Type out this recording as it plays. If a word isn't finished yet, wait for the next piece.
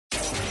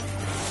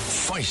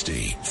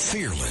Feisty,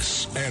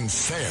 fearless, and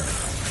fair.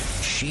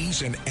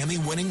 She's an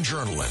Emmy-winning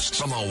journalist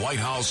from the White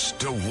House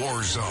to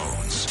war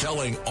zones,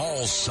 telling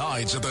all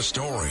sides of the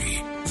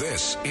story.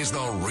 This is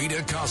the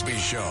Rita Cosby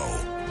Show.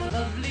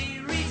 Lovely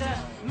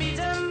Rita, meet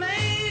a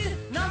maid.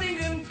 Nothing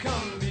can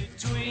come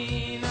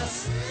between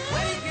us.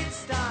 When it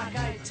gets dark,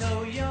 I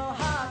tow your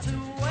heart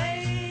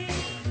away.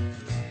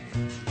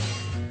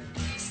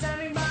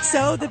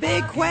 So the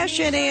big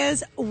question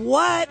is,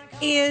 what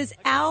is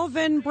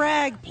Alvin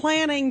Bragg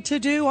planning to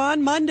do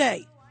on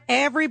Monday?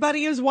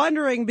 Everybody is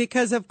wondering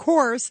because, of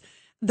course,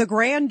 the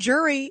grand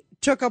jury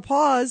took a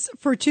pause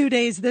for 2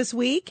 days this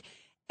week,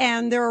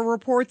 and there are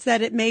reports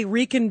that it may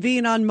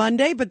reconvene on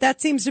Monday, but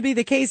that seems to be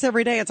the case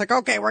every day. It's like,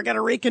 okay, we're going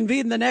to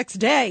reconvene the next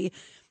day,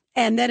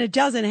 and then it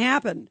doesn't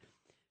happen.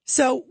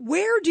 So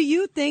where do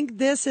you think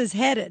this is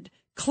headed?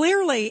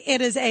 Clearly, it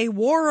is a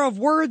war of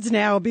words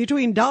now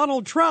between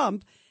Donald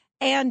Trump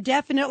and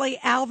definitely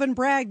Alvin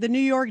Bragg, the New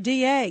York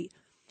DA.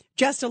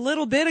 Just a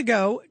little bit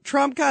ago,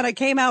 Trump kind of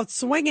came out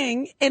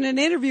swinging in an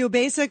interview,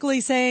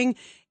 basically saying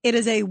it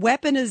is a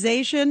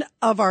weaponization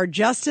of our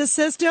justice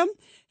system.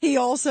 He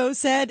also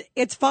said,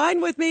 it's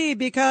fine with me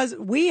because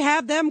we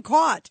have them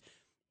caught.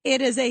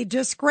 It is a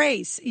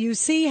disgrace. You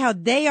see how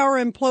they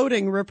are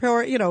imploding,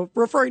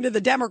 referring to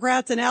the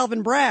Democrats and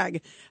Alvin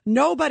Bragg.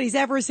 Nobody's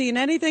ever seen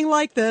anything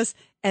like this,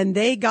 and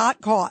they got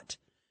caught.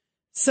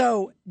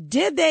 So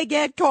did they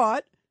get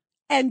caught?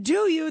 And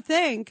do you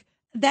think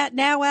that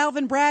now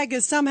Alvin Bragg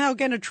is somehow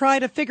going to try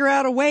to figure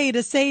out a way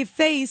to save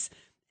face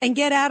and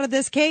get out of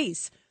this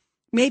case?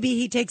 Maybe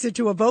he takes it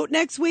to a vote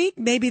next week.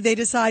 Maybe they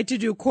decide to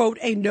do, quote,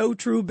 a no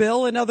true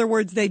bill. In other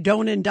words, they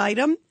don't indict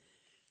him.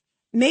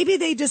 Maybe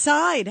they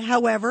decide,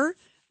 however,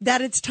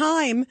 that it's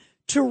time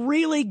to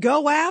really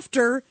go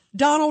after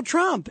Donald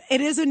Trump.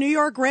 It is a New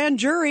York grand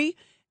jury,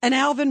 and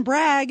Alvin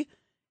Bragg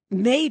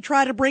may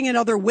try to bring in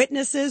other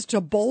witnesses to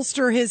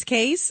bolster his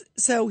case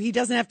so he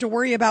doesn't have to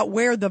worry about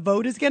where the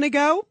vote is going to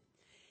go.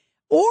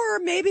 Or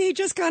maybe he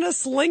just kind of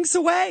slinks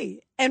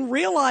away and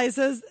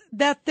realizes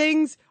that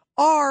things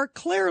are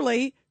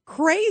clearly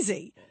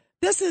crazy.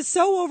 This is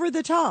so over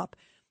the top.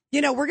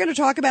 You know, we're going to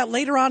talk about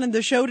later on in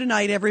the show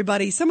tonight,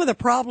 everybody, some of the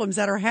problems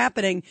that are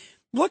happening.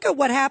 Look at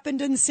what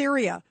happened in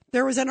Syria.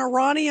 There was an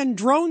Iranian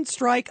drone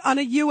strike on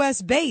a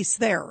U.S. base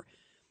there.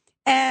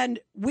 And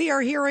we are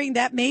hearing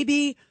that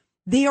maybe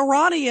the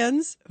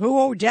Iranians,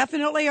 who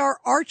definitely are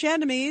arch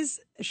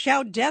enemies,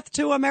 shout death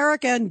to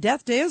America and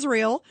death to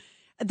Israel,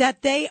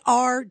 that they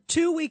are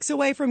 2 weeks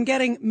away from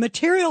getting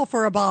material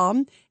for a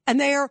bomb, and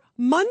they are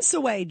months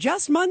away,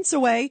 just months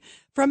away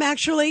from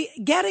actually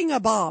getting a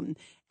bomb.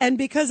 And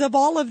because of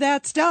all of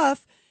that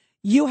stuff,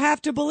 you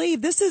have to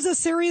believe this is a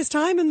serious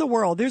time in the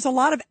world. There's a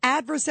lot of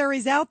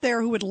adversaries out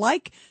there who would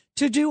like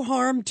to do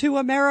harm to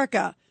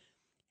America.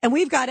 And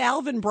we've got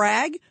Alvin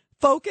Bragg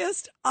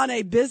focused on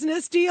a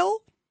business deal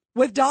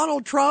with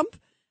Donald Trump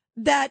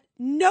that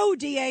no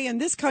DA in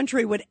this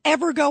country would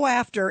ever go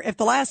after if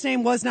the last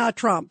name was not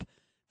Trump.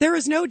 There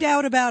is no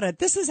doubt about it.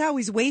 This is how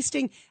he's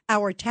wasting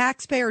our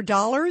taxpayer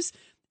dollars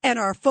and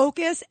our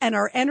focus and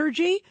our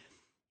energy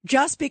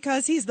just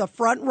because he's the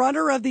front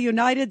runner of the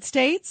United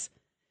States.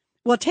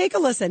 Well, take a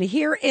listen.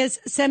 Here is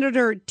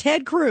Senator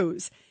Ted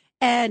Cruz,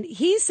 and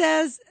he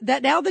says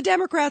that now the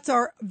Democrats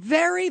are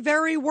very,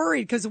 very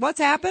worried because what's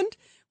happened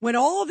when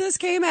all of this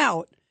came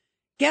out.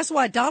 Guess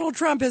what? Donald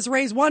Trump has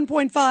raised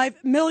 $1.5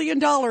 million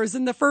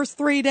in the first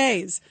 3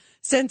 days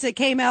since it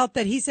came out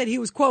that he said he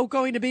was, quote,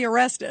 going to be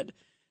arrested.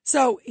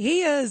 So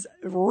he is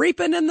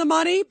reaping in the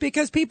money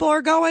because people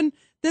are going,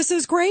 this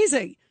is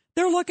crazy.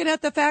 They're looking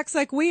at the facts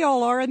like we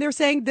all are, and they're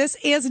saying this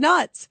is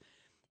nuts.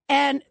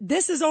 And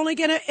this is only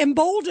going to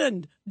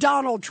embolden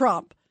Donald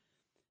Trump.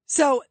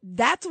 So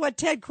that's what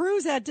Ted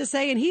Cruz had to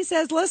say. And he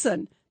says,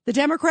 listen, the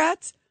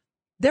Democrats,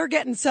 they're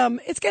getting some,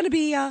 it's going to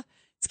be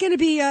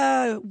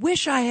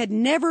wish I had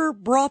never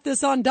brought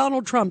this on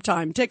Donald Trump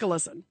time. Take a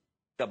listen.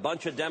 A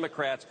bunch of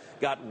Democrats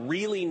got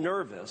really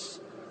nervous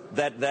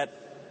that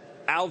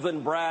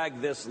Alvin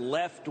Bragg, this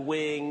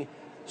left-wing,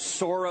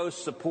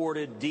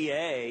 Soros-supported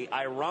DA,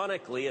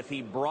 ironically, if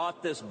he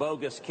brought this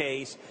bogus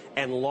case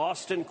and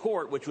lost in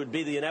court, which would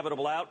be the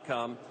inevitable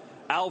outcome,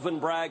 Alvin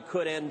Bragg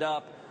could end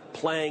up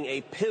playing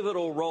a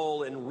pivotal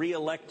role in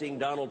re-electing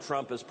Donald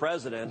Trump as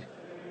president.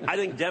 I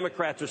think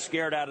Democrats are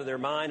scared out of their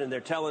mind, and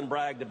they're telling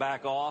Bragg to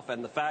back off,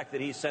 and the fact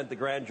that he sent the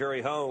grand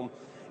jury home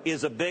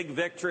is a big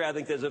victory. I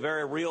think there's a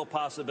very real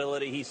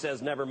possibility he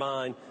says never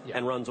mind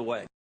and runs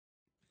away.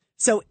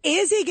 So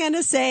is he going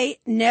to say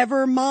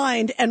never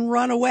mind and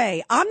run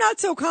away? I'm not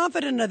so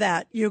confident of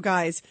that, you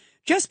guys,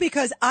 just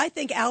because I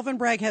think Alvin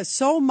Bragg has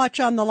so much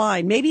on the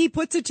line. Maybe he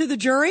puts it to the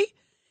jury.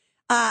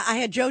 I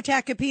had Joe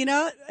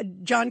Tacopina,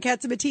 John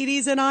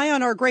Katsimatidis, and I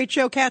on our great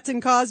show Cats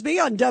and Cosby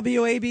on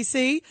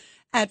WABC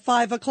at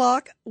 5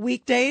 o'clock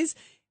weekdays.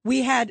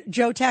 We had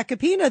Joe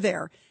Tacopina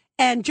there.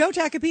 And Joe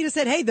Tacopina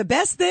said, hey, the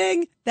best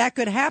thing that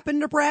could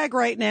happen to Bragg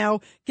right now,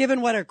 given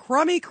what a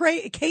crummy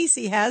case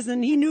he has,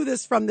 and he knew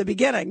this from the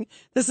beginning.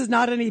 This is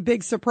not any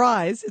big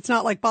surprise. It's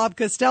not like Bob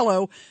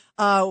Costello.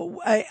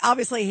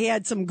 Obviously, he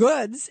had some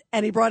goods,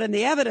 and he brought in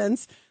the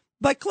evidence,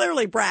 but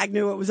clearly Bragg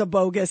knew it was a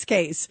bogus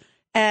case.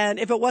 And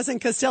if it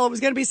wasn't Costello, it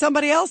was going to be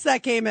somebody else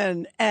that came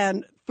in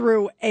and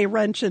threw a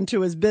wrench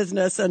into his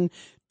business and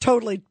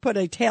totally put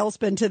a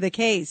tailspin to the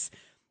case.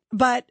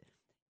 But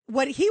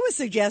what he was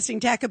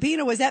suggesting,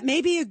 Tacopina, was that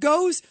maybe it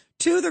goes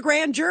to the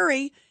grand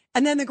jury,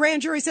 and then the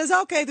grand jury says,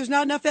 okay, there's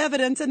not enough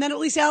evidence, and then at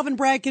least Alvin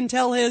Bragg can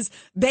tell his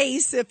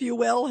base, if you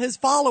will, his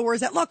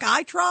followers, that, look,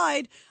 I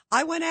tried,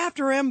 I went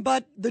after him,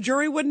 but the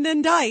jury wouldn't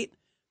indict.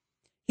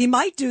 He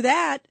might do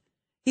that.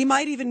 He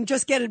might even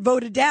just get it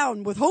voted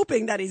down with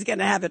hoping that he's going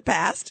to have it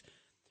passed.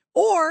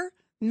 Or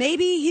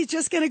maybe he's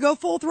just going to go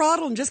full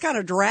throttle and just kind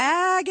of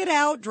drag it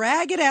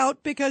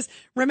out, because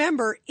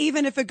remember,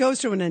 even if it goes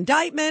to an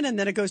indictment and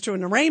then it goes to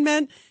an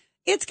arraignment,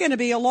 it's going to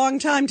be a long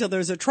time till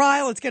there's a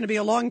trial. It's going to be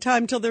a long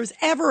time till there's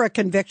ever a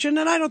conviction.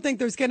 And I don't think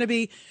there's going to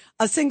be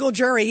a single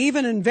jury,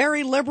 even in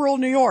very liberal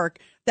New York,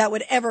 that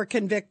would ever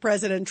convict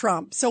President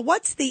Trump. So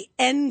what's the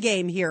end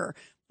game here?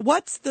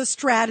 What's the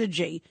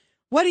strategy?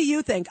 What do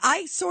you think?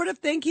 I sort of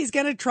think he's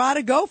going to try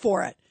to go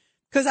for it,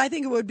 because I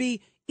think it would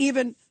be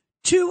even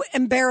too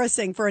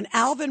embarrassing for an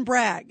Alvin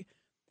Bragg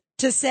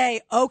to say,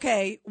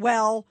 okay,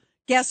 well,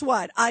 guess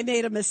what? I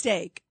made a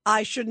mistake.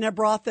 I shouldn't have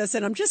brought this,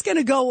 and I'm just going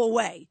to go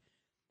away.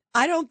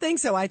 I don't think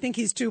so. I think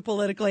he's too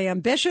politically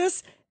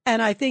ambitious,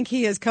 and I think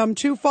he has come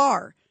too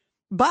far.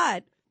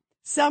 But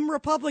some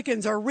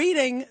Republicans are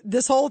reading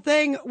this whole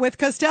thing with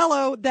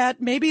Costello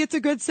that maybe it's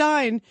a good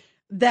sign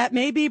that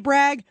maybe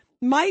Bragg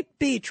might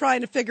be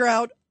trying to figure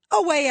out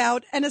a way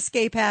out, an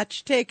escape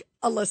hatch. Take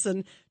a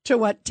listen to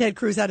what Ted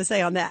Cruz had to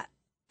say on that.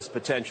 This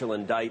potential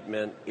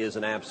indictment is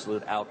an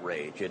absolute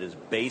outrage. It is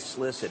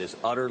baseless. It is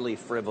utterly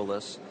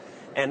frivolous.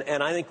 And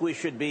I think we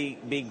should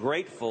be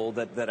grateful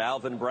that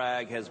Alvin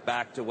Bragg has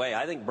backed away.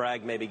 I think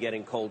Bragg may be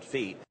getting cold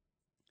feet.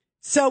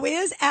 So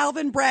is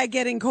Alvin Bragg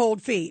getting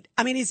cold feet?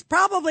 I mean, he's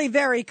probably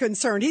very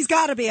concerned. He's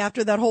got to be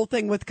after that whole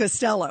thing with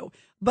Costello.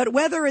 But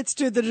whether it's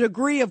to the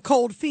degree of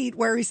cold feet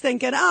where he's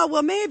thinking,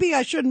 well, maybe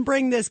I shouldn't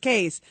bring this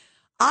case,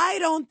 I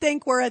don't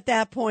think we're at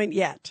that point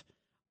yet.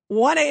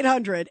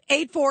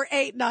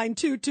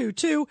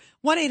 1-800-848-9222,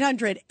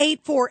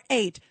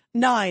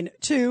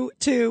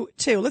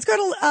 1-800-848-9222. Let's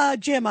go to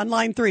Jim on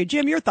line 3.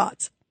 Jim, your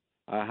thoughts?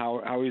 How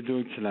are you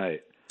doing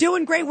tonight?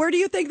 Doing great. Where do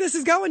you think this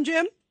is going,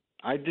 Jim?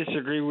 I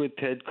disagree with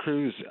Ted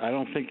Cruz. I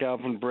don't think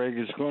Alvin Bragg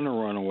is going to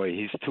run away.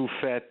 He's too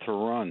fat to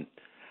run.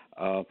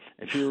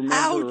 If you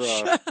remember,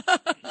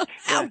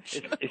 Ouch.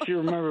 If you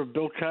remember,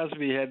 Bill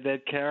Cosby had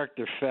that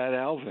character, Fat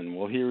Alvin.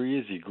 Well, here he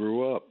is. He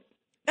grew up.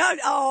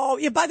 Oh,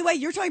 yeah. By the way,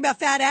 you're talking about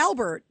Fat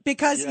Albert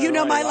because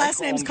my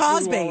last name's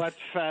Cosby. Well, that's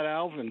Fat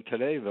Alvin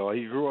today, though.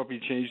 He grew up. He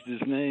changed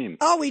his name.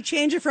 Oh, he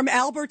changed it from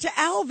Albert to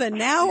Alvin.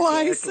 Now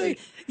Exactly. I see.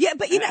 Yeah,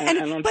 but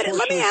but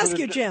let me ask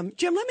you, Jim.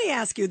 Jim, let me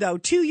ask you though.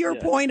 To your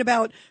point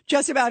about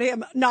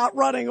him not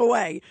running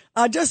away,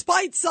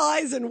 despite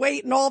size and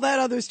weight and all that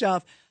other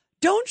stuff.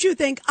 Don't you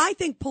think? I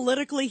think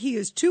politically he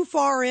is too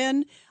far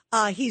in.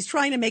 He's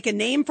trying to make a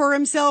name for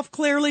himself,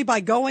 clearly, by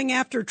going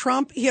after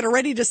Trump. He had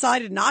already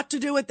decided not to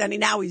do it. Then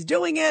now he's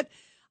doing it.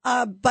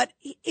 But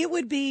it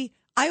would be,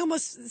 I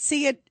almost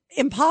see it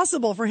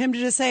impossible for him to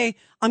just say,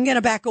 I'm going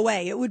to back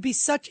away. It would be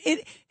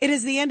it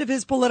is the end of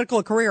his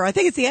political career. I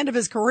think it's the end of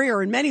his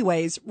career in many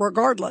ways,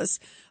 regardless.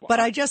 Wow. But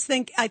I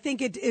think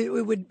it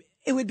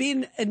would be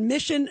an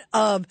admission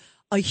of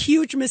a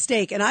huge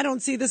mistake. And I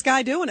don't see this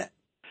guy doing it.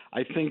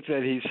 I think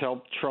that he's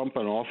helped Trump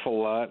an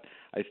awful lot.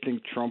 I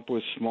think Trump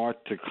was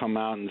smart to come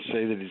out and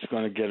say that he's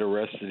going to get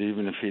arrested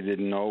even if he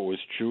didn't know it was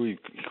true. He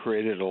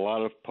created a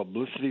lot of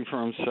publicity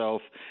for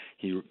himself.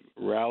 He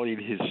rallied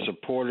his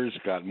supporters,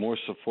 got more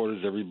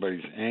supporters.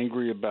 Everybody's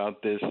angry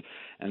about this.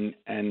 And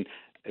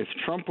if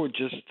Trump would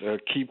just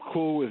keep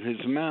cool with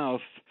his mouth,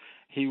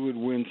 he would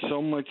win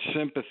so much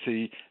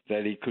sympathy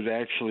that he could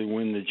actually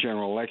win the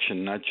general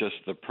election, not just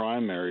the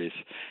primaries.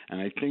 And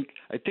I think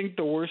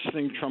the worst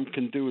thing Trump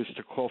can do is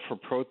to call for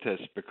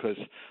protests, because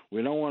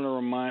we don't want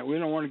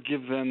to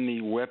give them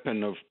the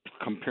weapon of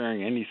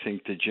comparing anything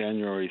to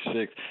January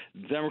 6th.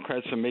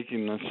 Democrats are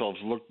making themselves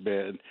look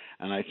bad,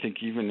 and I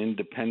think even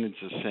independents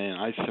are saying,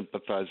 I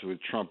sympathize with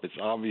Trump. It's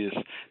obvious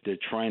they're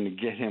trying to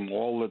get him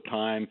all the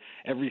time.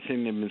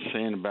 Everything they've been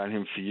saying about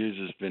him for years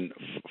has been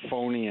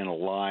phony and a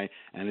lie,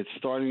 and it's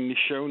starting to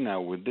show now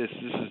with this.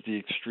 This is the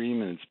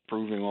extreme, and it's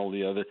proving all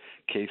the other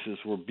cases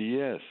were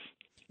BS.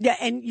 Yeah,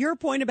 and your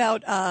point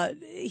about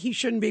he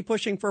shouldn't be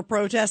pushing for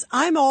protests,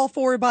 I'm all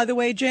for, by the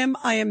way, Jim.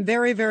 I am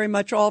very, very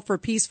much all for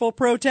peaceful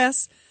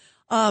protests,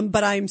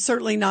 but I'm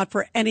certainly not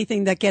for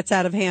anything that gets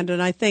out of hand.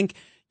 And I think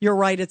you're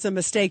right. It's a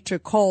mistake to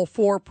call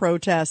for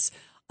protests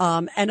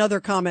and other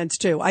comments,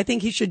 too. I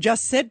think he should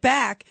just sit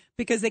back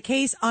because the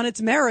case on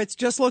its merits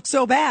just looks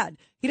so bad.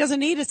 He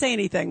doesn't need to say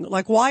anything.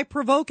 Like, why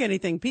provoke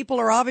anything? People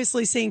are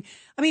obviously seeing,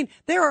 I mean,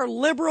 there are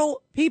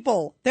liberal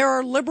people. There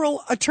are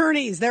liberal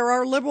attorneys. There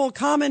are liberal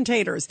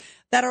commentators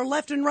that are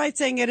left and right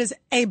saying it is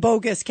a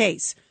bogus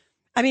case.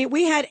 I mean,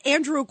 we had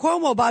Andrew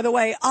Cuomo, by the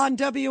way, on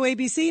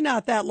WABC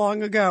not that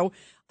long ago,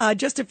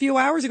 just a few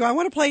hours ago. I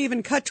want to play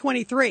even cut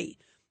 23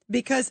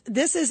 because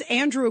this is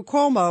Andrew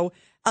Cuomo,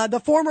 the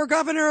former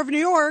governor of New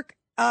York,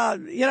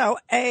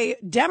 a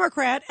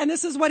Democrat, and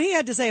this is what he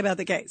had to say about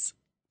the case.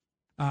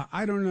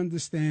 I don't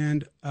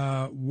understand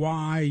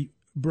why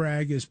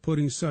Bragg is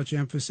putting such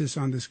emphasis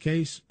on this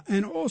case.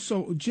 And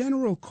also,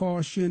 general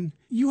caution,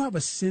 you have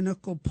a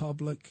cynical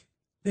public.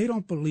 They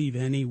don't believe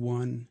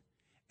anyone.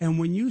 And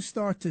when you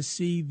start to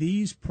see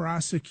these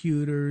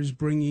prosecutors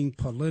bringing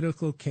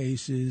political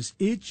cases,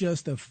 it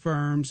just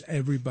affirms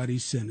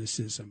everybody's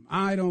cynicism.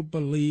 I don't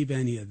believe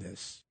any of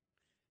this.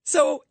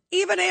 So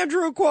even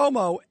Andrew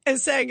Cuomo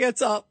is saying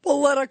it's a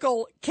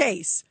political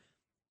case.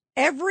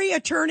 Every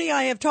attorney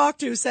I have talked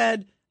to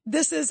said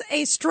this is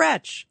a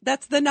stretch.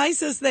 That's the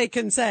nicest they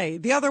can say.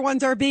 The other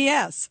ones are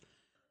BS.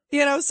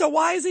 So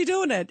why is he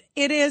doing it?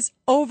 It is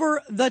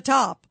over the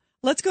top.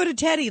 Let's go to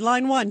Teddy,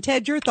 line 1.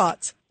 Ted, your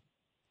thoughts.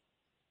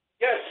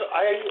 Yes,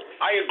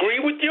 I agree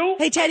with you.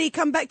 Hey, Teddy,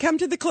 come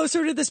to the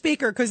closer to the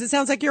speaker because it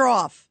sounds like you're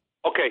off.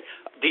 Okay.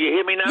 Do you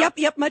hear me now?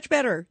 Yep, much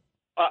better.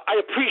 I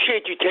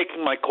appreciate you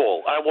taking my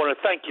call. I want to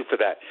thank you for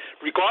that.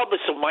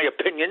 Regardless of my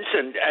opinions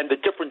and the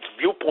different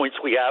viewpoints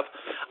we have,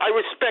 I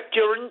respect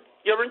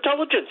your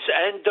intelligence,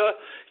 and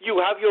you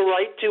have your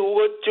right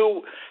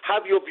to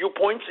have your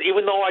viewpoints,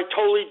 even though I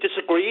totally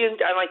disagree, and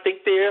I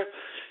think they're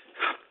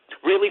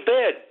really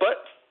bad.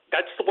 But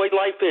that's the way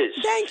life is.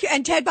 Thank you.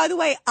 And Ted, by the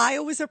way, I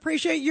always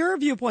appreciate your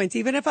viewpoints,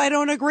 even if I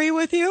don't agree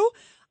with you.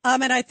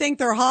 And I think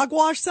they're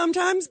hogwash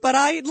sometimes, but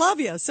I love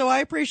you, so I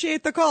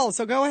appreciate the call.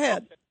 So go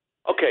ahead.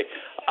 Okay.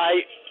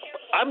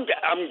 I'm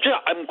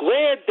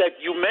glad that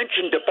you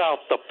mentioned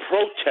about the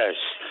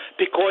protests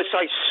because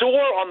I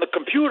saw on the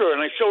computer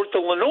and I showed it to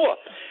Lenore.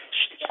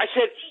 I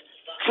said,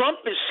 Trump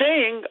is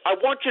saying, I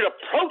want you to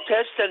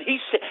protest, and he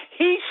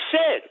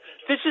said,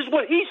 this is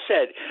what he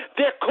said,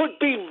 there could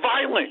be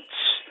violence.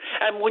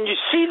 And when you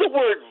see the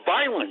word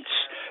violence,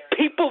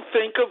 people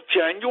think of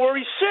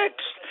January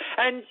 6th,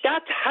 and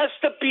that has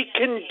to be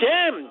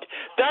condemned.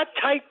 That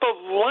type of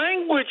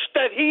language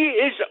that he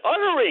is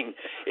uttering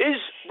is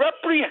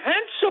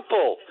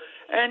reprehensible,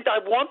 and I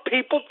want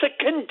people to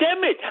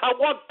condemn it. I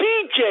want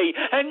BJ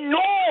and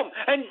Norm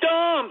and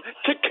Dom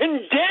to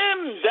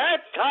condemn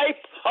that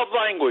type of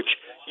language.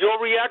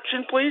 Your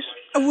reaction, please?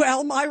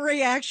 Well, my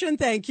reaction,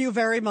 thank you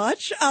very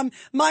much.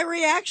 My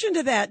reaction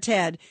to that,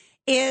 Ted,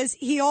 is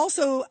he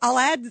also, I'll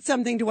add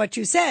something to what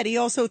you said, he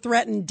also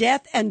threatened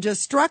death and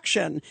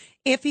destruction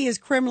if he is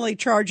criminally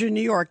charged in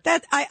New York.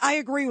 That I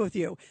agree with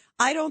you.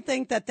 I don't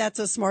think that that's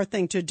a smart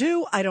thing to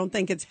do. I don't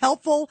think it's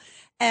helpful.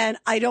 And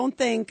I don't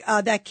think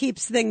that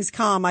keeps things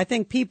calm. I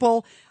think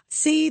people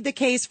see the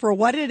case for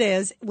what it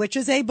is, which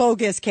is a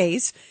bogus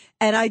case.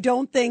 And I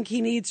don't think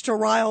he needs to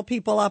rile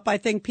people up. I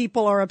think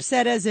people are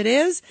upset as it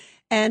is.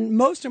 And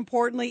most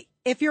importantly,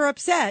 if you're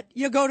upset,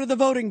 you go to the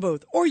voting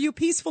booth or you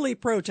peacefully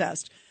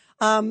protest.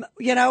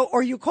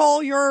 Or you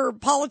call your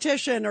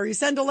politician or you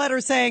send a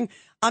letter saying,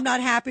 I'm not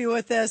happy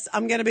with this.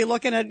 I'm going to be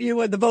looking at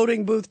you at the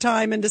voting booth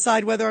time and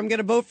decide whether I'm going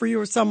to vote for you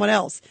or someone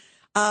else.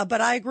 But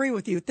I agree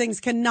with you.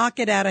 Things cannot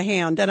get out of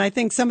hand. And I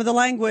think some of the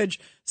language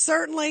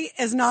certainly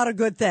is not a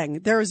good thing.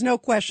 There is no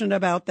question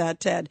about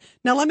that, Ted.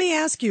 Now, let me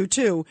ask you,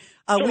 too.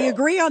 We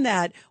agree on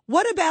that.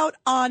 What about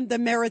on the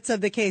merits of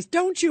the case?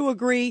 Don't you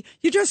agree?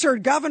 You just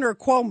heard Governor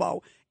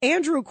Cuomo,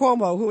 Andrew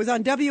Cuomo, who was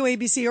on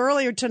WABC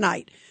earlier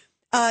tonight.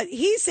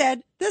 He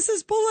said, this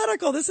is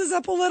political. This is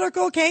a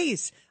political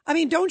case. I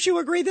mean, don't you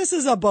agree this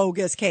is a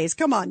bogus case?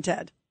 Come on,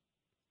 Ted.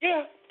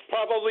 Yeah,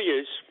 probably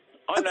is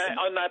on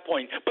that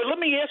point. But let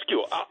me ask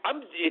you,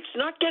 it's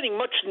not getting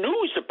much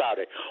news about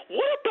it.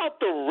 What about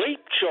the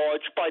rape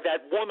charge by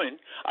that woman?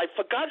 I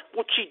forgot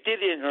what she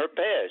did in her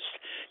past,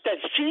 that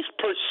she's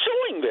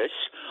pursuing this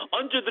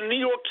under the New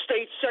York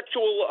State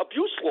sexual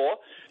abuse law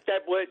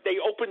that they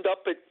opened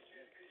up at.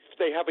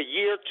 They have a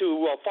year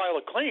to file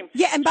a claim.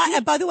 Yeah, and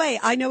by the way,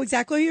 I know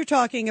exactly what you're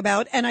talking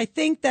about, and I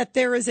think that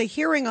there is a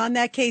hearing on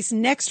that case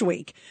next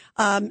week.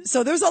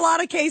 So there's a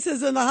lot of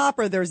cases in the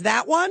hopper. There's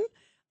that one.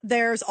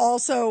 There's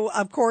also,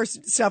 of course,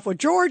 stuff with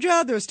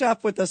Georgia. There's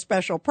stuff with the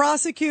special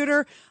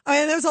prosecutor. I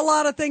mean, there's a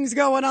lot of things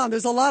going on.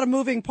 There's a lot of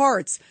moving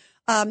parts,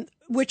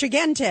 which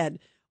again, Ted,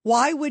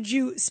 why would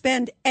you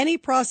spend any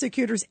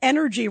prosecutor's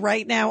energy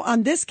right now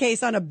on this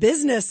case, on a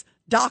business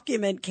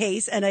document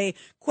case and a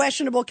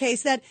questionable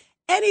case that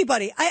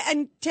anybody,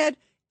 and Ted,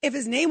 if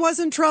his name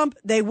wasn't Trump,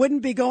 they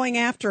wouldn't be going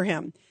after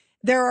him.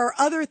 There are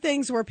other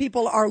things where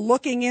people are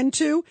looking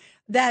into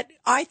that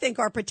I think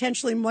are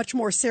potentially much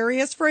more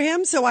serious for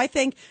him. So I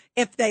think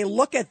if they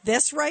look at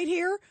this right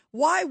here,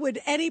 why would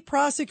any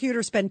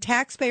prosecutor spend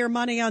taxpayer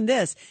money on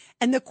this?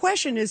 And the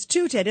question is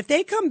too, Ted, if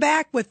they come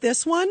back with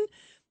this one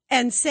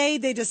and say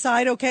they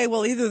decide, okay,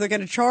 well, either they're going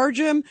to charge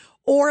him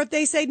or if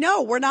they say,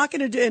 no, we're not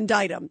going to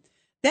indict him.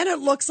 then it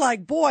looks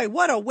like, boy,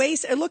 what a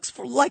waste. It looks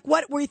like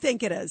what we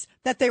think it is,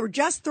 that they were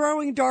just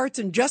throwing darts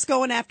and just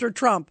going after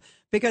Trump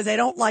because they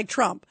don't like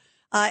Trump.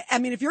 I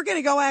mean, if you're going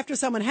to go after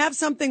someone, have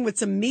something with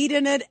some meat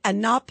in it and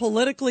not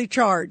politically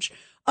charged.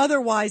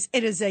 Otherwise,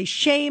 it is a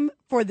shame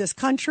for this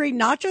country,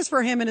 not just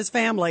for him and his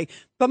family,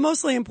 but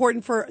mostly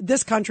important for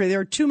this country.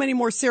 There are too many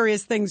more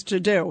serious things to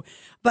do.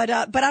 But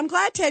I'm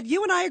glad, Ted,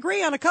 you and I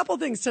agree on a couple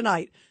things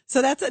tonight.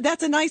 So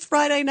that's a nice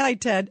Friday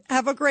night, Ted.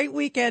 Have a great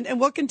weekend. And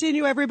we'll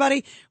continue,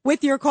 everybody,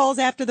 with your calls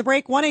after the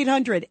break.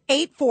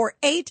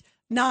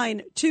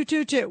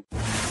 1-800-848-9222.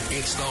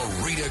 It's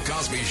the Rita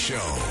Cosby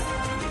Show.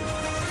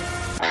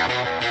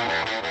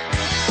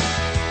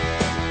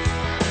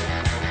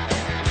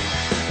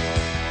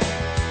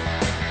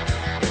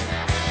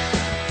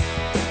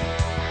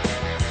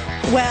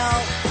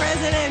 Well,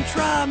 President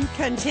Trump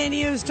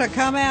continues to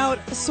come out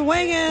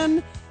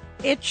swinging.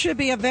 It should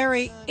be a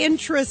very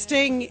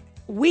interesting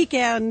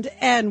weekend,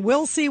 and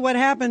we'll see what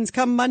happens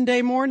come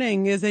Monday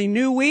morning. Is a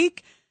new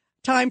week,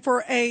 time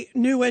for a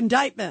new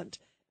indictment,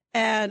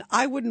 and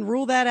I wouldn't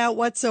rule that out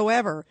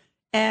whatsoever.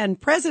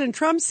 And President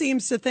Trump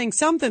seems to think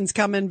something's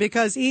coming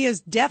because he is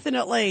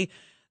definitely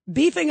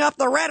beefing up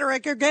the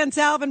rhetoric against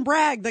Alvin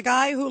Bragg, the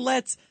guy who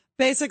lets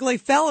basically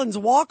felons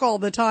walk all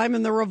the time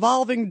in the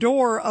revolving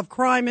door of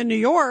crime in New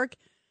York.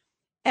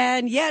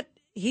 And yet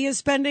he is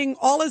spending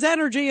all his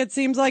energy, it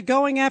seems like,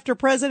 going after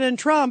President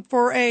Trump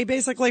for a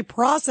basically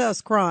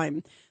process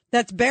crime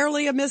that's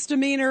barely a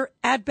misdemeanor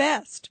at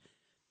best.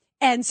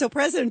 And so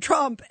President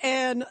Trump,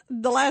 in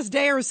the last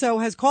day or so,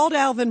 has called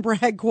Alvin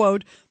Bragg,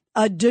 quote,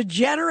 a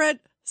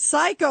degenerate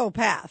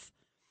psychopath.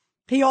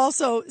 He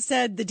also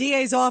said the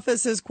DA's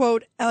office is,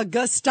 quote, a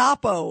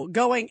Gestapo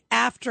going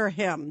after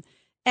him.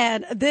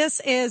 And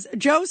this is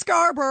Joe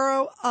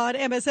Scarborough on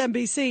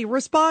MSNBC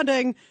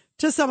responding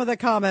to some of the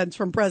comments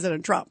from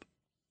President Trump.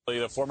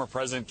 The former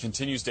president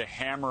continues to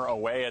hammer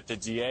away at the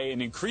DA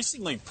in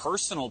increasingly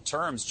personal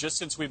terms. Just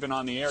since we've been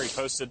on the air, he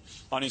posted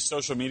on his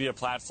social media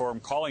platform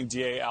calling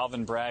DA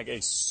Alvin Bragg a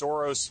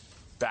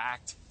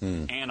Soros-backed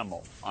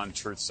animal on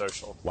Truth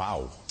Social.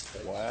 Wow.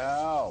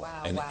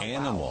 An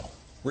animal.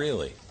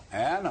 Really?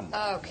 Animal.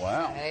 Okay.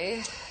 Wow.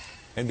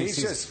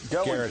 NBC's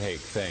Garrett Haake,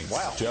 thanks.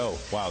 Wow. Joe,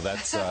 wow,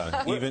 that's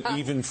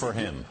even for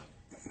him.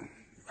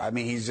 I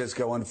mean, he's just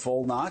going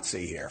full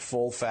Nazi here,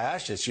 full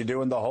fascist. You're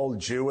doing the whole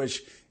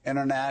Jewish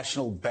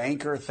international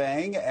banker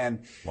thing and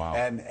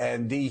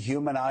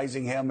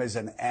dehumanizing him as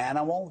an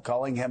animal,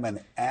 calling him an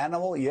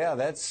animal. Yeah,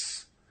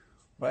 that's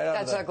right out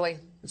That's ugly.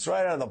 It's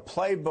right out of the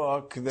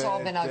playbook. It's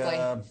all been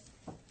ugly.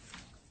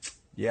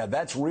 Yeah,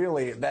 that's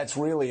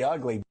really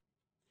ugly.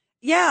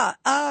 Yeah,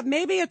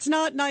 maybe it's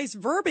not nice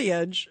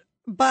verbiage,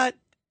 but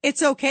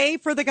it's okay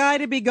for the guy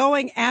to be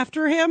going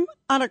after him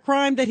on a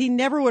crime that he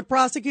never would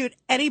prosecute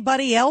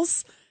anybody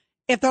else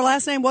if their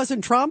last name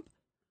wasn't Trump.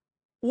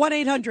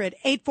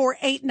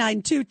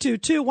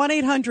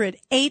 1-800-848-9222.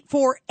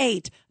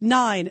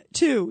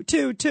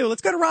 1-800-848-9222.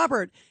 Let's go to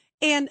Robert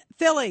in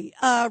Philly.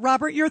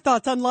 Robert, your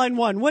thoughts on line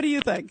one. What do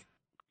you think?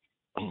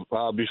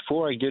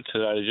 Before I get to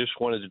that, I just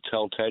wanted to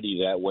tell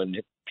Teddy that when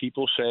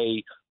people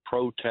say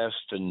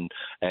protest and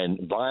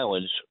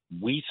violence,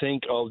 we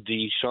think of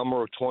the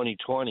summer of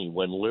 2020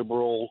 when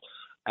liberal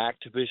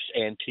activists,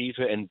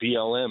 Antifa and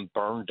BLM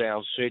burned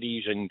down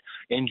cities and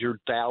injured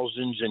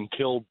thousands and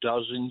killed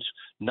dozens,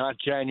 not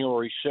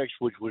January 6th,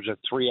 which was a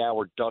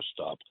 3-hour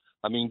dust-up.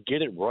 I mean,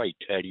 get it right,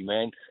 Teddy,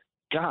 man.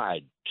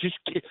 God, just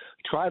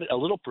try a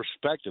little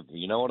perspective,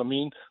 you know what I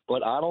mean?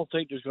 But I don't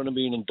think there's going to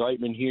be an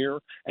indictment here,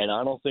 and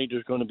I don't think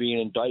there's going to be an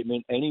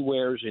indictment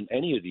anywhere in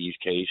any of these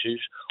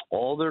cases.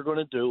 All they're going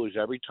to do is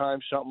every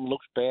time something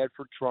looks bad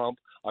for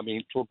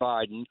for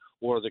Biden,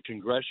 or the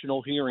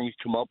congressional hearings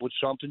come up with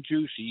something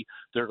juicy,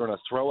 they're going to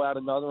throw out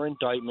another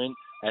indictment,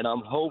 and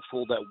I'm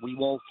hopeful that we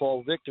won't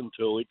fall victim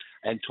to it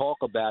and talk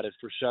about it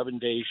for 7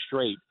 days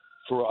straight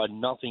for a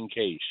nothing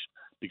case.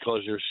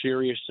 Because there's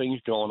serious things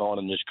going on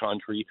in this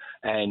country,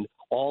 and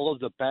all of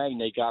the bang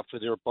they got for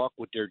their buck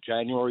with their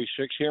January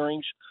 6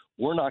 hearings,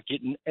 we're not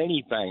getting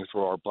any bang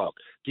for our buck.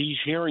 These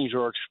hearings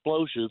are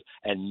explosive,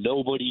 and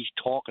nobody's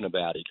talking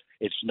about it.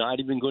 It's not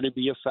even going to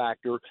be a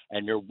factor,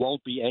 and there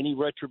won't be any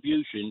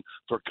retribution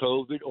for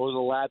COVID or the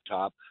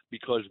laptop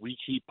because we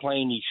keep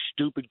playing these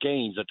stupid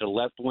games that the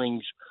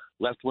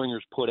left-wingers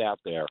put out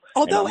there.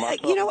 Although, and I'm not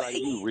talking about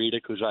you, Rita,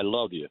 because I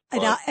love you.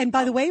 And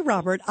by the way,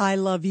 Robert, I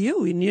love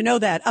you, and you know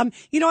that. I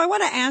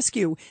want to ask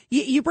you,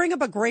 you bring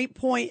up a great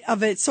point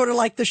of it, sort of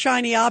like the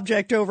shiny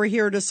object over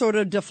here to sort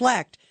of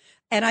deflect.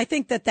 And I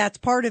think that that's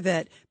part of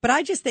it. But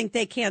I just think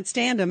they can't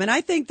stand him. And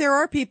I think there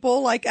are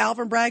people like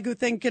Alvin Bragg who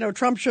think,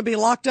 Trump should be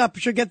locked up,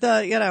 should get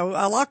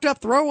locked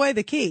up, throw away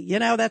the key.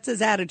 That's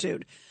his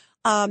attitude.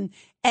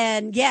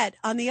 And yet,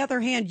 on the other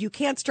hand, you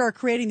can't start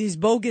creating these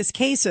bogus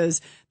cases.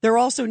 There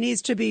also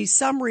needs to be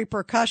some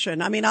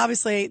repercussion. I mean,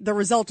 obviously, the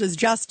result is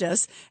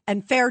justice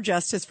and fair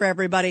justice for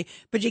everybody.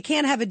 But you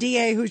can't have a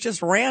DA who's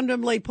just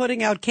randomly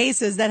putting out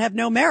cases that have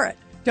no merit.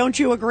 Don't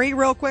you agree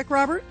real quick,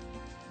 Robert?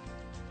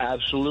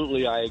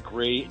 Absolutely, I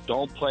agree.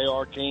 Don't play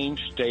our game.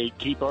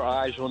 Keep our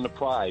eyes on the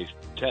prize.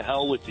 To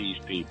hell with these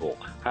people.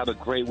 Have a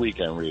great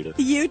weekend, Rita.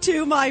 You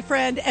too, my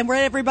friend. And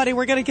everybody,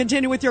 we're going to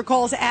continue with your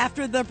calls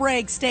after the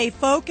break. Stay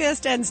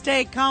focused and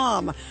stay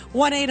calm.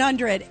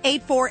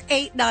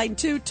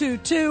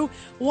 1-800-848-9222.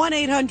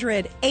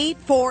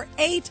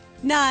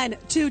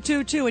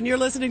 1-800-848-9222. And you're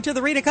listening to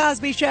The Rita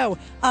Cosby Show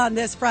on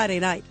this Friday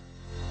night.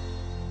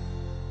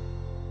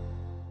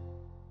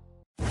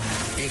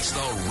 It's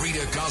The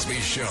Rita Cosby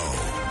Show.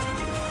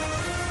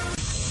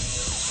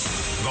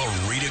 The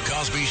Rita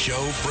Cosby Show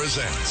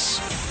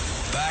presents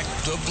Back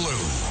the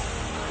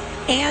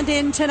Blue. And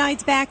in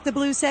tonight's Back the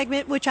Blue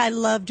segment, which I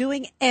love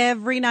doing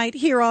every night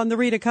here on The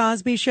Rita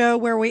Cosby Show,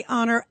 where we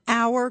honor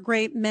our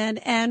great men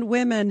and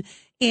women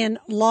in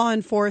law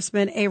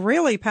enforcement, a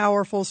really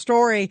powerful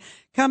story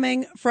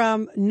coming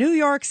from New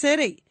York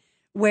City,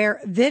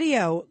 where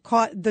video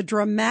caught the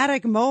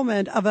dramatic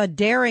moment of a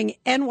daring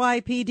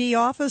NYPD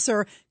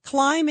officer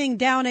climbing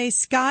down a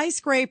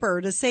skyscraper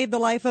to save the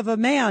life of a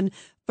man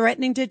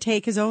threatening to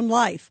take his own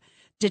life.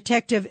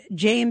 Detective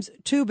James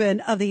Tubin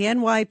of the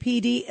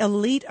NYPD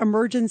Elite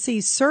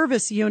Emergency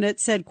Service Unit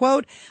said,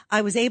 quote,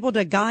 I was able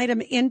to guide him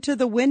into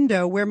the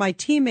window where my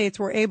teammates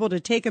were able to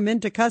take him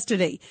into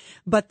custody.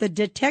 But the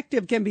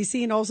detective can be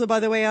seen also, by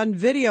the way, on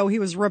video. He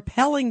was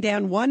rappelling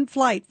down one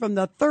flight from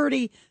the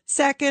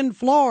 32nd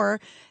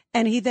floor,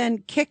 and he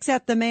then kicks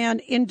at the man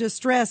in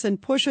distress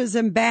and pushes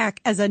him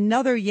back as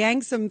another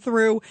yanks him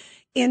through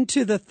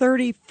into the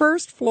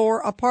 31st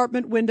floor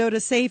apartment window to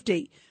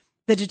safety.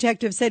 The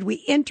detective said,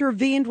 we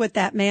intervened with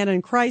that man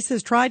in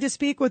crisis, tried to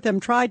speak with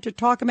him, tried to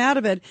talk him out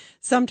of it.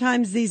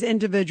 Sometimes these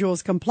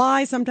individuals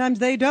comply, sometimes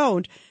they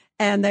don't,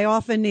 and they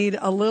often need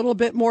a little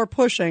bit more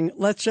pushing.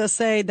 Let's just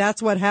say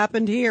that's what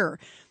happened here.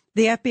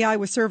 The FBI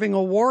was serving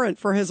a warrant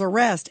for his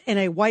arrest in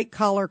a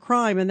white-collar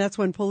crime, and that's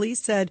when police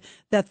said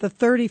that the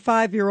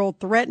 35-year-old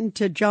threatened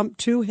to jump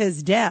to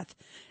his death.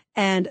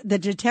 And the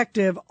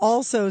detective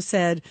also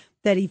said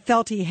that he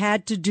felt he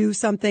had to do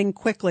something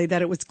quickly,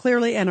 that it was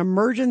clearly an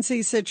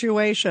emergency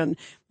situation.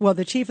 Well,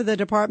 the chief of the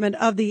department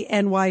of the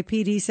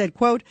NYPD said,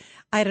 quote,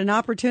 I had an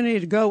opportunity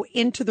to go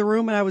into the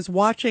room and I was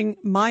watching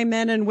my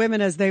men and women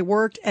as they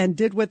worked and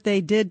did what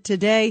they did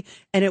today,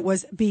 and it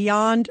was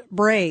beyond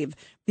brave.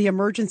 The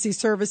emergency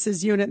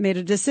services unit made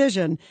a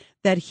decision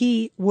that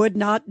he would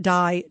not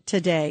die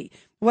today.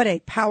 What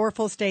a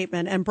powerful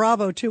statement, and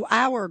bravo to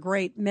our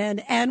great men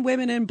and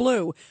women in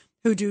blue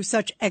who do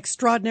such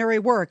extraordinary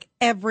work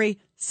every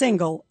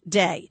single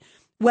day.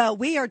 Well,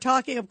 we are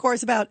talking, of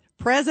course, about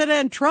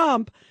President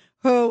Trump,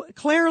 who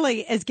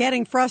clearly is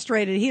getting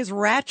frustrated. He is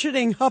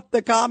ratcheting up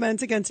the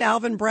comments against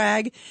Alvin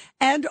Bragg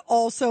and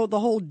also the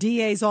whole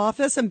DA's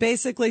office, and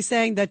basically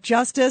saying that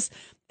justice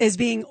is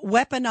being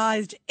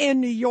weaponized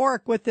in New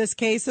York with this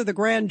case of the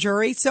grand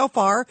jury. So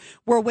far,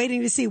 we're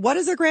waiting to see, what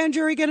is the grand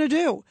jury going to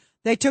do?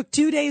 They took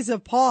 2 days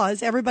of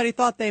pause. Everybody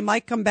thought they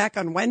might come back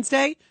on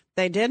Wednesday.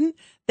 They didn't.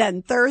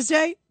 Then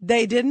Thursday,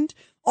 they didn't.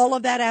 All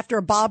of that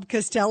after Bob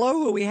Costello,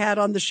 who we had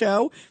on the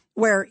show,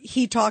 where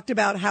he talked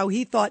about how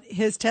he thought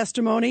his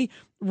testimony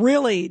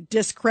really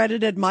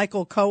discredited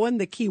Michael Cohen,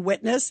 the key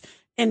witness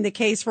in the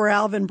case for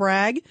Alvin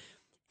Bragg.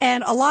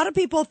 And a lot of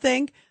people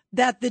think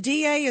that the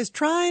DA is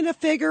trying to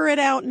figure it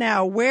out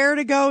now, where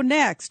to go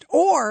next,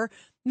 or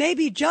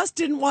maybe just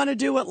didn't want to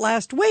do it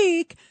last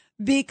week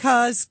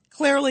because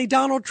clearly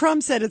Donald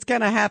Trump said it's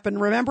going to happen.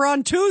 Remember,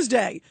 on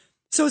Tuesday.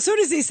 So as soon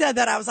as he said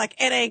that, I was like,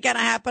 it ain't going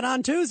to happen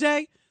on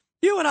Tuesday.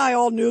 You and I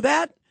all knew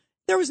that.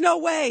 There was no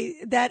way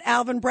that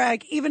Alvin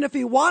Bragg, even if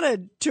he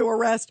wanted to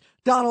arrest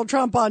Donald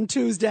Trump on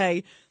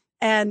Tuesday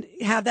and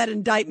have that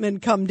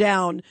indictment come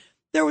down,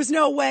 there was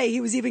no way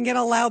he was even going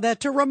to allow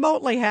that to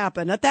remotely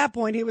happen. At that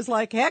point, he was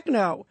like, heck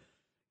no.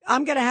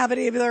 I'm going to have it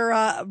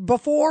either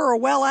before or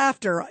well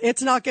after.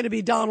 It's not going to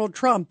be Donald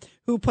Trump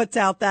who puts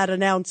out that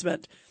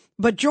announcement.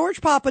 But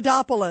George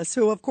Papadopoulos,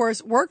 who, of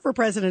course, worked for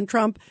President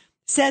Trump,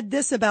 said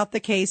this about the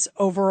case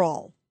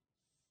overall.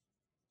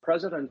 The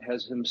president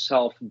has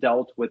himself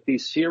dealt with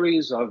these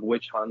series of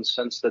witch hunts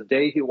since the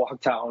day he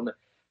walked down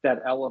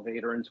that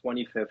elevator in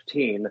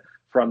 2015,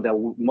 from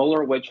the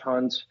Mueller witch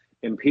hunt,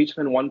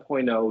 impeachment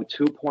 1.0,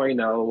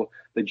 2.0,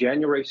 the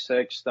January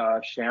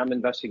 6th sham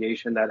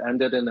investigation that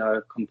ended in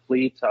a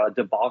complete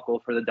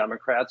debacle for the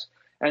Democrats.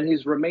 And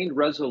he's remained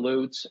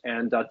resolute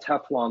and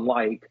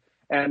Teflon-like.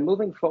 And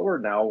moving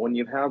forward now, when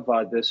you have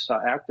this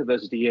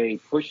activist DA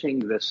pushing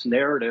this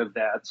narrative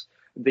that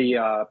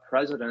the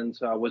president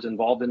was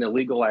involved in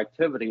illegal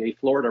activity, a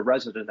Florida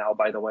resident now,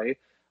 by the way,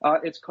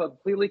 it's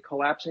completely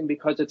collapsing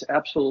because it's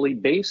absolutely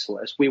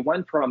baseless. We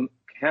went from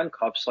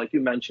handcuffs, like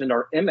you mentioned,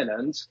 are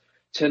imminent,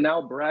 to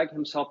now Bragg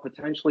himself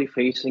potentially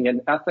facing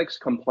an ethics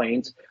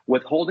complaint,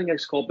 withholding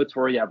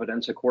exculpatory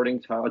evidence,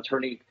 according to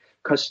Attorney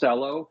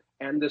Costello,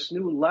 and this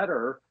new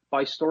letter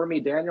by Stormy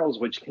Daniels,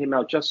 which came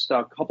out just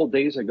a couple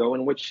days ago,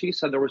 in which she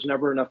said there was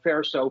never an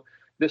affair. So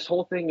this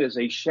whole thing is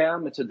a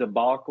sham. It's a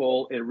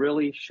debacle. It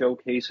really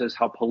showcases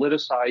how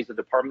politicized the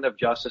Department of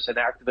Justice and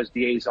activist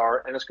DAs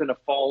are, and it's going to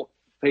fall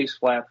face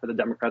flat for the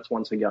Democrats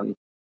once again.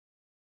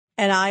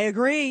 And I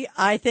agree.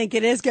 I think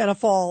it is going to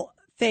fall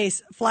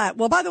face flat.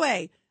 Well, by the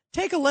way,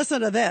 take a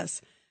listen to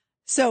this.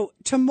 So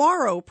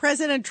tomorrow,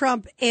 President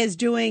Trump is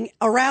doing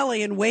a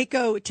rally in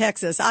Waco,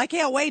 Texas. I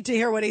can't wait to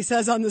hear what he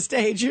says on the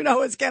stage. You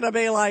know, it's going to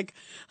be like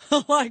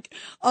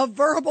a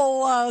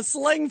verbal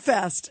sling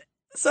fest,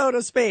 so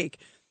to speak.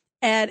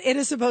 And it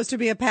is supposed to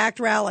be a packed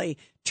rally.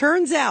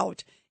 Turns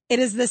out it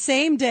is the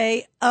same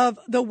day of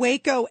the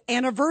Waco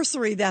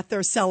anniversary that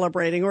they're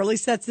celebrating, or at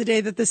least that's the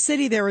day that the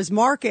city there is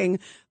marking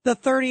the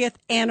 30th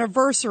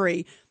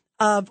anniversary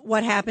of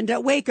what happened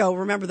at Waco.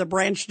 Remember the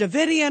Branch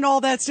Davidian and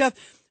all that stuff.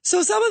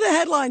 So some of the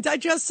headlines I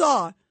just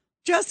saw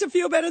just a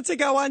few minutes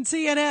ago on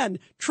CNN,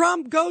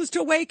 Trump goes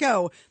to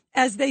Waco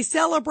as they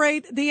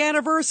celebrate the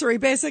anniversary,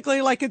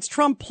 basically like it's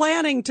Trump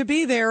planning to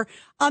be there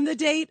on the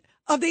date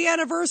of the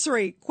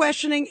anniversary,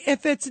 questioning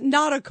if it's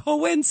not a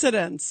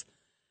coincidence.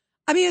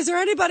 I mean, is there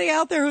anybody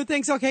out there who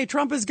thinks, okay,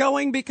 Trump is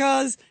going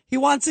because he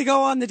wants to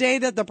go on the day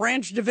that the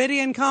Branch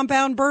Davidian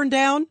compound burned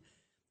down?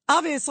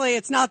 Obviously,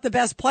 it's not the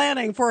best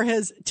planning for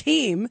his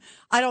team.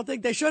 I don't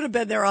think they should have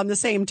been there on the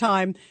same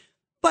time.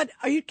 But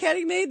are you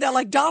kidding me that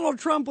like Donald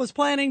Trump was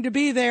planning to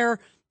be there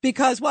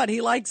because what?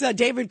 He likes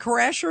David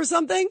Koresh or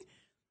something?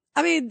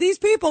 I mean, these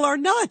people are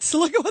nuts.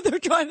 Look at what they're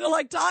trying to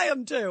like tie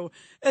him to.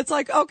 It's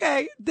like,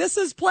 okay, this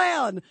is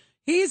planned.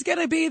 He's going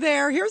to be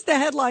there. Here's the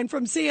headline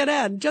from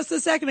CNN just a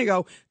second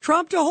ago.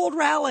 Trump to hold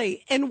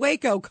rally in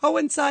Waco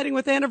coinciding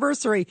with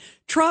anniversary.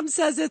 Trump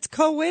says it's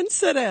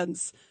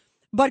coincidence,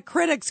 but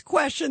critics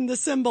question the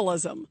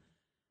symbolism.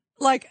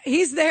 Like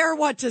he's there,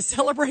 what, to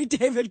celebrate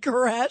David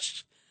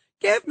Koresh?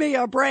 Give me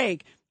a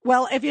break.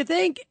 Well, if you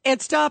think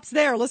it stops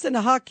there, listen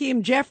to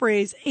Hakeem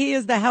Jeffries. He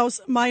is the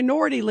House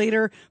Minority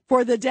Leader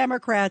for the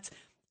Democrats.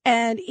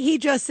 And he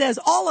just says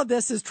all of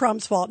this is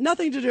Trump's fault.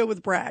 Nothing to do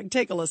with Bragg.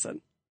 Take a listen.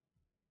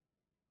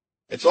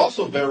 It's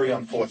also very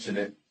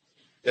unfortunate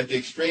that the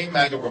extreme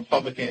MAGA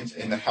Republicans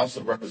in the House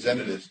of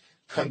Representatives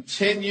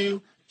continue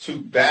to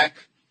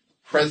back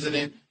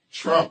President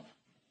Trump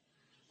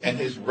and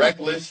his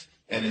reckless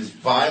and his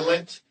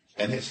violent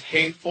and his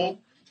hateful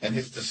and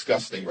his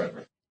disgusting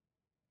rhetoric.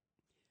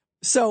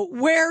 So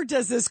where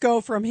does this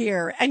go from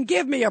here? And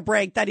give me a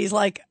break that he's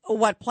like,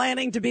 what,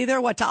 planning to be there,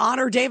 what, to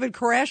honor David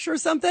Koresh or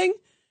something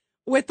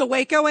with the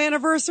Waco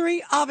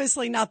anniversary?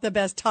 Obviously not the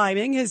best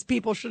timing. His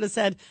people should have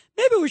said,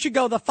 maybe we should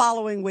go the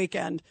following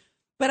weekend.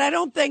 But I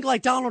don't think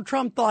like Donald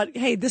Trump thought,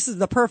 hey, this is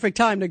the perfect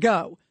time to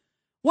go.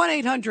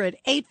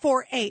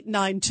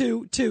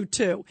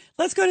 1-800-848-9222.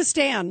 Let's go to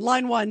Stan,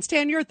 line one.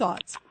 Stan, your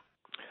thoughts.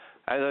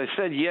 As I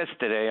said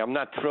yesterday, I'm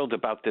not thrilled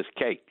about this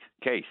case.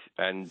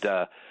 And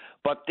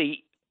but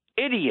the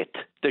idiot,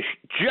 the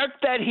jerk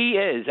that he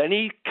is, and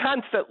he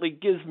constantly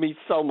gives me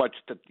so much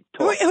to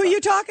talk Who are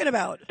you talking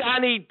about?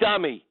 Donnie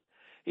Dummy.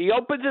 He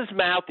opens his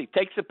mouth. He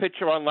takes a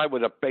picture online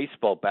with a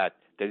baseball bat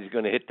that he's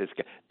going to hit this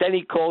guy. Then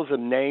he calls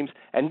him names.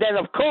 And then,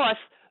 of course,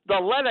 the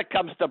letter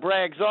comes to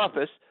Bragg's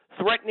office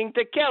threatening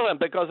to kill him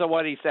because of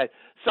what he said.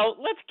 So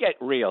let's get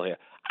real here.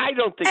 I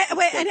don't think.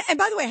 And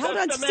by the way, hold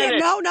on, Stan.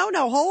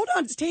 No. Hold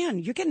on, Stan.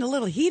 You're getting a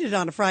little heated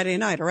on a Friday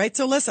night, all right?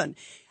 So listen,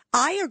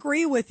 I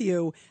agree with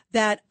you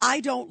that I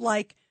don't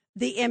like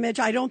the image.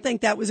 I don't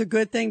think that was a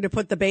good thing to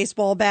put the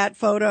baseball bat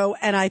photo.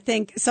 And I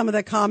think some of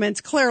the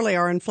comments clearly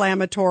are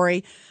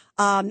inflammatory.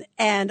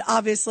 And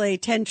obviously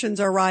tensions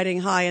are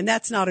riding high, and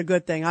that's not a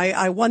good thing.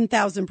 I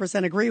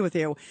 1000% agree with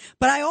you.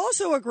 But I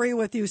also agree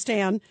with you,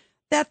 Stan,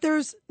 that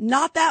there's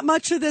not that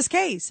much to this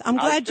case. I'm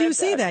glad you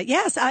see that.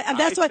 Yes,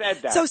 that's what.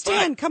 So,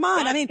 Stan, come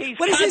on. I mean,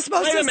 what is he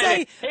supposed to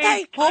say?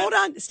 Hey, hold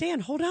on, Stan.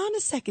 Hold on a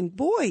second,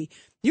 boy.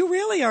 You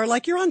really are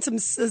like you're on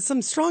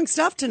some strong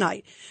stuff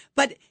tonight.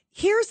 But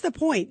here's the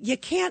point: you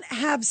can't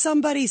have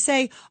somebody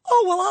say,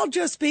 "Oh, well, I'll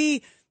just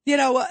be."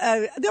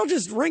 They'll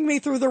just ring me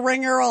through the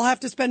ringer. I'll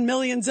have to spend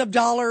millions of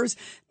dollars.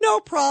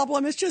 No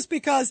problem. It's just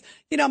because,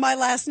 my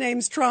last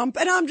name's Trump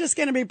and I'm just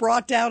going to be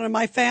brought down in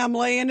my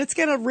family and it's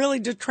going to really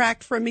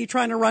detract from me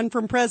trying to run for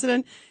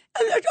president.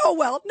 And, oh,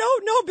 well,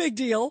 no big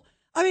deal.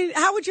 I mean,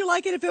 how would you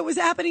like it if it was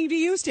happening to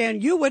you, Stan?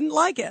 You wouldn't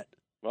like it.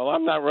 Well,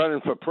 I'm not running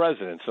for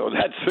president, so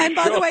that's for And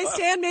by the way,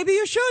 Stan, maybe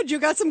you should. You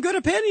got some good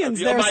opinions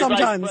there my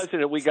sometimes. Vice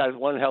president, we got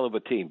one hell of a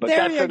team. But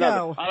there that's you another.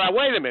 go. All right,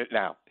 wait a minute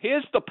now.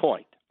 Here's the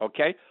point,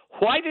 okay?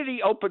 Why did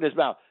he open his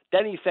mouth?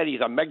 Then he said he's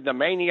a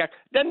megalomaniac.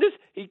 Then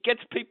he gets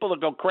people to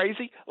go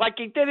crazy like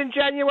he did in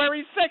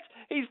January 6th.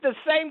 He's the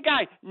same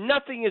guy.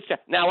 Nothing is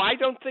changed. Now, I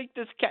don't think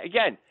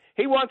again,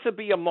 he wants to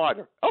be a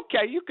martyr.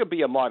 Okay, you could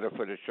be a martyr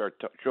for the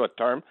short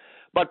term,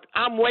 but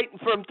I'm waiting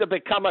for him to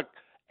become a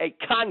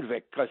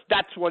convict because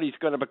that's what he's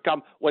going to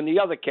become when the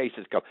other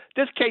cases come.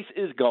 This case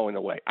is going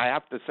away. I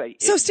have to say.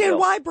 So, Stan,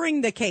 why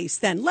bring the case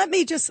then?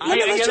 Let's just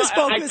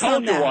focus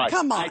on that. Why.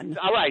 Come on.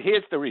 All right,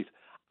 here's the reason.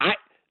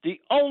 The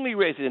only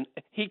reason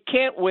he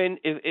can't win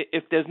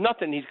if there's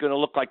nothing, he's going to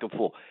look like a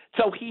fool.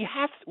 So he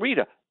has,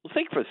 Rita,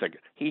 think for a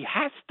second. He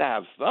has to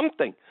have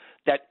something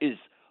that is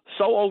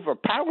so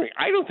overpowering.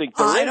 I don't think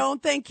I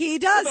don't think he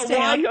does,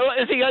 Stan.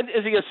 Is he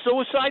a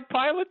suicide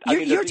pilot?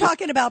 You're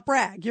talking about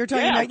Bragg. You're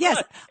talking about,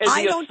 yes. Is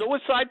he a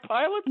suicide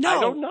pilot? No,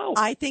 I don't know.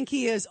 I think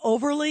he is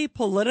overly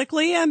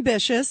politically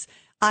ambitious.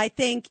 I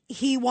think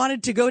he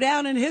wanted to go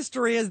down in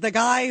history as the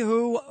guy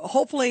who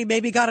hopefully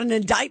maybe got an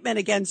indictment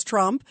against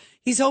Trump.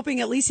 He's hoping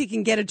at least he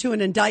can get it to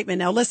an indictment.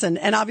 Now, listen,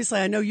 and obviously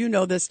I know you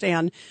know this,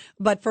 Stan,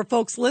 but for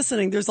folks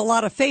listening, there's a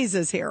lot of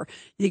phases here.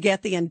 You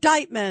get the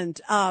indictment,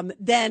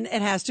 then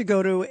it has to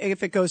go to,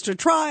 if it goes to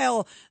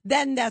trial,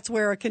 then that's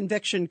where a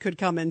conviction could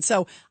come in.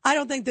 So I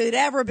don't think there'd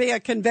ever be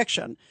a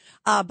conviction.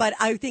 But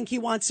I think he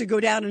wants to go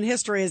down in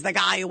history as the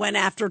guy who went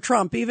after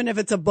Trump, even if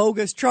it's a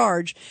bogus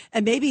charge.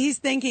 And maybe he's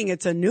thinking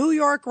it's a New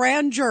York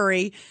grand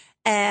jury,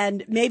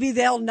 and maybe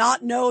they'll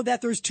not know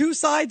that there's two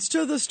sides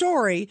to the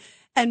story.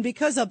 And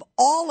because of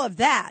all of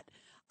that,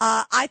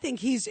 I think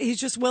he's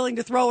just willing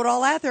to throw it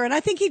all out there. And I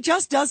think he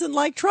just doesn't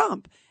like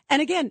Trump.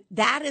 And again,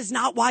 that is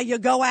not why you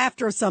go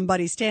after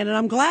somebody, Stan. And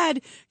I'm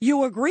glad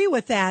you agree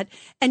with that.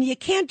 And you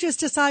can't just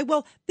decide,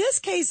 well, this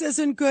case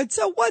isn't good,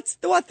 so what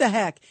the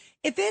heck?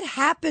 If it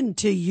happened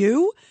to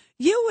you,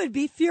 you would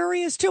be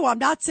furious too. I'm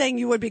not saying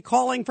you would be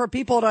calling for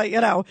people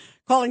to,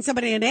 calling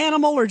somebody an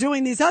animal or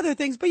doing these other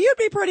things, but you'd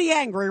be pretty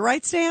angry,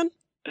 right, Stan?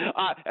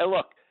 And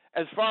look,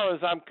 as far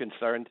as I'm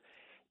concerned,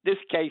 this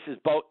case is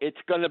it's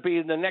going to be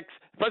in the next,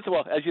 first of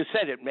all, as you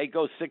said, it may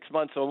go 6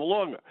 months or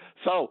longer.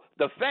 So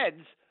the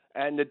feds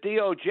and the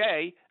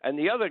DOJ and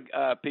the other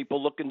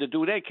people looking to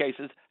do their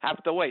cases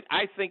have to wait.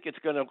 I think it's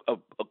going to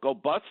go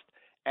bust.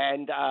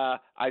 And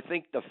I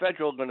think the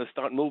federal are going to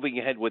start moving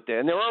ahead with that.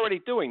 And they're already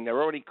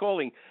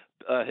calling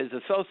his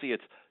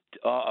associates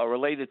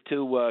related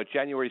to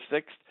January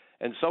 6th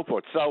and so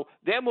forth. So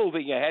they're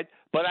moving ahead.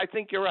 But I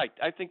think you're right.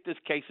 I think this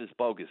case is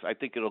bogus. I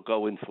think it'll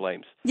go in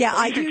flames. Yeah,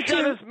 I do too. He should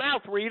shut his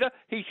mouth, Rita.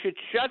 He should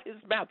shut his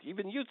mouth.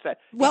 Even you said.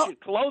 He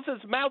should close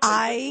his mouth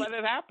and just let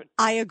it happen.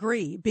 I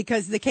agree,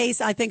 because the case,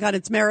 I think, on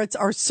its merits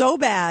are so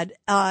bad.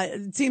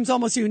 It seems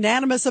almost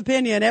unanimous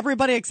opinion.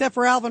 Everybody except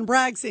for Alvin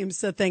Bragg seems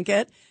to think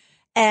it.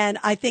 And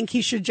I think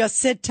he should just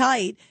sit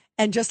tight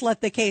and just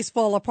let the case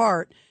fall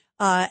apart.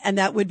 And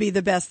that would be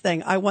the best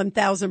thing. I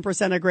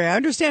 1000% agree. I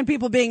understand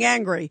people being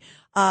angry,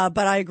 but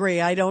I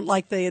agree. I don't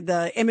like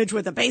the image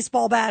with the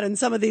baseball bat, and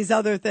some of these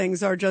other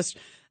things are just,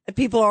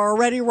 people are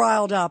already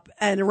riled up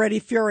and already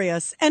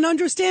furious, and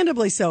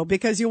understandably so,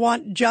 because you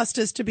want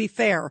justice to be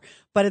fair,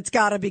 but it's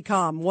got to be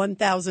calm.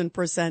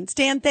 1000%.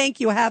 Stan, thank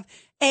you. Have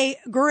a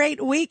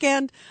great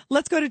weekend.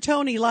 Let's go to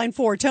Tony, line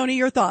 4. Tony,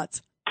 your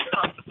thoughts.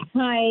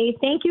 Hi.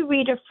 Thank you,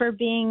 Rita, for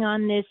being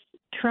on this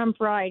Trump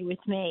ride with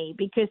me,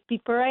 because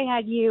before I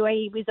had you,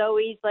 I was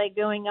always like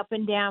going up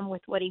and down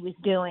with what he was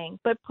doing.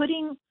 But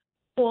putting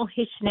all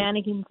his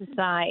shenanigans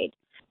aside,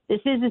 this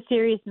is a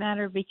serious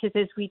matter, because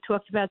as we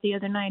talked about the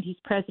other night, he's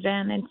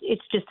president, and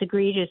it's just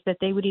egregious that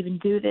they would even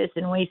do this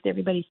and waste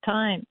everybody's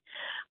time.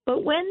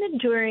 But when the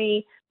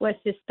jury was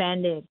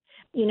suspended,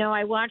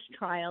 I watched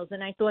trials,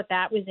 and I thought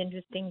that was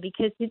interesting,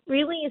 because it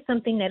really is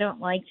something they don't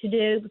like to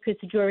do, because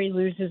the jury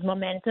loses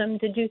momentum.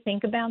 Did you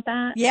think about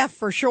that? Yeah,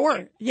 for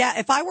sure. Yeah,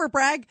 if I were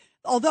Bragg,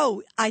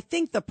 although I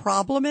think the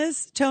problem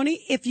is,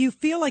 Tony, if you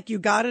feel like you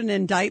got an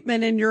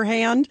indictment in your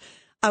hand,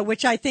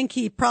 which I think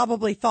he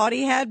probably thought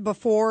he had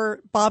before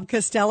Bob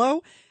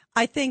Costello,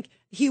 I think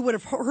he would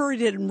have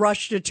hurried it and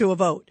rushed it to a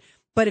vote.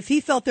 But if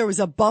he felt there was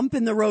a bump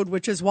in the road,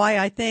 which is why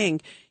I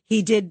think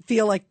he did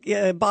feel like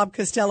Bob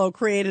Costello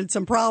created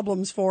some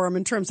problems for him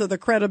in terms of the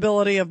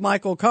credibility of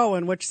Michael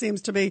Cohen, which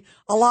seems to be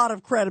a lot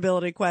of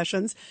credibility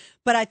questions.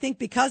 But I think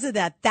because of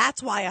that,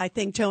 that's why I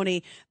think,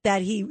 Tony,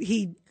 that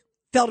he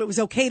felt it was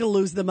okay to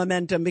lose the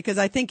momentum, because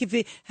I think if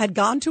he had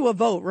gone to a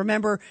vote,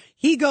 remember,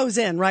 he goes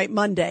in, right?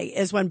 Monday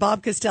is when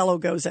Bob Costello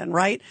goes in,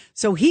 right?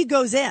 So he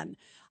goes in.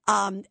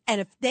 And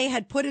if they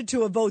had put it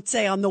to a vote,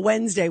 say on the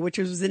Wednesday, which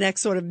was the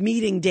next sort of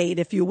meeting date,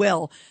 if you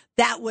will,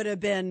 that would have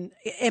been,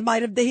 he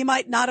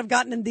might not have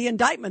gotten the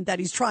indictment that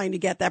he's trying to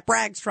get, that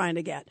Bragg's trying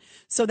to get.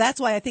 So that's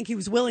why I think he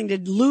was willing to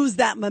lose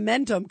that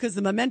momentum, because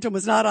the momentum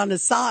was not on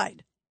his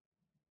side.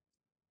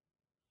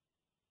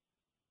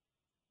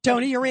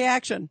 Tony, your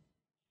reaction?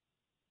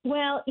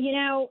 Well,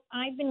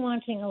 I've been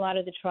watching a lot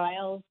of the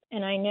trials,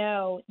 and I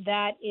know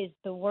that is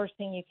the worst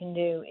thing you can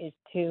do, is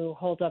to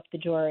hold up the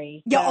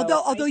jury. Yeah,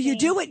 so although you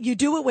do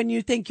it when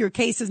you think your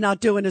case is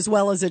not doing as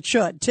well as it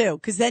should, too.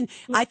 Because then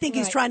I think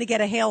he's trying to get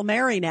a Hail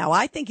Mary now.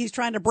 I think he's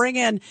trying to bring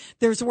in,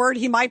 there's word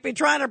he might be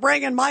trying to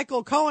bring in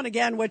Michael Cohen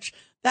again, which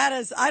that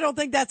is, I don't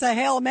think that's a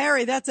Hail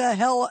Mary. That's a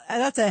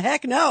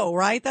heck no,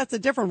 right? That's a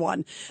different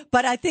one.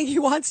 But I think he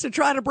wants to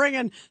try to bring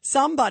in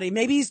somebody.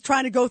 Maybe he's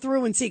trying to go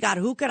through and see, God,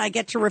 who can I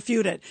get to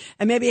refute it?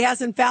 And maybe he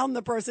hasn't found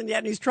the person yet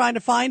and he's trying to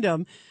find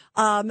him.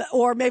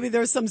 Or maybe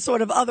there's some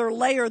sort of other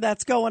layer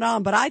that's going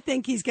on. But I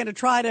think he's going to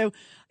try to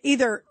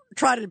either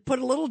try to put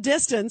a little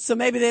distance so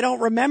maybe they don't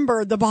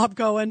remember the Bob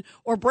Cohen,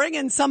 or bring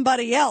in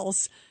somebody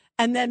else.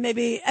 And then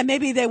maybe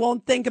they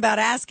won't think about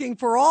asking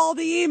for all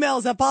the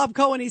emails that Bob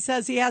Cohen, he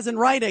says he has in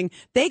writing.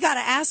 They got to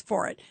ask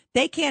for it.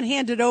 They can't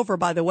hand it over,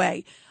 by the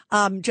way,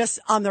 just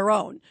on their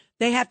own.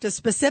 they have to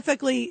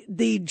specifically,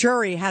 the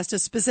jury has to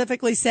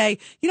specifically say,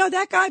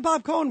 that guy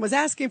Bob Cohen was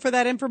asking for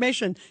that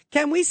information.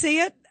 Can we see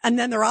it? And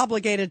then they're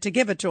obligated to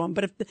give it to him.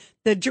 But if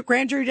the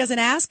grand jury doesn't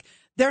ask,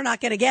 they're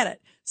not going to get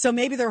it. So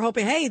maybe they're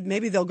hoping, hey,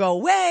 maybe they'll go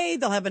away.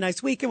 They'll have a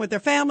nice weekend with their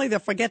family. They'll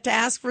forget to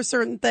ask for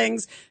certain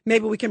things.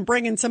 Maybe we can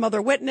bring in some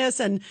other witness,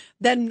 and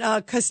then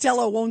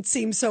Costello won't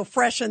seem so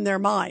fresh in their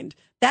mind.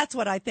 That's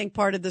what I think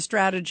part of the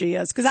strategy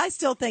is, because I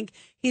still think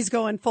he's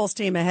going full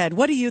steam ahead.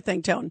 What do you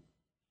think, Tone?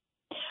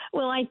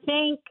 Well,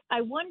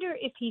 I wonder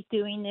if he's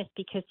doing this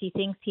because he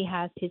thinks he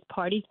has his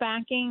party's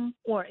backing,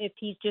 or if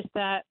he's just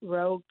that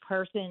rogue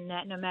person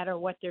that no matter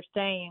what they're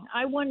saying.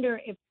 I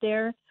wonder if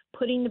they're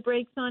putting the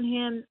brakes on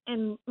him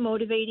and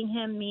motivating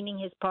him, meaning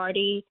his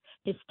party,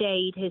 his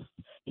state, his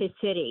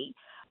city.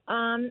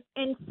 And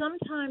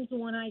sometimes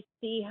when I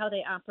see how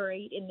they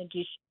operate in the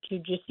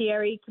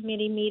Judiciary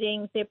Committee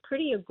meetings, they're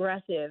pretty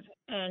aggressive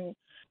and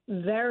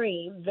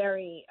very,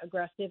 very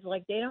aggressive.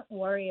 Like, they don't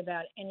worry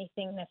about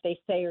anything that they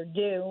say or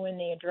do when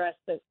they address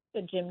the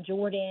Jim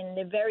Jordan.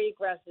 They're very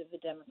aggressive, the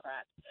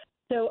Democrats.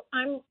 So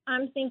I'm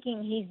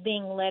thinking he's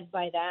being led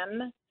by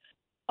them,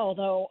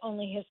 although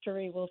only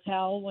history will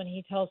tell when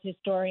he tells his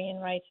story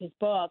and writes his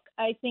book.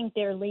 I think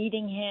they're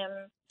leading him.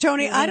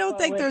 Tony, I don't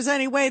think there's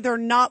any way they're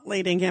not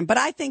leading him, but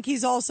I think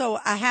he's also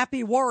a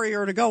happy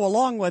warrior to go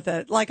along with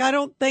it. Like, I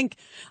don't think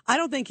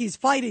he's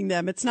fighting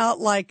them. It's not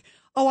like,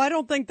 I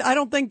don't think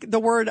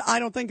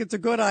it's a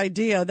good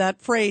idea.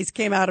 That phrase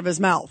came out of his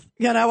mouth.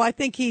 I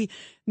think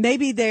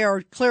maybe they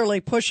are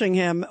clearly pushing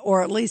him,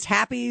 or at least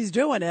happy he's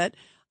doing it.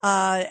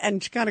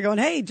 And kind of going,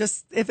 hey,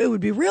 just if it would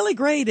be really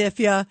great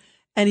if you,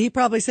 and he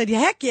probably said,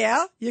 heck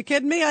yeah, you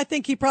kidding me? I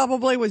think he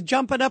probably was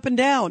jumping up and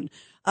down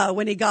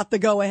when he got the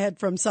go ahead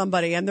from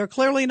somebody, and they're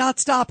clearly not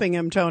stopping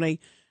him, Tony.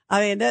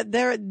 I mean,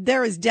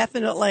 there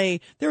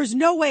is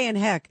no way in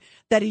heck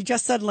that he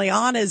just suddenly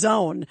on his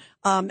own.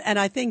 And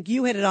I think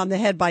you hit it on the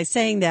head by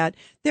saying that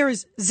there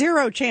is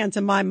zero chance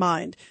in my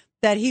mind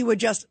that he would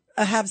just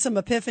have some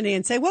epiphany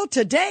and say, well,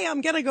 today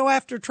I'm going to go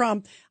after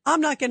Trump.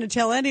 I'm not going to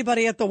tell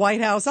anybody at the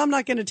White House. I'm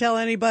not going to tell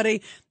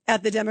anybody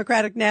at the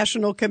Democratic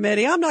National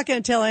Committee. I'm not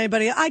going to tell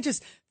anybody. I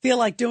just feel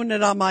like doing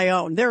it on my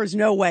own. There is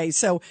no way.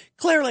 So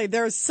clearly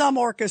there's some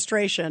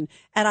orchestration,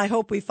 and I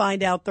hope we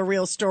find out the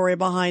real story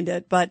behind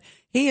it. But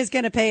he is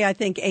going to pay, I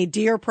think, a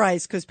dear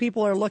price, because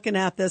people are looking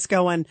at this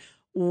going,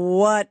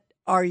 what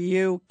are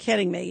you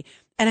kidding me?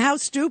 And how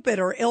stupid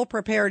or ill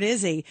prepared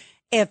is he?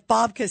 If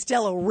Bob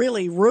Costello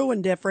really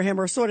ruined it for him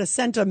or sort of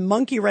sent a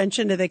monkey wrench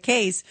into the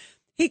case,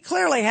 he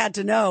clearly had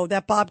to know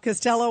that Bob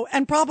Costello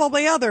and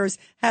probably others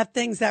have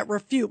things that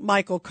refute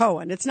Michael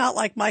Cohen. It's not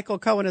like Michael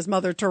Cohen is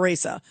Mother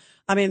Teresa.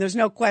 I mean, there's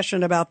no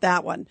question about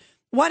that one.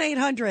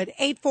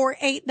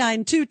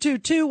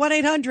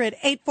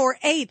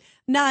 1-800-848-9222,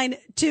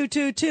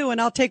 1-800-848-9222. And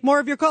I'll take more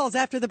of your calls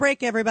after the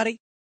break, everybody.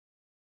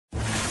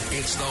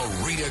 It's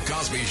the Rita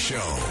Cosby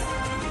Show.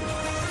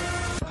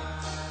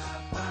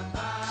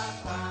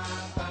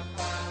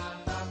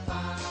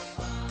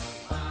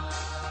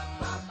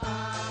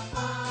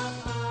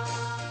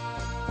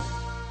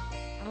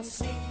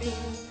 Sleeping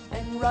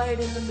and right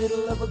in the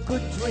middle of a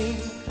good dream,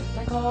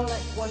 like all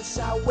at once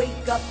I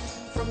wake up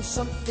from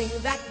something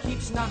that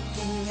keeps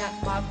knocking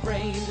at my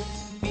brain.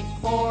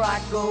 Before I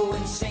go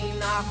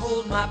insane, I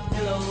hold my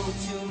pillow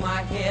to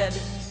my head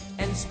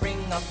and spring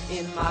up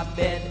in my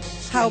bed.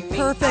 How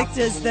perfect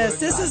is this?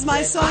 This is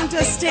my song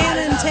to Stan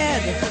and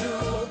Ted.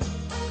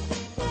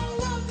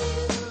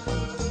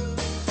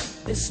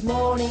 This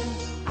morning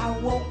I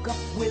woke up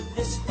with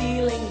this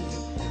feeling.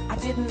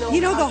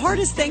 The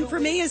hardest thing for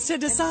me is to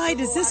decide,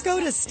 does this go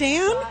to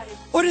Stan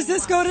or does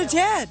this go to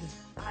Ted?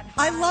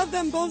 I love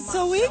them both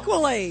so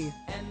equally.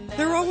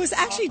 They're always,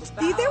 actually,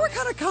 they were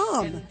kind of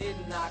calm.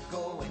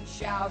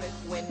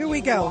 Here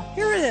we go.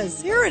 Here it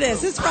is.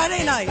 It's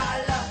Friday night.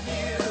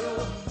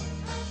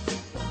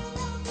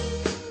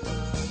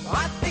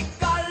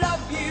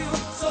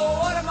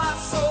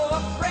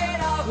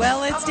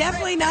 Well, it's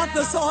definitely not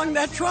the song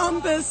that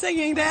Trump is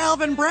singing to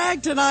Alvin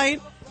Bragg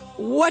tonight.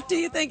 What do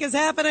you think is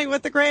happening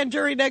with the grand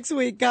jury next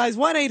week, guys?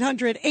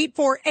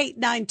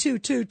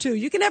 1-800-848-9222.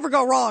 You can never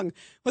go wrong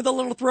with a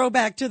little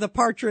throwback to the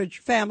Partridge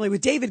Family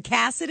with David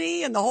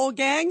Cassidy and the whole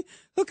gang.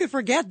 Who could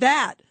forget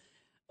that?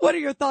 What are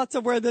your thoughts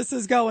of where this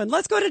is going?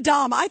 Let's go to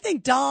Dom. I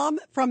think Dom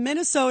from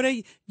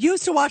Minnesota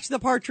used to watch the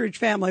Partridge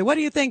Family. What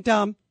do you think,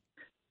 Dom?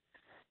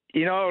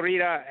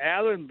 Rita,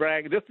 Alvin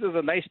Bragg, this is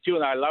a nice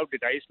tune. I loved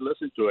it. I used to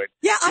listen to it.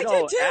 Yeah, I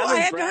did too. I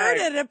hadn't heard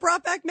it. It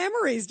brought back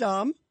memories,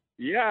 Dom.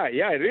 Yeah,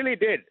 it really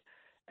did.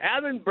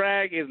 Alvin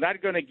Bragg is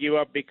not going to give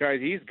up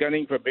because he's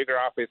gunning for bigger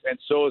office, and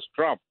so is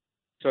Trump.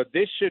 So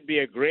this should be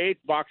a great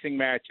boxing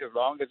match as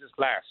long as it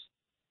lasts,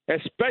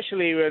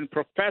 especially when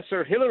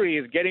Professor Hillary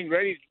is getting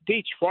ready to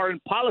teach foreign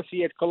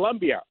policy at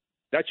Columbia.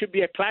 That should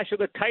be a clash of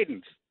the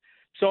titans.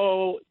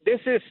 So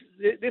this is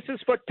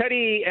for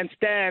Teddy and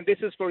Stan. This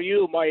is for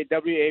you, my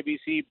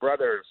WABC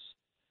brothers.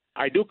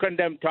 I do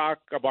condemn talk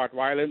about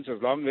violence as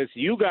long as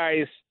you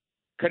guys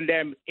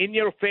condemn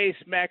in-your-face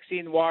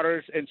Maxine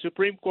Waters and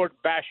Supreme Court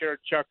basher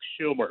Chuck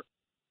Schumer.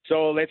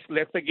 So let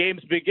the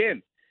games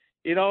begin.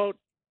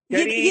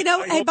 Teddy,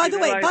 hey, by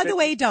the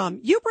way, Dom,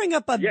 you bring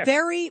up a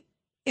very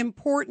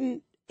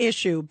important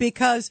issue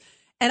because,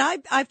 and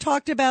I've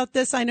talked about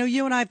this. I know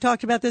you and I have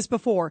talked about this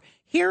before.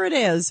 Here it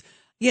is.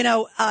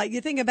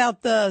 You think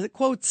about the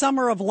quote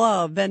summer of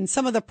love and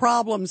some of the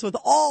problems with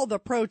all the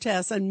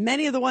protests and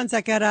many of the ones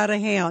that got out of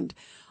hand.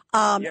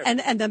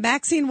 And the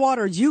Maxine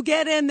Waters, you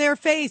get in their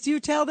face, you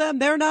tell them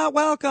they're not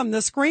welcome,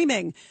 the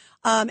screaming.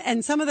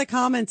 And some of the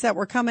comments that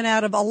were coming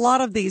out of a lot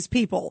of these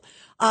people.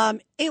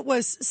 It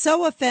was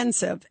so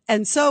offensive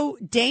and so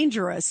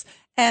dangerous.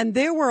 And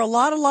there were a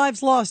lot of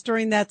lives lost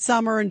during that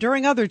summer and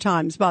during other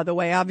times, by the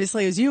way,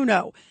 obviously, as you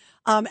know.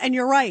 And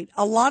you're right.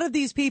 A lot of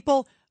these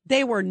people,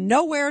 they were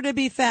nowhere to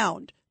be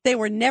found. They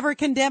were never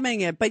condemning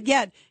it. But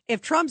yet,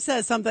 if Trump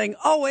says something,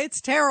 oh, it's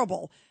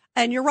terrible.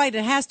 And you're right.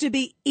 It has to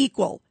be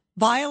equal.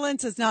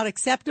 Violence is not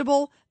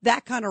acceptable.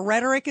 That kind of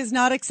rhetoric is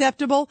not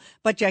acceptable.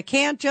 But you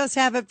can't just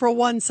have it for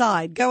one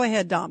side. Go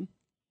ahead, Dom.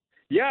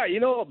 Yeah,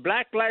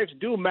 black lives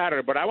do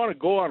matter. But I want to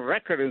go on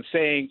record in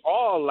saying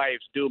all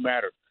lives do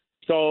matter.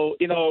 So,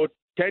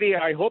 Teddy,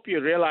 I hope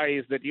you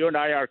realize that you and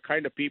I are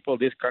kind of people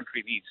this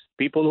country needs.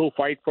 People who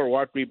fight for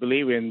what we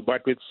believe in,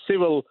 but with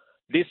civil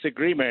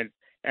disagreement.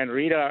 And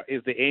Rita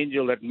is the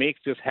angel that makes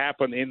this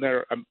happen in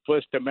their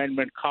First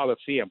Amendment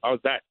Coliseum.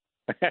 How's that?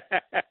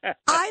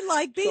 I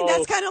like being,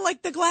 that's kind of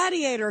like the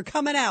Gladiator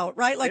coming out,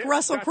 right? Like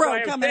Russell Crowe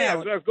coming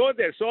out. Let's go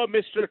there. So,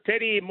 Mr.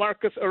 Teddy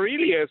Marcus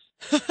Aurelius,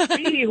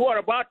 we who are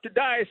about to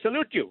die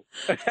salute you.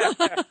 that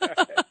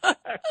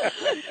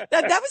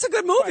was a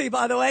good movie,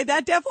 by the way.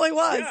 That definitely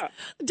was. Yeah.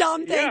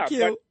 Dom, thank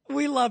you.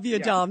 We love you,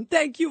 Dom.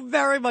 Thank you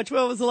very much. We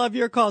always love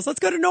your calls. Let's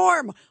go to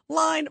Norm,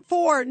 line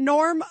 4.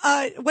 Norm,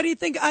 what do you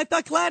think? I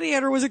thought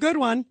Gladiator was a good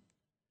one.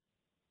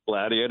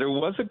 Gladiator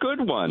was a good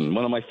one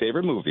of my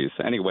favorite movies.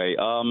 Anyway,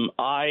 old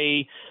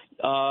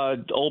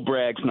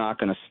Bragg's not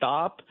going to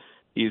stop.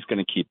 He's going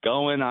to keep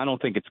going. I don't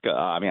think it's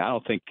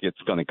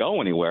going to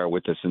go anywhere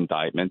with this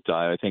indictment.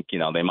 I think,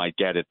 they might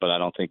get it, but I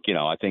don't think,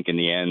 I think in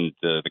the end,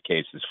 the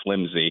case is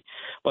flimsy.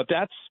 But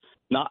that's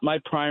not my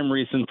prime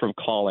reason for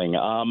calling.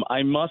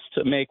 I must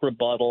make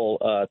rebuttal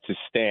to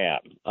Stan.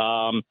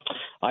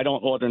 I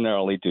don't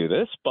ordinarily do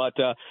this, but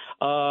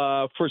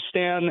for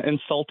Stan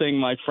insulting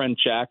my friend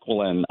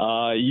Jacqueline,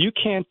 you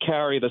can't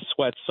carry the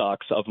sweat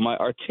socks of my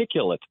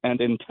articulate and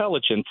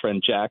intelligent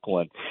friend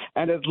Jacqueline.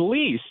 And at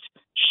least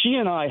she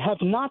and I have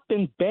not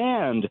been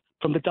banned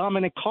from the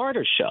Dominic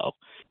Carter show.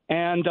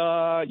 And,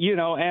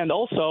 and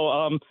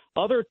also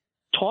other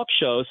talk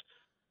shows.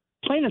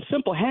 Plain and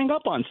simple, hang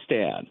up on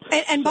Stan.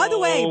 And by the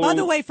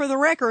way, for the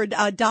record,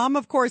 Dom,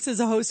 of course, is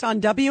a host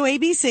on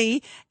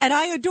WABC, and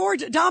I adore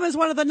Dom is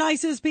one of the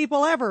nicest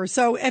people ever.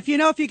 So if you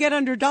get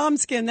under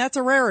Dom's skin, that's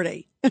a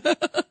rarity.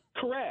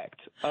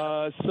 Correct.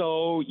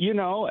 So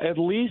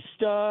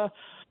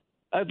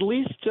at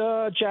least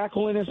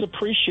Jacqueline is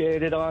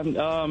appreciated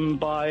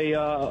by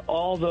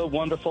all the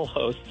wonderful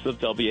hosts of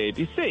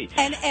WABC.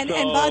 And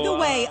by the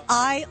way,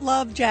 I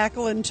love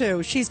Jacqueline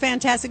too. She's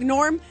fantastic.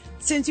 Norm,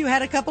 since you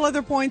had a couple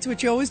other points,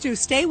 which you always do,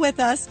 stay with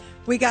us.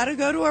 We got to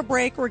go to a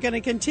break. We're going to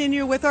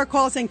continue with our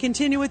calls and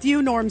continue with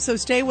you, Norm, so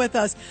stay with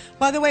us.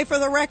 By the way, for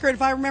the record,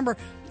 if I remember,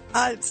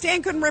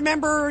 Stan couldn't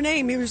remember her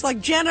name. He was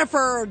like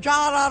Jennifer,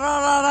 da da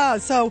da da da.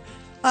 So,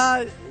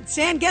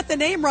 Stan, get the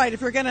name right if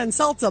you're going to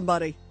insult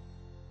somebody.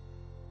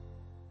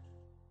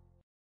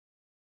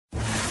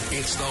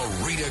 It's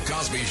the Rita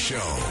Cosby Show.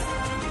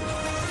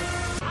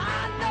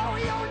 I know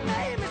your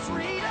name is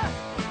Rita,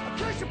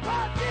 'cause your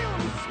perfume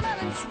is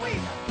smelling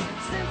sweet.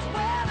 Since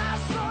when I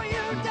saw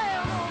you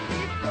down on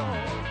the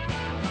floor,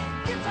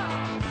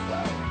 guitar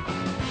solo.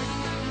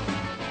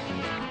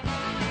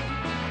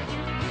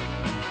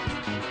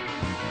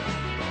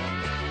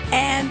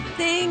 And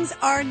things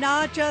are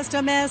not just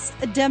a mess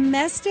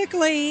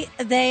domestically,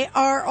 they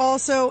are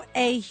also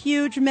a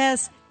huge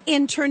mess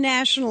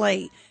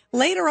internationally.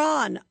 Later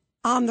on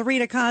the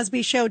Rita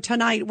Cosby Show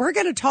tonight, we're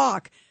going to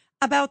talk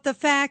about the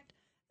fact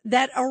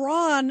that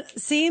Iran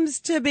seems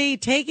to be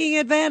taking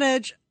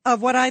advantage of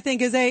what I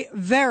think is a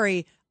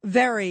very,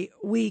 very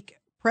weak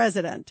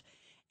president.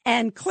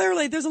 And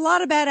clearly there's a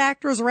lot of bad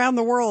actors around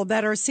the world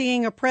that are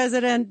seeing a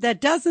president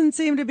that doesn't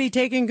seem to be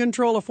taking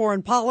control of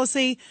foreign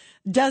policy,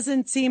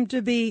 doesn't seem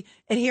to be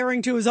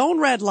adhering to his own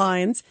red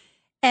lines,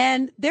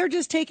 and they're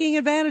just taking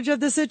advantage of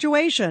the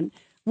situation.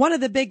 One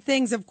of the big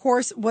things, of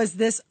course, was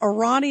this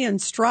Iranian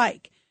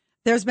strike.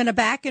 There's been a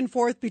back and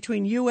forth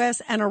between U.S.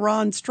 and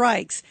Iran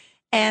strikes,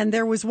 and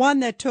there was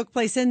one that took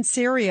place in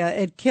Syria.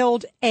 It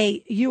killed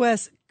a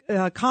U.S.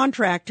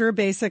 Contractor,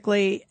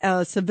 basically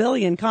a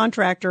civilian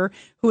contractor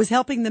who was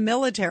helping the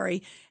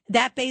military.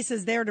 That base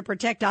is there to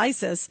protect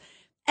ISIS.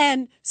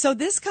 And so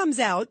this comes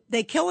out,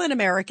 they kill an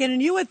American, and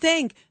you would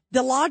think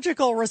the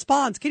logical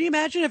response, can you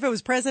imagine if it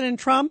was President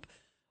Trump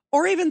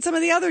or even some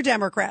of the other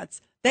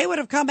Democrats? They would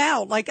have come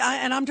out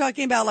and I'm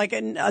talking about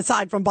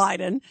aside from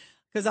Biden,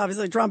 because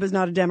obviously Trump is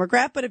not a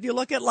Democrat, but if you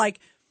look at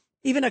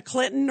even a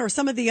Clinton or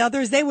some of the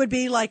others, they would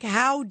be like,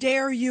 how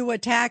dare you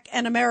attack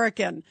an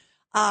American?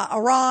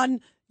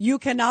 Iran, you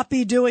cannot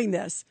be doing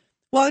this.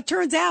 Well, it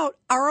turns out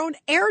our own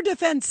air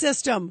defense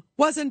system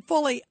wasn't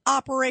fully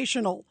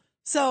operational.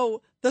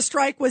 So the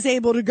strike was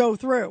able to go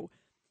through.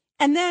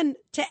 And then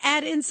to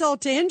add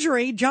insult to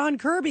injury, John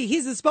Kirby,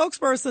 he's a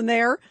spokesperson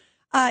there.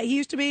 He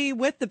used to be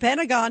with the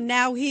Pentagon.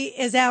 Now he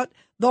is out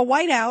the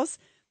White House.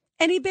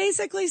 And he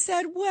basically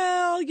said,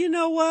 well, you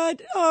know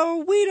what?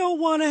 Oh, we don't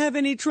want to have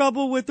any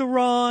trouble with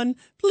Iran.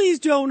 Please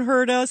don't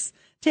hurt us.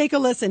 Take a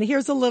listen.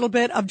 Here's a little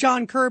bit of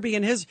John Kirby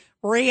and his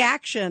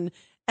reaction.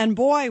 And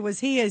boy, was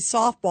he a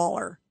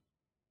softballer.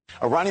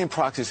 Iranian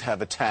proxies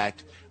have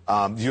attacked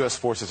U.S.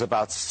 forces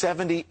about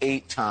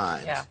 78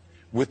 times. Yeah.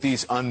 With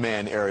these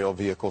unmanned aerial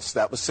vehicles.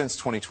 That was since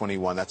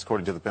 2021. That's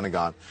according to the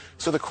Pentagon.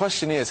 So the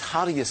question is,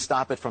 how do you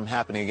stop it from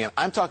happening again?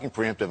 I'm talking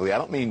preemptively. I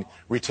don't mean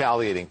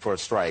retaliating for a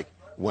strike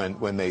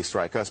when they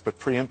strike us, but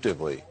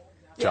preemptively,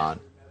 John.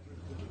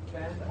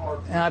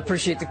 I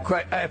appreciate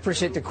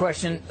the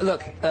question.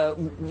 Look,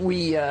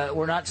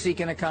 we're not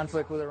seeking a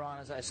conflict with Iran,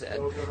 as I said.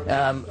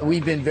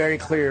 We've been very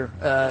clear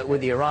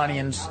with the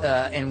Iranians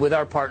and with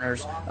our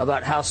partners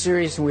about how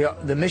serious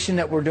the mission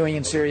that we're doing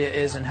in Syria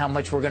is, and how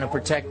much we're going to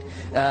protect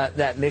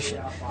that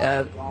mission.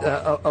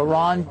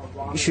 Iran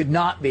should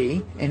not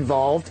be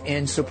involved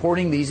in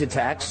supporting these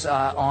attacks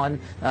on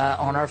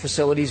our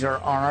facilities or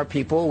on our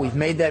people. We've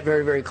made that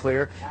very, very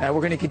clear. We're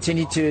going to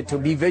continue to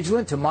be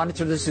vigilant, to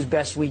monitor this as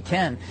best we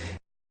can.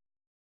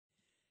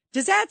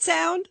 Does that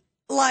sound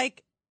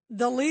like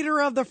the leader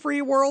of the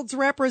free world's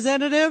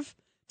representative?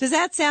 Does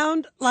that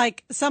sound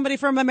like somebody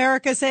from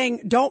America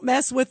saying, don't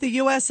mess with the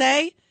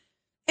USA?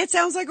 It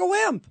sounds like a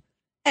wimp.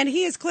 And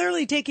he is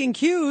clearly taking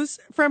cues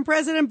from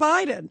President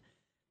Biden.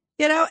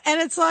 You know,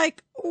 and it's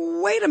like,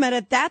 wait a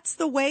minute, that's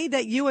the way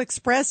that you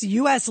express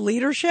U.S.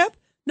 leadership?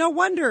 No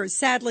wonder,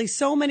 sadly,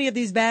 so many of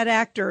these bad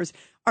actors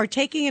are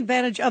taking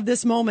advantage of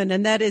this moment.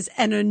 And that is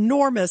an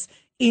enormous,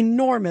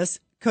 enormous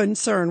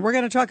concern. We're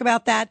going to talk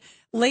about that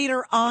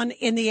later on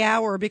in the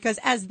hour, because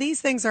as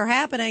these things are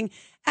happening,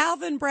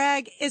 Alvin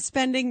Bragg is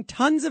spending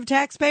tons of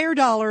taxpayer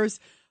dollars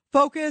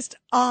focused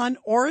on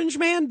Orange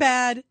Man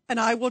bad,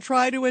 and I will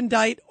try to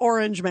indict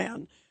Orange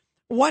Man.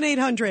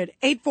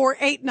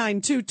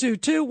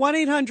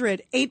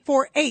 1-800-848-9222,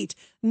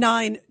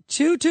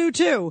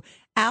 1-800-848-9222.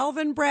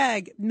 Alvin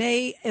Bragg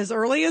may as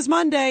early as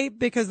Monday,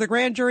 because the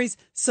grand jury's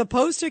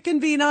supposed to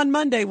convene on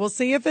Monday. We'll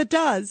see if it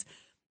does,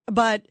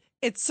 but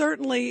it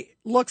certainly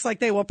looks like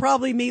they will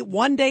probably meet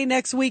one day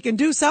next week and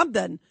do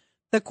something.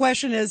 The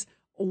question is,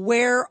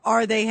 where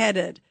are they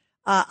headed?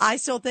 I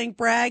still think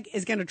Bragg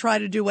is going to try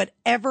to do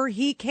whatever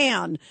he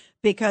can,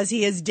 because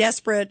he is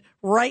desperate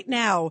right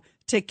now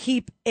to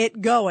keep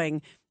it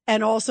going.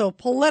 And also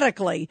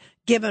politically,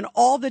 given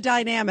all the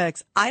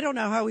dynamics, I don't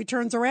know how he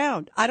turns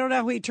around. I don't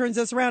know how he turns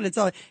this around.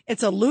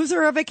 It's a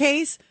loser of a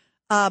case,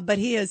 but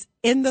he is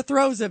in the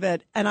throes of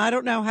it. And I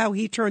don't know how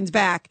he turns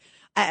back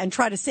and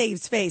try to save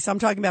his face. I'm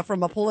talking about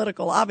from a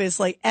political,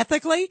 obviously,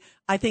 ethically,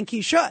 I think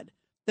he should.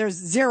 There's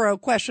zero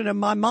question in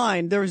my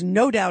mind. There's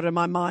no doubt in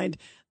my mind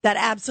that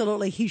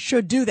absolutely he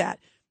should do that.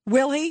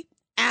 Will he?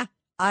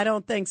 I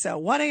don't think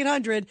so.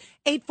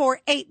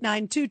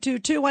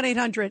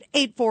 1-800-848-9222,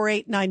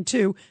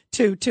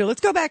 1-800-848-9222.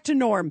 Let's go back to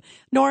Norm.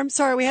 Norm,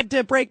 sorry we had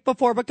to break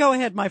before, but go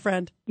ahead, my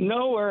friend.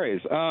 No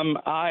worries.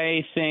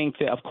 I think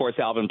that, of course,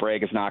 Alvin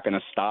Bragg is not going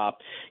to stop.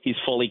 He's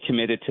fully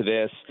committed to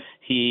this.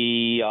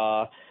 He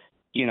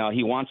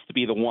wants to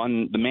be the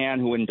man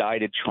who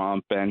indicted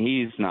Trump, and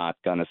he's not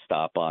going to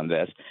stop on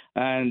this.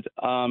 And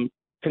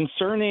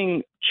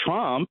concerning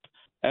Trump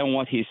and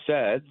what he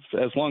said,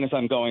 as long as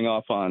I'm going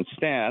off on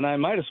Stan, I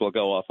might as well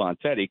go off on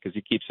Teddy, because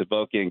he keeps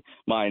evoking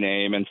my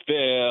name and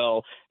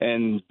Phil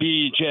and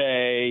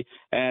BJ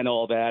and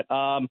all that.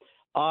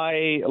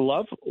 I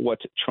love what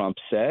Trump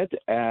said,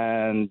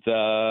 and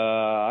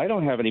I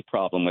don't have any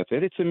problem with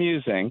it. It's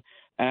amusing.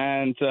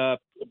 And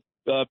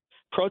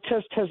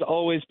protest has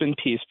always been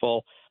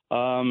peaceful.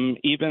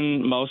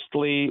 Even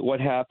mostly what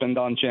happened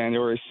on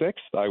January 6th.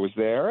 I was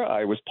there.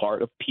 I was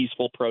part of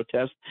peaceful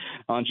protest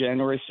on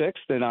January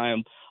 6th, and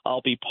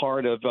I'll be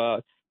part of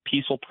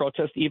peaceful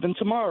protest even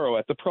tomorrow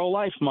at the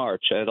pro-life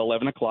march at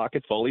 11 o'clock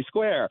at Foley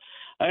Square.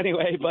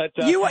 Anyway, but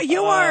you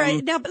are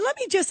now. But let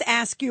me just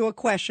ask you a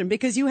question,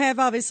 because you have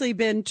obviously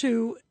been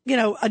to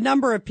a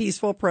number of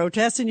peaceful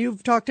protests, and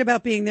you've talked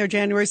about being there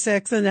January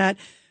 6th, and that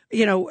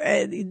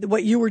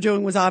what you were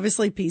doing was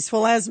obviously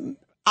peaceful, as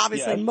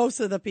obviously yes. Most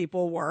of the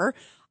people were.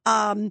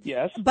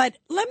 Yes. But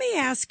let me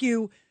ask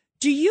you,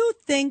 do you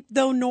think,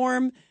 though,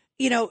 Norm,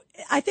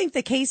 I think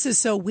the case is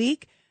so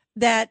weak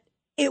that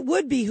it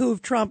would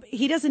behoove Trump.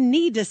 He doesn't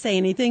need to say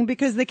anything,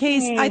 because the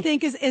case, I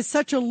think, is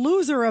such a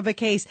loser of a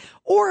case,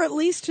 or at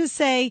least to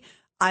say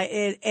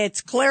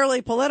it's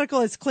clearly political.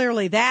 It's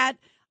clearly that.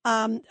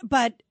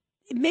 But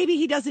maybe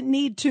he doesn't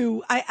need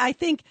to. I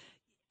think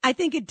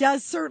it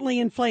does certainly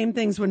inflame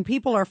things when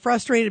people are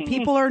frustrated,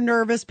 people are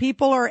nervous,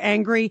 people are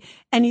angry,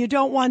 and you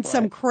don't want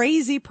some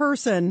crazy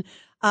person,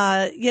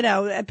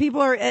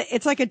 people are,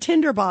 it's like a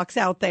tinderbox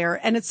out there,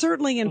 and it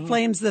certainly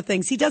inflames the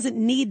things. He doesn't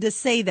need to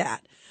say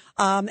that.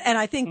 And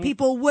I think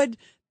people would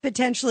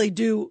potentially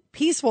do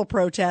peaceful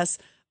protests,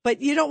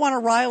 but you don't want to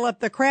rile up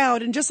the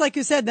crowd. And just like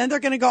you said, then they're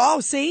going to go, oh,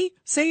 see,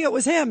 it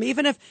was him. They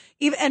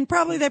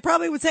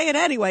probably would say it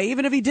anyway,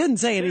 even if he didn't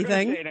say anything.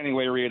 They're going to say it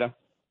anyway, Rita.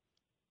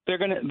 They're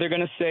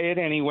going to say it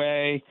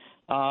anyway.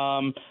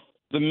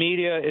 The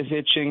media is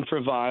itching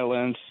for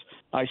violence.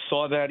 I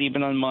saw that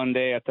even on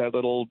Monday at that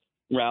little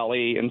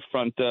rally in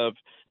front of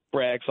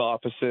Bragg's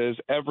offices.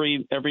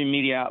 Every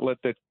media outlet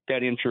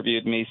that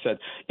interviewed me said,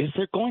 "Is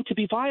there going to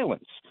be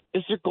violence?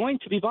 Is there going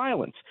to be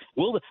violence?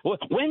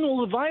 When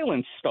will the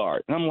violence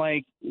start?" And I'm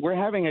like, we're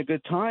having a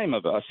good time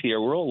of us here.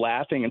 We're all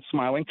laughing and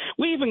smiling.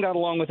 We even got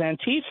along with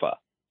Antifa.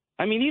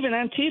 I mean, even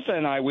Antifa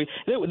and I,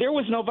 there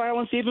was no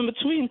violence even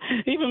between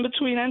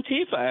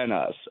Antifa and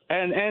us.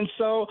 And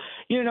so,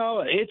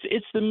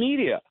 it's the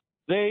media.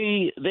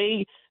 They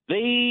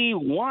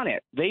want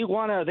it. They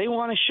want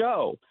to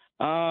show.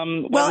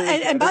 And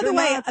by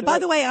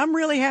the way, I'm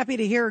really happy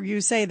to hear you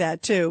say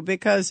that too,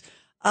 because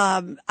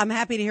I'm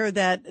happy to hear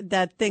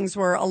that things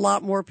were a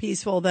lot more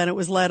peaceful than it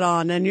was led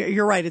on. And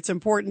you're right. It's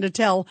important to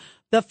tell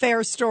the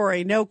fair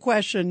story. No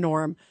question,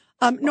 Norm.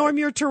 Norm,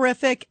 you're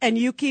terrific, and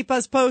you keep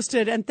us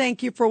posted. And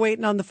thank you for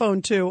waiting on the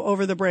phone too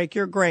over the break.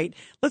 You're great.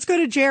 Let's go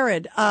to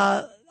Jared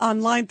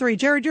on line 3.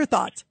 Jared, your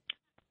thoughts?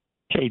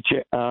 Hey,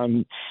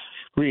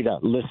 Rita,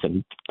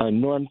 listen,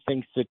 Norm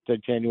thinks that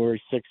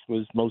January 6th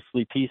was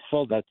mostly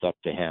peaceful. That's up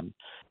to him.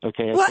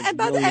 Okay. Well,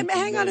 and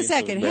hang on a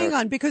second. Hang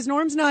on, because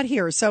Norm's not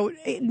here. So,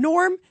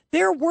 Norm,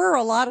 there were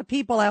a lot of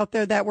people out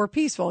there that were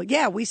peaceful.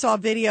 Yeah, we saw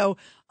video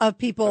of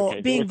people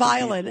being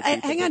violent.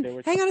 Hang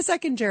on a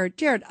second, Jared.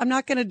 Jared, I'm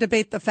not going to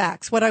debate the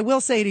facts. What I will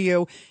say to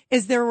you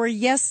is there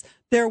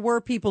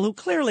were people who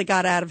clearly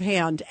got out of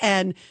hand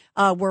and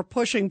were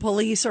pushing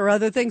police or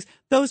other things.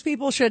 Those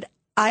people should,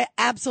 I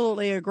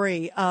absolutely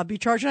agree, be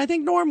charged. And I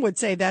think Norm would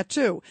say that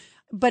too.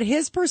 But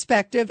his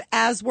perspective,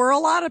 as were a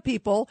lot of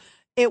people,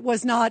 it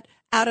was not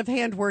out of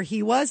hand where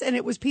he was, and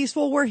it was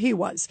peaceful where he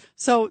was.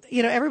 So,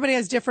 everybody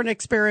has different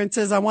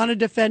experiences. I want to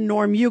defend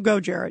Norm. You go,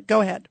 Jared. Go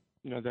ahead.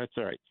 No, that's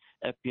all right.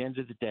 At the end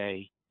of the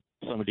day,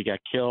 somebody got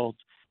killed.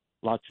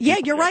 Lots of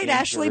you're right.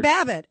 Ashley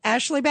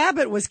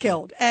Babbitt was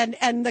killed,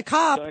 and the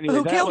cop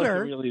who killed her. That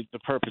wasn't really the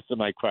purpose of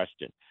my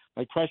question.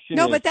 My question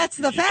No, is, but that's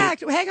the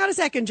fact. Hang on a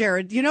second,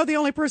 Jared. The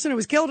only person who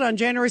was killed on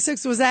January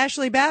 6th was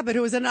Ashley Babbitt,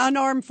 who was an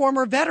unarmed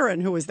former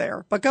veteran who was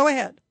there. But go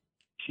ahead.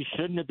 She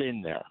shouldn't have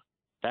been there.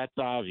 That's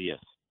obvious.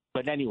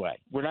 But anyway,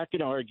 we're not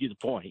going to argue the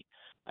point.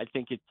 I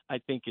think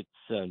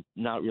it's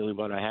not really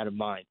what I had in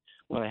mind.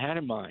 What I had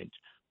in mind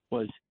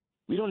was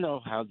we don't know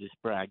how this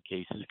Bragg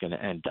case is going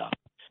to end up.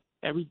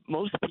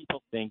 Most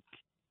people think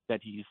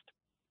that he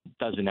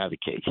doesn't have a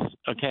case.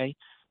 Okay,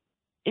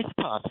 it's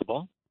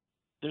possible.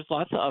 There's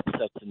lots of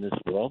upsets in this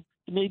world.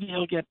 Maybe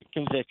he'll get the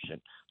conviction.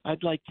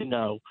 I'd like to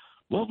know,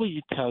 what will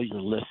you tell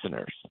your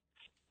listeners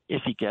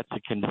if he gets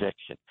a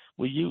conviction?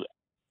 Will you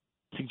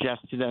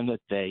suggest to them that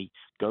they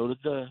go to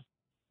the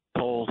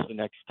polls the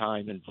next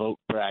time and vote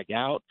Bragg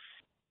out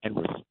and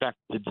respect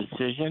the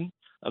decision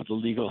of the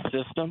legal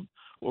system?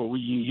 Or will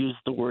you use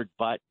the word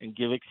but and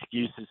give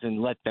excuses and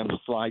let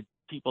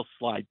people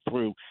slide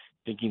through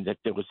thinking that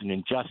there was an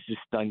injustice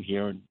done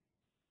here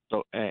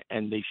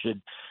and they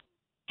should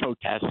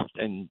protest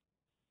and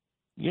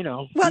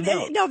no,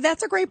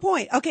 that's a great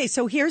point. Okay,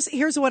 so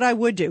here's what I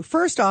would do.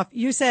 First off,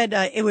 you said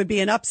it would be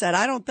an upset.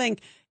 I don't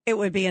think it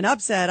would be an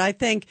upset. I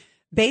think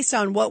based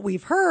on what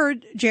we've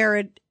heard,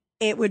 Jared,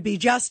 it would be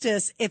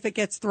justice if it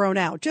gets thrown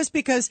out, just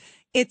because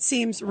it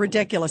seems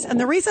ridiculous. And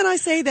the reason I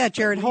say that,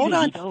 Jared, hold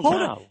on,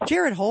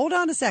 Jared, hold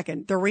on a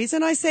second. The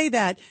reason I say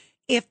that,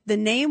 if the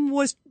name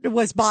was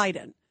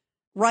Biden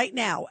right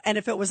now, and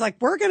if it was like,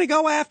 we're going to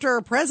go after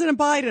President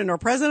Biden or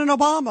President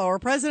Obama or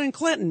President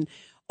Clinton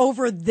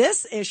over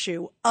this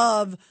issue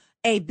of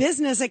a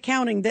business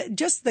accounting, that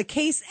just the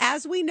case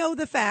as we know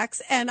the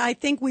facts, and I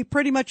think we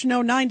pretty much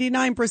know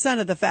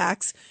 99% of the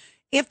facts,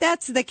 if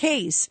that's the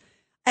case,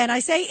 and I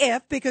say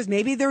if, because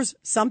maybe there's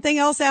something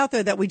else out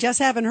there that we just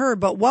haven't heard,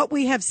 but what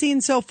we have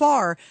seen so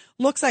far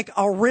looks like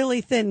a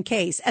really thin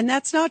case. And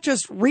that's not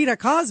just Rita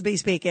Cosby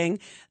speaking.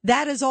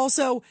 That is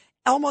also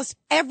almost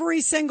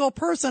every single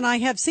person I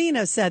have seen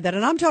has said that.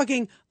 And I'm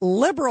talking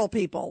liberal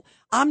people.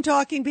 I'm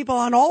talking people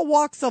on all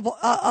walks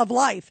of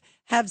life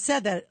have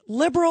said that.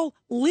 Liberal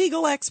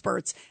legal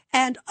experts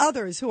and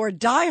others who are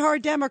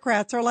diehard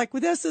Democrats are like,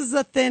 well, this is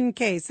a thin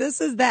case.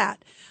 This is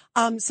that.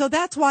 So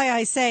that's why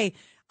I say,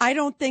 I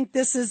don't think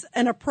this is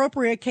an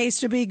appropriate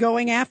case to be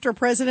going after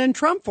President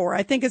Trump for.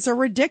 I think it's a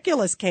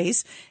ridiculous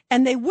case,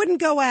 and they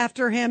wouldn't go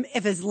after him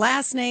if his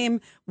last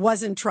name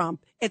wasn't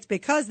Trump. It's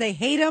because they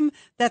hate him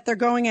that they're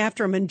going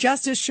after him, and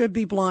justice should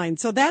be blind.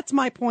 So that's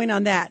my point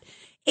on that.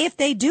 If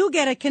they do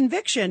get a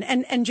conviction,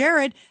 and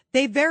Jared,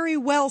 they very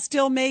well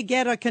still may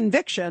get a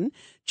conviction,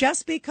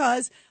 just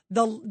because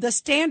the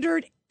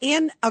standard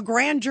in a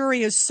grand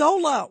jury is so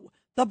low,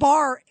 the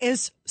bar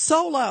is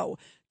so low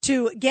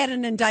to get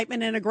an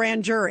indictment in a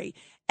grand jury.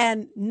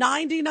 And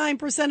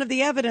 99% of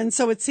the evidence,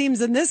 so it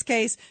seems in this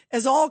case,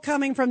 is all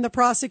coming from the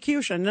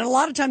prosecution. And a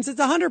lot of times it's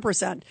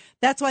 100%.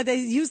 That's why they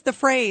use the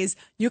phrase,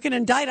 you can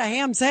indict a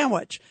ham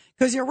sandwich,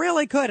 because you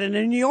really could. And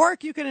in New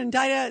York, you can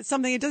indict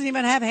something that doesn't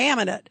even have ham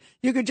in it.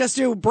 You could just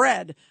do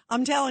bread.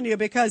 I'm telling you,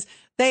 because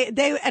they,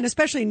 and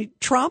especially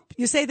Trump,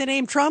 you say the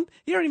name Trump,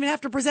 you don't even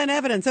have to present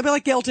evidence. They'll be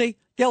like, guilty.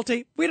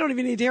 We don't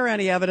even need to hear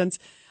any evidence.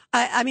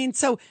 I mean,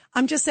 so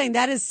I'm just saying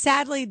that is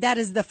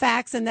the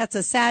facts, and that's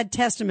a sad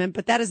testament,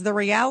 but that is the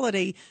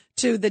reality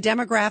to the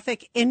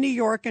demographic in New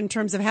York in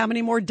terms of how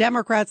many more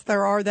Democrats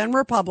there are than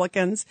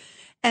Republicans.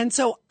 And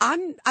so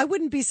I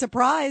wouldn't be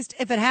surprised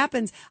if it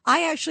happens.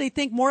 I actually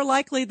think more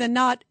likely than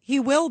not, he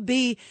will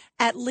be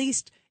at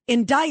least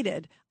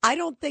indicted. I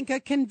don't think a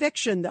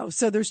conviction, though.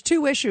 So there's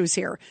two issues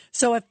here.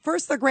 So if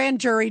first the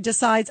grand jury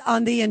decides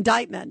on the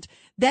indictment,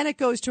 then it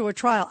goes to a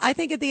trial. I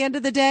think at the end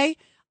of the day,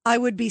 I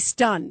would be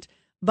stunned.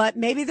 But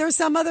maybe there's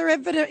some other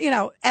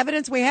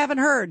evidence we haven't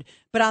heard.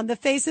 But on the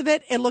face of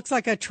it, it looks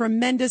like a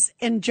tremendous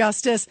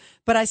injustice.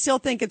 But I still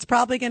think it's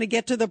probably going to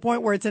get to the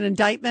point where it's an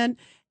indictment,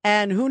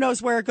 and who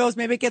knows where it goes.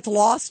 Maybe it gets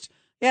lost.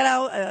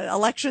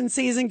 Election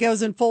season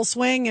goes in full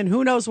swing, and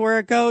who knows where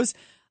it goes.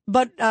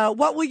 But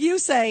what will you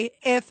say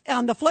if,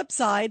 on the flip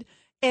side,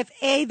 if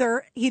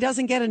either he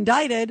doesn't get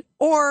indicted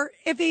or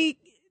if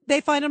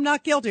they find him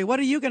not guilty? What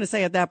are you going to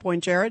say at that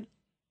point, Jared?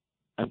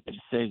 I'm going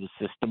to say the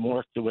system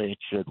works the way it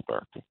should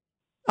work.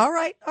 All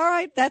right.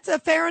 That's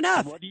fair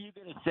enough. And what are you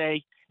going to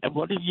say? And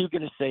what are you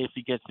going to say if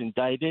he gets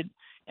indicted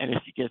and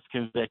if he gets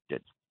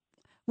convicted?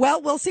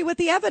 Well, we'll see what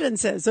the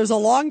evidence is. There's a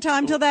long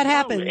time till that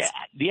happens.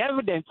 The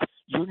evidence,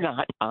 you're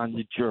not on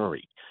the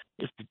jury.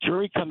 If the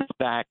jury comes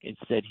back and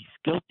said he's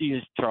guilty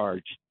as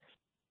charged,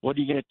 what are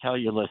you going to tell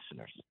your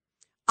listeners?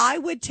 I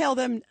would tell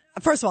them,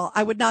 first of all,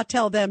 I would not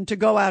tell them to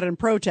go out and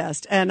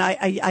protest. And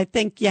I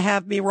think you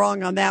have me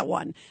wrong on that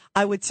one.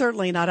 I would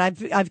certainly not.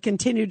 I've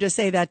continued to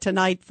say that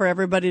tonight for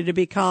everybody to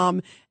be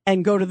calm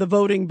and go to the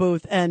voting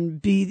booth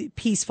and be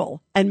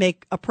peaceful and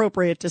make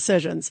appropriate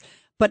decisions,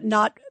 but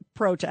not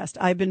protest.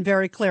 I've been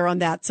very clear on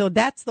that. So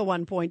that's the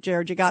one point,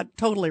 Jared, you got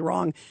totally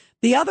wrong.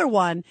 The other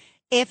one,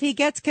 if he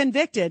gets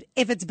convicted,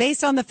 if it's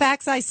based on the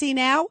facts I see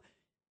now,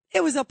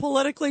 it was a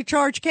politically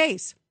charged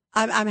case.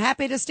 I'm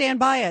happy to stand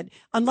by it.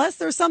 Unless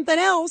there's something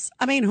else.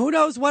 I mean, who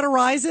knows what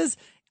arises?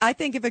 I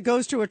think if it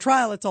goes to a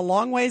trial, it's a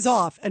long ways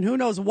off. And who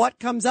knows what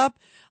comes up?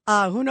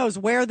 Who knows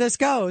where this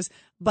goes?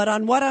 But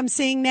on what I'm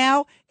seeing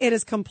now, it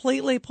is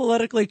completely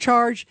politically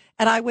charged.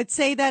 And I would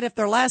say that if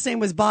their last name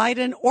was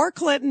Biden or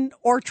Clinton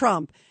or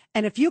Trump,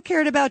 and if you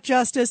cared about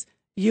justice,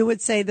 you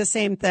would say the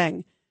same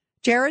thing.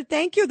 Jared,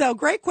 thank you, though.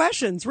 Great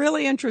questions.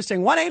 Really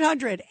interesting.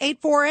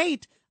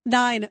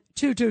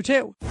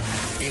 1-800-848-9222.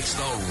 It's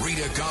the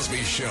Rita Cosby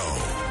Show.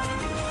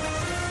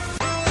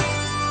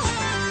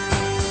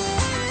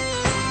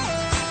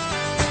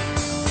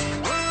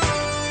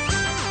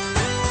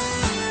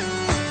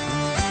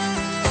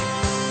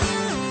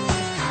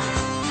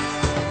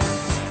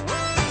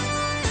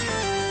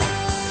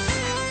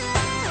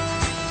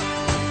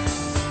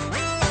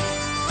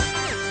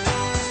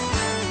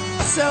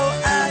 So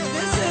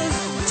this is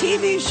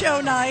TV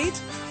show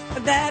night.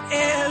 That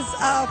is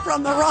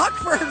from the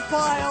Rockford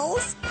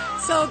Files.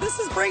 So this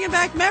is bringing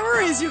back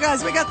memories, you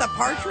guys. We got the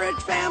Partridge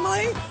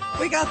Family.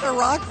 We got the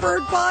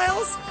Rockford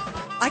Files.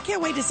 I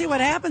can't wait to see what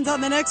happens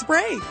on the next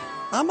break.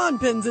 I'm on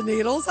pins and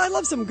needles. I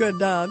love some good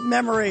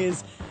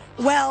memories.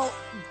 Well,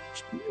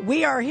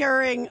 we are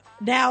hearing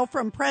now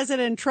from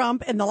President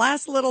Trump in the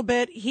last little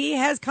bit. He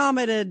has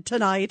commented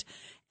tonight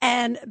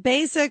and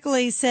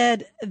basically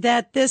said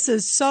that this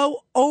is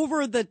so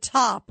over the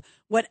top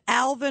what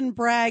Alvin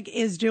Bragg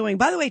is doing.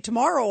 By the way,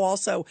 tomorrow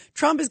also,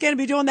 Trump is going to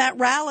be doing that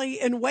rally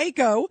in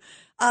Waco.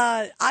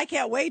 I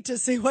can't wait to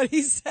see what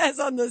he says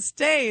on the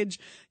stage.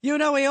 You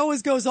know, he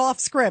always goes off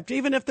script.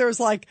 Even if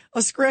there's like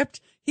a script,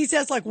 he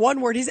says like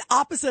one word. He's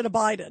opposite of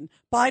Biden.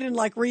 Biden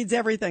like reads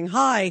everything.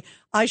 Hi,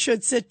 I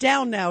should sit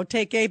down now,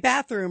 take a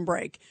bathroom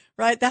break.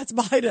 Right? That's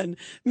Biden.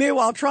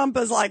 Meanwhile, Trump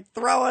is like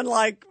throwing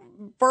like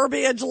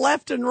verbiage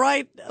left and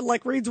right,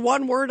 like reads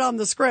one word on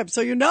the script.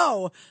 So you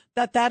know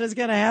that is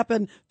going to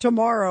happen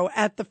tomorrow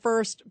at the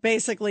first,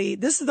 basically,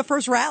 this is the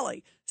first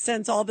rally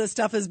since all this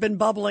stuff has been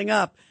bubbling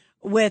up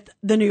with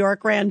the New York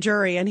grand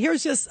jury. And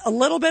here's just a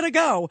little bit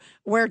ago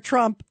where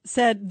Trump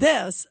said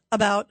this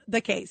about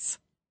the case.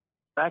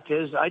 Fact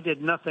is, I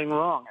did nothing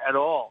wrong at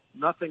all,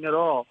 nothing at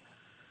all.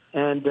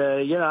 And,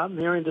 I'm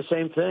hearing the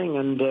same thing.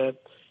 And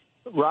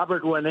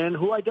Robert went in,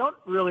 who I don't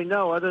really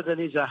know other than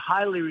he's a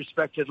highly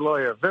respected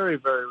lawyer, very,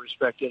 very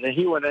respected. And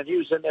he went in, he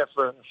was in there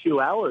for a few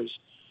hours.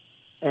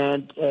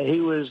 And he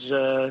was,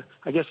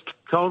 I guess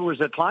Cohn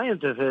was a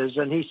client of his,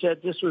 and he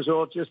said this was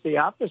all just the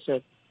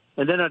opposite.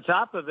 And then on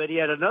top of it, he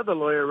had another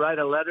lawyer write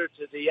a letter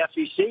to the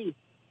FEC,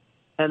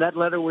 and that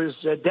letter was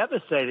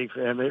devastating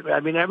for him. I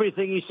mean,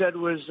 everything he said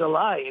was a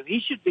lie. He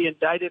should be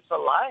indicted for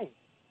lying.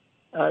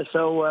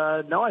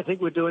 No, I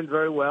think we're doing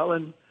very well,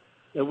 and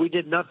we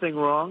did nothing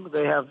wrong.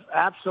 They have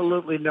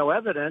absolutely no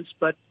evidence,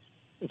 but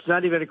it's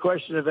not even a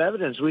question of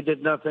evidence. We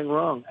did nothing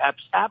wrong,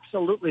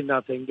 absolutely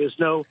nothing. There's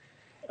no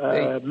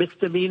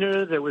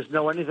misdemeanor. There was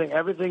no anything.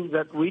 Everything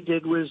that we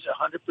did was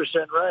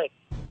 100% right.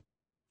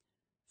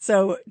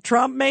 So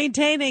Trump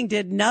maintaining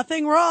did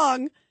nothing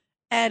wrong.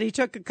 And he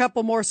took a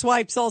couple more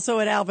swipes also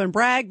at Alvin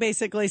Bragg,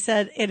 basically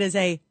said it is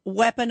a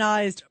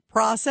weaponized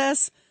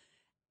process.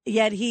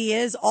 Yet he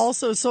is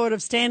also sort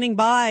of standing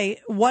by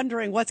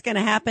wondering what's going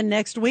to happen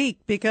next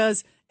week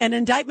because an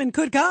indictment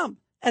could come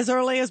as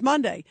early as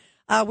Monday.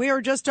 We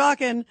were just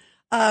talking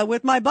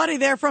with my buddy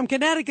there from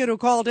Connecticut who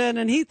called in,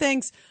 and he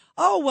thinks,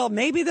 oh, well,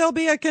 maybe there'll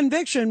be a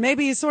conviction.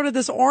 Maybe he's sort of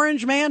this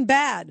orange man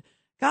bad.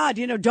 God,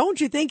 don't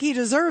you think he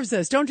deserves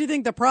this? Don't you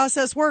think the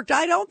process worked?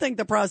 I don't think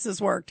the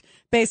process worked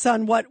based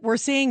on what we're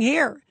seeing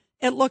here.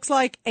 It looks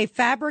like a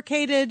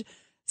fabricated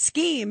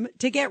scheme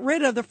to get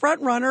rid of the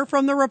front runner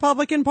from the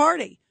Republican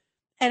Party.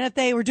 And if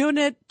they were doing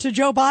it to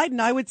Joe Biden,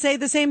 I would say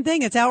the same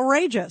thing. It's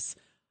outrageous.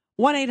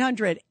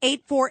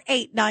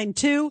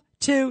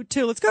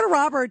 1-800-848-9222. Let's go to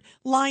Robert,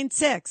 line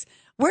 6.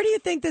 Where do you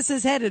think this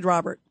is headed,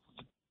 Robert?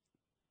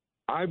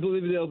 I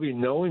believe there'll be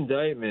no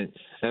indictment.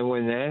 And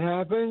when that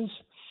happens,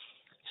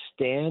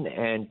 Stan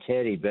and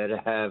Teddy better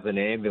have an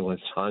ambulance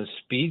on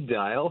speed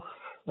dial.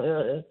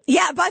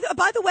 Yeah, by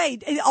the way,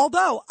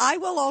 although I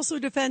will also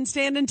defend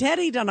Stan and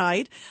Teddy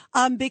tonight,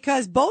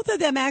 because both of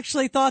them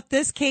actually thought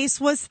this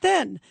case was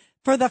thin.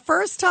 For the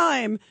first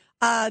time,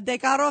 they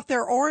got off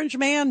their orange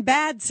man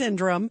bad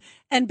syndrome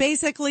and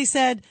basically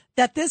said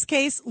that this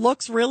case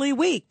looks really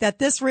weak, that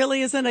this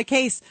really isn't a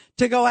case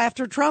to go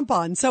after Trump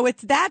on. So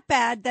it's that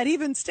bad that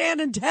even Stan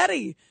and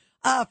Teddy,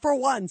 for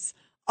once,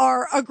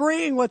 are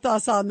agreeing with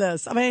us on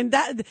this. I mean,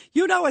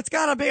 it's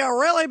got to be a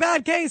really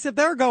bad case if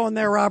they're going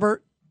there,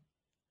 Robert.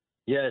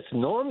 Yes,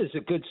 Norm is a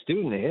good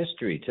student of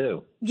history,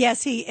 too.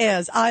 Yes, he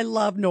is. I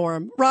love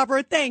Norm.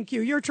 Robert, thank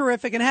you. You're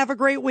terrific, and have a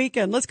great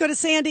weekend. Let's go to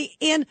Sandy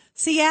in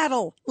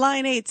Seattle.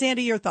 Line 8.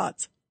 Sandy, your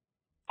thoughts.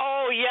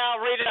 Oh,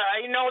 yeah, Rita.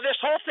 This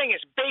whole thing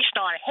is based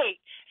on hate.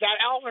 That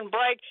Alvin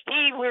Bragg,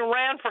 he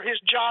ran for his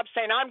job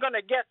saying, I'm going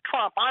to get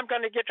Trump. I'm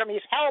going to get Trump.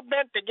 He's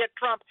hell-bent to get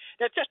Trump.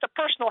 That's just a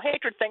personal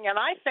hatred thing. And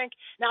I think,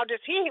 now,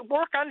 does he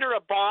work under a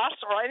boss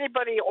or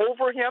anybody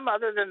over him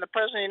other than the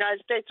President of the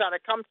United States ought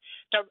to come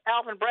to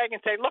Alvin Bragg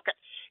and say, look,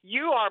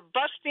 you're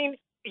busting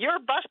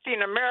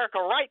America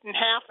right in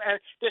half,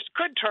 and this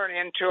could turn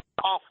into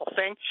an awful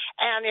thing,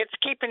 and it's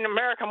keeping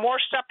America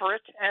more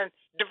separate and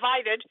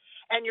divided,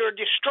 and you're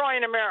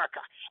destroying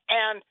America.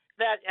 And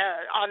that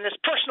on this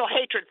personal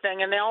hatred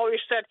thing, and they always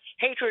said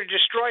hatred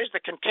destroys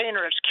the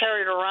container it's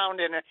carried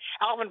around in.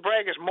 Alvin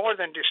Bragg is more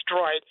than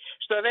destroyed,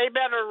 so they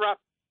better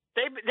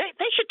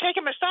they should take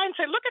him aside and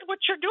say, look at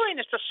what you're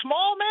doing. It's a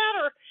small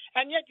matter,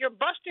 and yet you're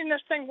busting this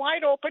thing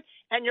wide open,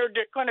 and you're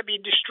going to be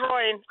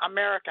destroying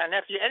America. And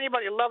if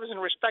anybody loves and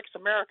respects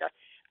America,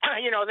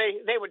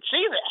 they would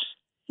see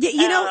this.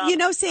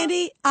 Yeah,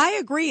 Sandy, I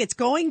agree. It's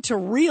going to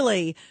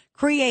really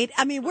create.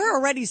 I mean, we're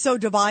already so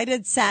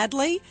divided,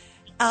 sadly.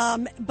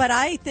 But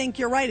I think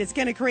you're right. It's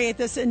going to create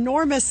this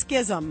enormous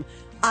schism,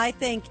 I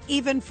think,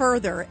 even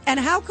further. And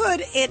how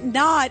could it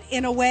not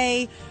in a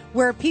way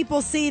where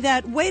people see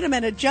that, wait a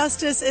minute,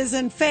 justice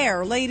isn't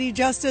fair. Lady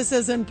Justice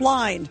isn't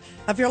blind.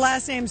 If your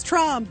last name's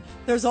Trump,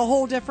 there's a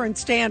whole different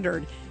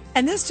standard.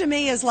 And this to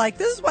me is like,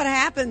 this is what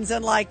happens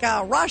in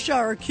Russia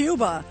or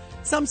Cuba,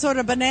 some sort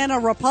of banana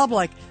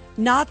republic,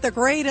 not the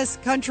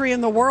greatest country in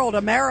the world,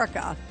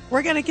 America.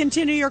 We're going to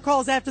continue your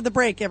calls after the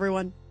break,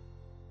 everyone.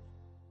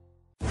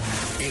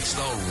 It's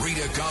the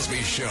Rita Cosby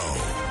Show.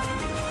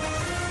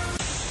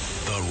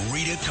 The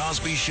Rita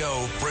Cosby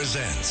Show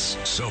presents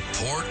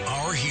Support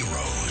Our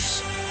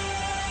Heroes.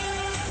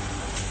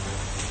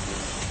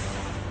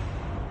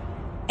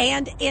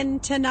 And in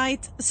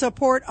tonight's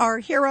Support Our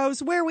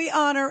Heroes, where we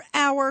honor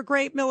our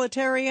great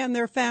military and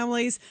their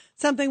families,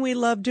 something we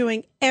love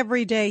doing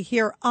every day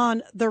here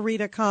on the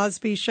Rita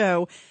Cosby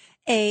Show.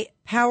 A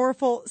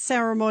powerful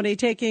ceremony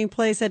taking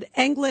place at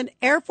England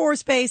Air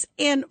Force Base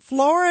in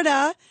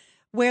Florida,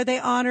 where they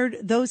honored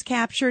those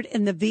captured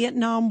in the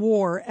Vietnam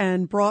War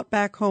and brought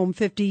back home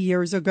 50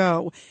 years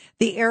ago.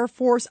 The Air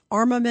Force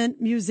Armament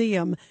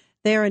Museum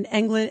there in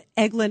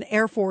Eglin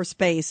Air Force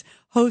Base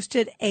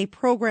hosted a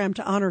program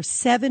to honor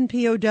 7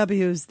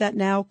 POWs that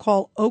now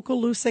call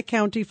Okaloosa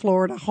County,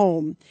 Florida,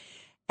 home.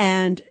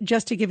 And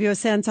just to give you a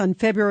sense, on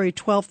February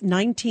 12th,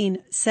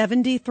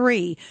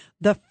 1973,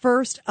 the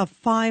first of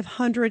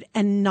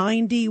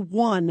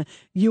 591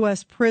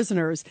 U.S.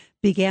 prisoners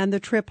began the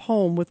trip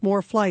home, with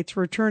more flights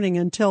returning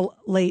until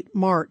late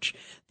March.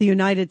 The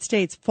United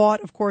States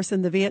fought, of course,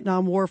 in the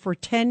Vietnam War for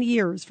 10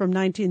 years, from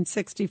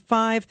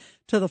 1965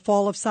 to the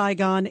fall of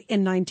Saigon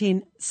in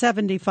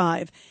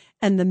 1975.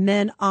 And the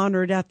men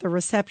honored at the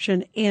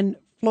reception in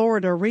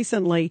Florida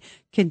recently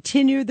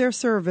continued their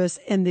service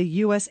in the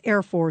U.S.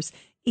 Air Force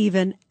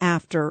even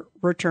after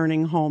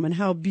returning home. And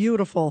how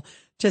beautiful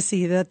to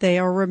see that they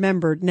are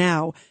remembered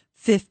now,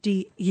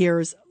 50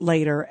 years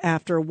later,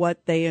 after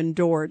what they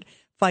endured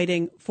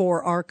fighting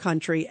for our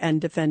country and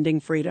defending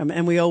freedom.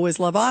 And we always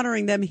love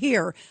honoring them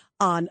here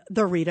on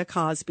the Rita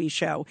Cosby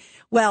Show.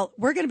 Well,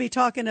 we're going to be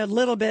talking a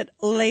little bit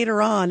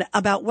later on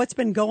about what's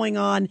been going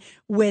on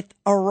with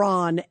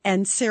Iran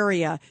and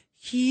Syria.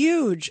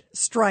 huge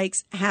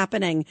strikes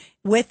happening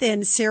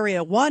within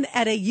Syria. One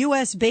at a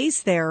U.S.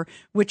 base there,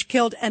 which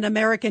killed an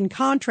American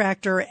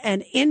contractor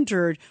and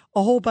injured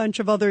a whole bunch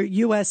of other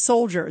U.S.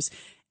 soldiers.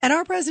 And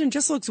our president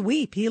just looks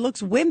weak. He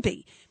looks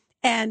wimpy.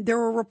 And there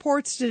were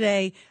reports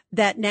today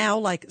that now,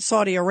 like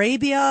Saudi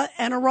Arabia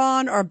and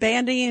Iran are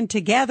banding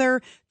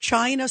together,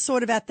 China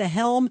sort of at the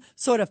helm,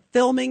 sort of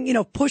filming,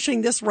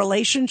 pushing this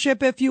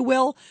relationship, if you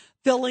will,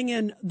 filling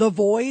in the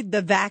void,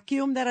 the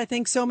vacuum that I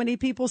think so many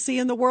people see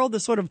in the world, the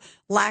sort of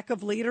lack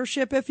of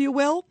leadership, if you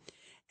will.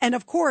 And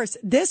of course,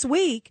 this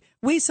week,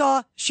 we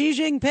saw Xi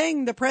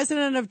Jinping, the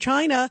president of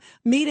China,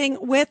 meeting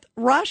with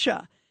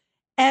Russia.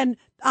 And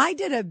I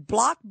did a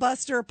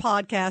blockbuster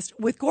podcast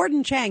with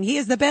Gordon Chang. He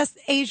is the best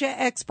Asia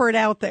expert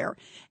out there.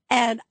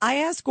 And I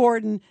asked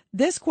Gordon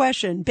this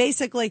question,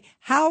 basically,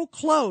 how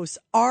close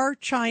are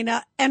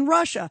China and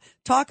Russia?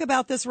 Talk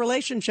about this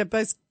relationship.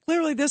 But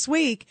clearly this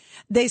week,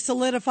 they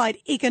solidified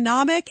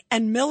economic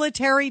and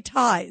military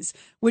ties,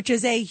 which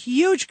is a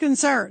huge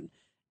concern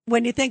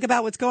when you think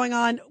about what's going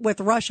on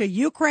with Russia,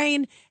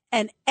 Ukraine,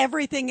 and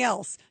everything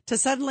else. To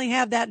suddenly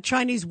have that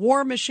Chinese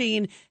war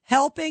machine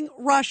helping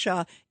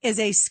Russia is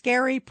a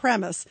scary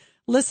premise.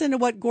 Listen to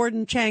what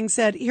Gordon Chang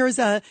said. Here's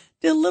a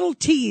little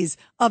tease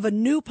of a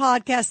new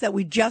podcast that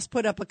we just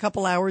put up a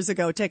couple hours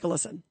ago. Take a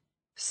listen.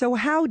 So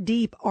how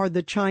deep are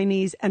the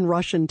Chinese and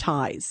Russian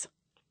ties?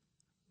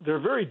 They're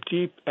very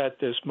deep at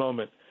this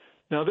moment.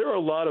 Now, there are a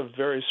lot of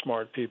very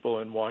smart people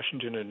in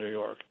Washington and New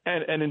York,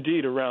 and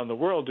indeed around the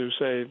world, who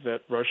say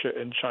that Russia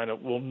and China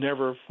will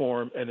never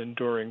form an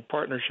enduring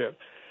partnership.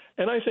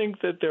 And I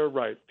think that they're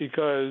right,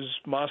 because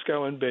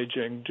Moscow and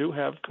Beijing do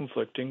have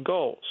conflicting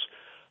goals.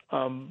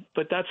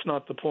 But that's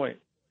not the point.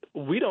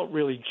 We don't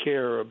really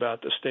care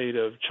about the state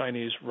of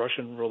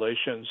Chinese-Russian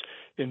relations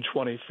in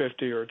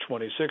 2050 or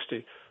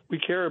 2060. We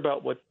care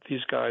about what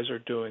these guys are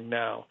doing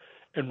now.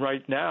 And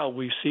right now,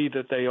 we see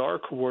that they are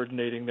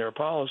coordinating their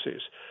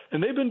policies.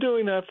 And they've been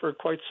doing that for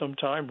quite some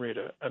time,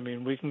 Rita. I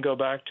mean, we can go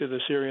back to the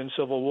Syrian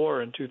civil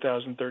war in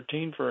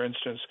 2013, for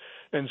instance,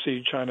 and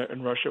see China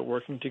and Russia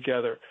working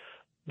together.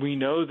 We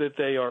know that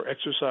they are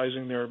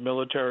exercising their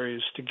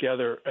militaries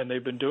together, and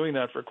they've been doing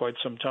that for quite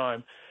some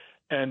time.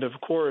 And, of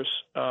course,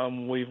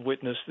 we've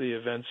witnessed the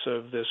events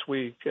of this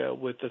week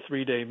with the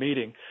three-day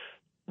meeting.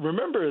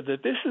 Remember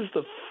that this is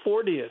the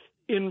 40th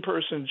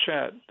in-person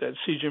chat that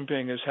Xi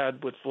Jinping has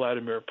had with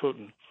Vladimir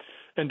Putin.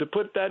 And to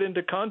put that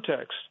into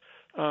context,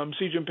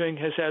 Xi Jinping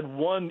has had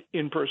one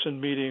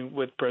in-person meeting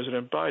with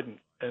President Biden,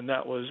 and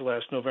that was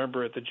last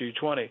November at the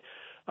G20.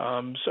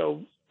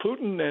 So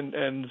Putin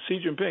and Xi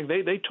Jinping,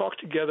 they talk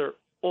together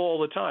all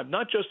the time,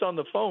 not just on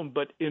the phone,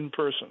 but in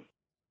person.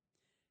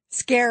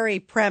 Scary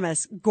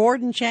premise.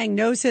 Gordon Chang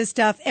knows his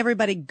stuff.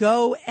 Everybody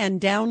go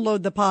and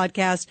download the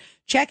podcast.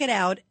 Check it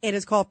out. It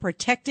is called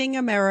Protecting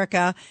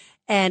America.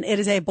 And it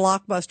is a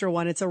blockbuster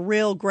one. It's a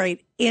real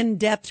great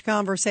in-depth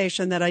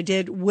conversation that I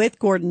did with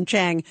Gordon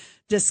Chang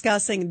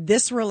discussing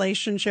this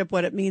relationship,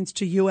 what it means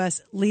to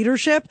U.S.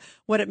 leadership,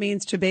 what it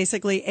means to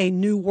basically a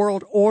new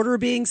world order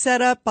being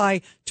set up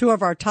by two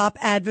of our top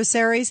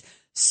adversaries.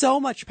 So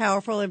much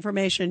powerful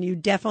information. You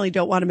definitely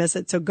don't want to miss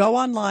it. So go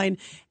online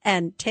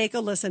and take a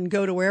listen.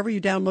 Go to wherever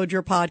you download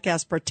your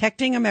podcast,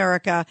 Protecting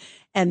America.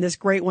 And this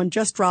great one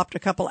just dropped a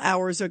couple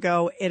hours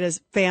ago. It is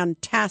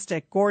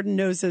fantastic. Gordon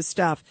knows his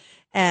stuff.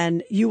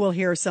 And you will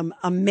hear some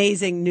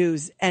amazing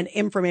news and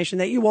information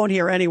that you won't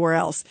hear anywhere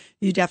else.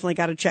 You definitely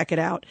got to check it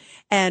out.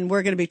 And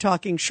we're going to be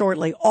talking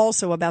shortly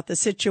also about the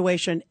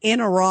situation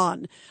in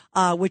Iran,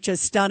 which is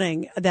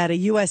stunning that a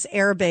U.S.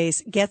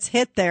 airbase gets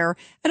hit there.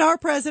 And our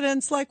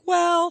president's like,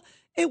 well,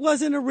 it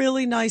wasn't a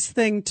really nice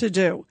thing to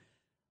do.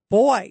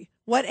 Boy,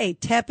 what a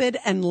tepid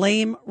and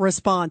lame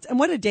response. And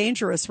what a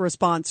dangerous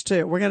response,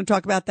 too. We're going to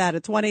talk about that.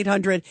 It's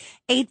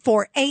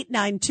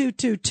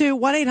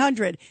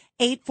 1-800-848-9222.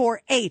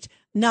 1-800-848-9222.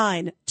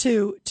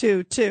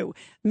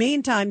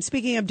 Meantime,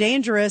 speaking of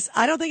dangerous,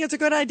 I don't think it's a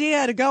good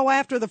idea to go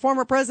after the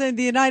former president of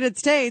the United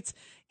States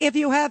if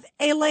you have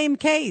a lame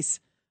case.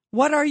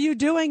 What are you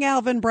doing,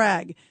 Alvin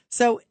Bragg?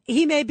 So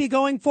he may be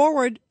going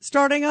forward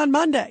starting on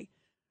Monday.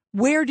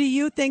 Where do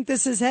you think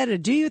this is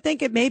headed? Do you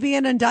think it may be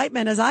an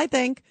indictment, as I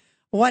think?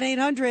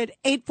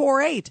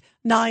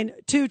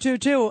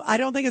 1-800-848-9222. I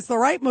don't think it's the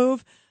right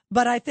move,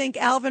 but I think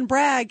Alvin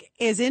Bragg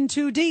is in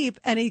too deep,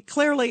 and he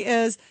clearly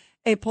is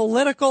a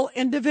political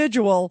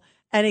individual,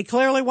 and he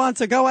clearly wants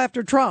to go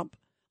after Trump.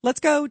 Let's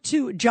go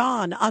to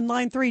John on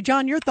line 3.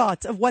 John, your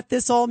thoughts of what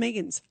this all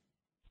means.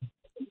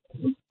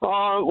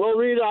 Well,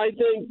 Rita, I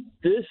think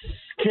this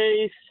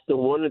case, the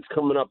one that's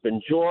coming up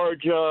in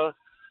Georgia,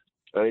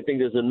 and I think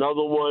there's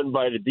another one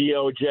by the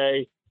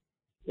DOJ,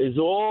 is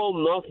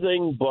all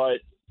nothing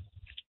but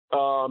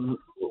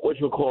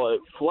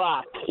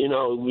flack,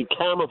 we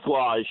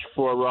camouflage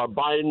for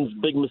Biden's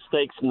big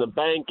mistakes in the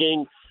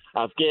banking,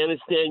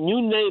 Afghanistan,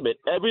 you name it.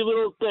 Every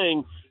little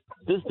thing,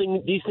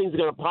 these things are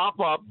going to pop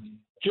up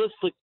just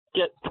to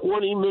get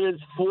 20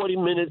 minutes, 40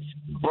 minutes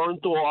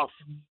burnt off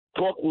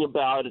talking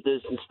about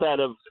this instead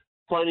of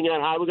finding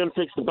out how we're going to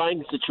fix the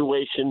banking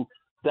situation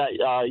that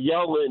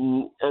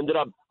Yellen ended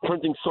up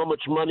printing so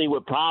much money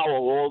with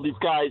Powell, all these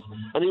guys,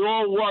 and they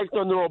all worked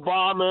under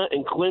Obama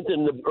and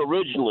Clinton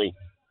originally.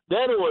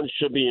 They're the ones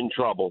should be in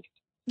trouble.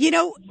 You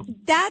know,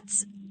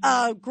 that's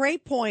a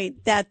great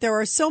point, that there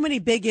are so many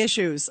big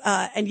issues.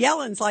 And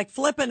Yellen's like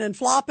flipping and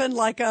flopping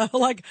like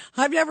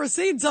I've never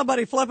seen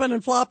somebody flipping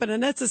and flopping.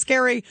 And it's a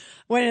scary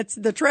when it's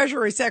the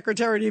Treasury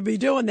Secretary to be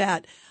doing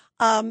that.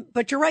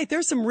 But you're right.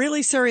 There's some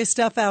really serious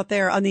stuff out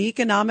there on the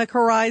economic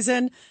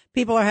horizon.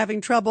 People are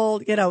having trouble,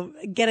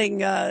 getting,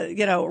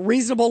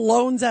 reasonable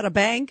loans at a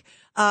bank.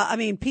 I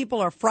mean,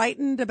 people are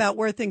frightened about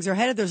where things are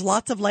headed. There's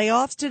lots of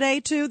layoffs today,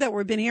 too, that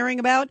we've been hearing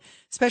about,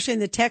 especially in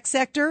the tech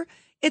sector.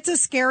 It's a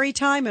scary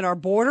time, and our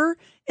border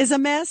is a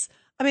mess.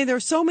 I mean,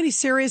 there's so many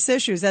serious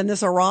issues. And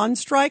this Iran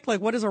strike, like,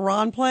 what is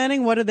Iran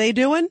planning? What are they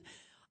doing?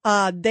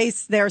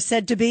 They're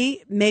said to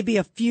be maybe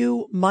a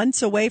few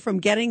months away from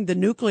getting the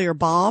nuclear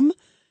bomb.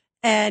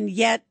 And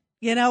yet,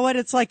 you know what?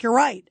 It's like, you're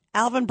right.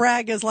 Alvin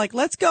Bragg is like,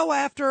 let's go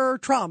after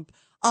Trump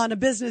on a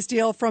business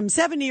deal from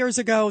 7 years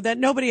ago that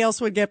nobody else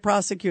would get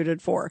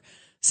prosecuted for.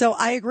 So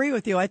I agree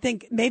with you. I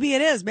think maybe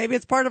it is. Maybe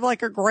it's part of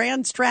like a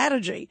grand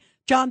strategy.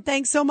 John,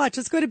 thanks so much.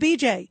 Let's go to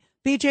BJ.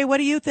 BJ, what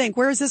do you think?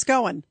 Where is this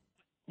going?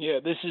 Yeah,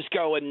 this is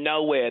going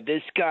nowhere.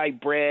 This guy,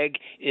 Bragg,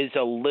 is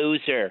a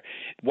loser.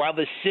 While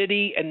the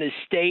city and the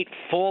state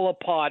fall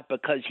apart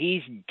because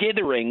he's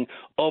dithering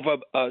over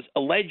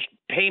alleged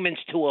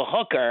payments to a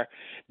hooker,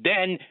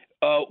 then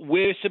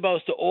we're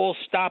supposed to all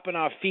stop on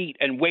our feet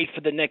and wait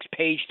for the next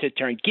page to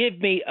turn. Give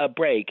me a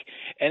break.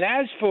 And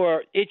as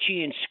for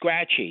Itchy and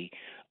Scratchy,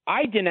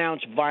 I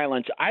denounce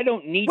violence. I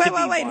don't need to be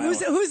Wait.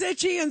 violent. Who's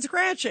Itchy and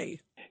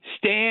Scratchy?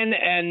 Stan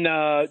and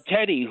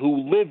Teddy,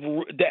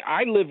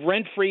 I live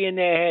rent-free in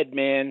their head,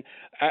 man.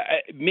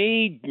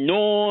 Me,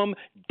 Norm,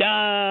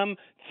 Dom,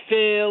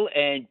 Phil,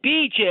 and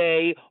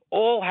BJ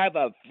all have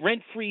a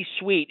rent-free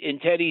suite in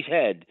Teddy's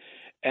head.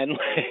 And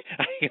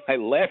I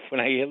laugh when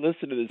I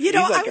listen to this. You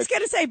know, I was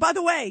going to say, by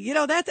the way,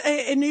 that's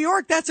in New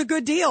York, that's a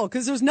good deal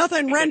because there's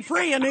nothing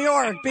rent-free in New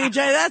York, BJ.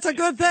 That's a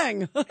good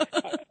thing.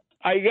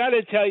 I got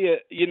to tell you,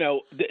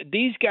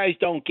 these guys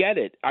don't get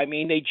it. I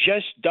mean, they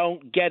just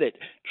don't get it.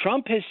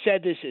 Trump has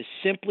said this as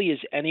simply as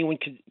anyone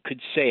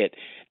could say it.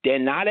 They're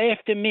not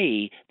after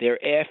me. They're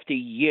after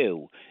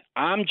you.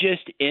 I'm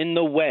just in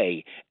the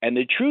way. And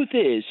the truth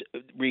is,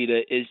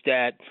 Rita, is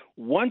that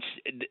once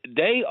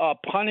they are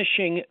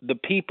punishing the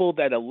people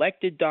that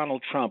elected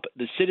Donald Trump,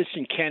 the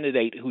citizen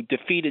candidate who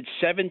defeated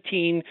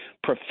 17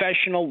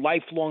 professional,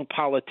 lifelong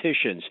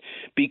politicians,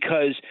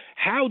 because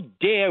how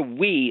dare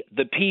we,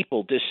 the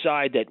people,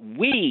 decide that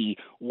we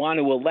want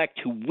to elect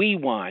who we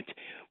want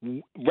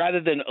rather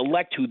than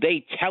elect who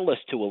they tell us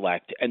to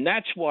elect. And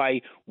that's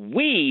why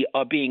we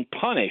are being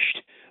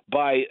punished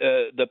by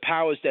the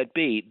powers that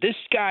be. This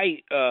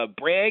guy,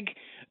 Bragg,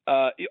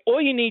 all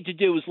you need to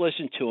do is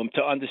listen to him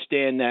to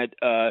understand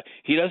that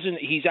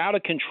he's out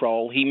of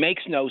control. He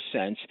makes no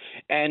sense.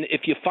 And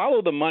if you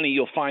follow the money,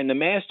 you'll find the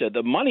master.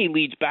 The money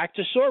leads back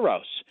to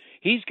Soros.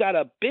 He's got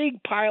a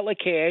big pile of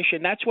cash,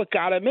 and that's what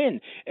got him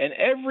in. And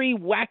every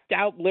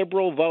whacked-out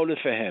liberal voted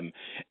for him.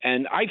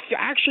 And I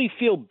actually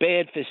feel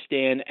bad for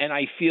Stan, and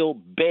I feel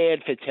bad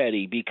for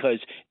Teddy because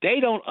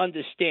they don't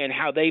understand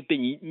how they've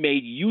been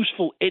made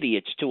useful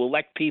idiots to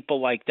elect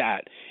people like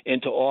that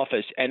into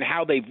office and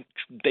how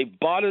they've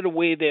bartered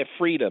away their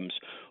freedoms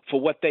for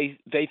what they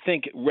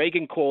think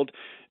Reagan called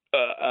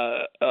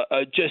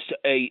just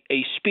a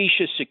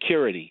specious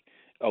security,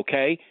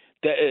 okay?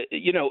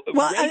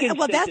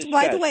 That's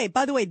by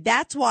the way,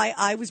 that's why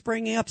I was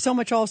bringing up so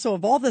much also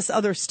of all this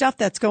other stuff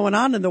that's going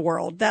on in the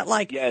world. That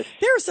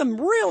there's some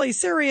really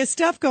serious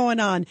stuff going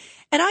on,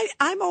 and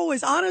I'm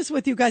always honest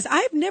with you guys.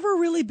 I've never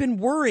really been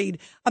worried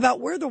about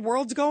where the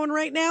world's going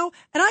right now,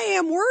 and I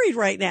am worried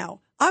right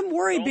now. I'm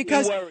worried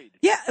because,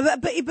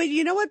 but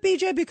you know what,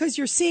 BJ? Because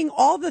you're seeing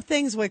all the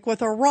things like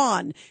with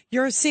Iran,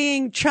 you're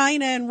seeing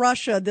China and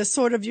Russia,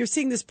 you're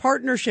seeing this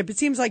partnership. It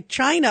seems like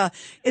China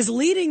is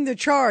leading the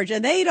charge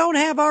and they don't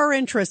have our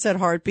interests at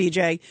heart,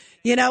 BJ.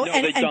 They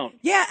don't.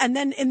 Yeah. And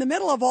then in the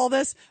middle of all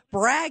this,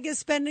 Bragg is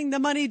spending the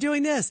money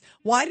doing this.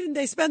 Why didn't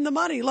they spend the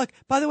money? Look,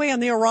 by the way, on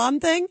the Iran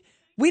thing,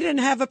 we didn't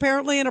have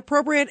apparently an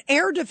appropriate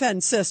air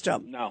defense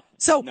system. No.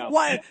 So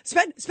why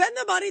spend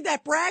the money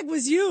that Bragg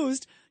was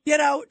used,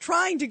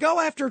 trying to go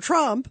after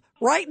Trump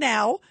right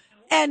now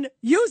and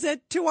use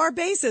it to our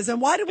bases.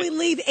 And why did we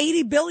leave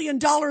 $80 billion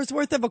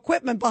worth of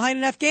equipment behind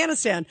in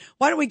Afghanistan?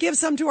 Why don't we give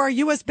some to our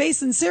U.S.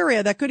 base in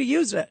Syria that could have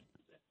used it?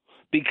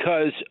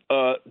 Because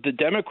the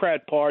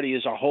Democrat Party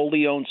is a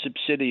wholly owned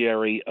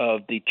subsidiary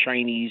of the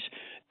Chinese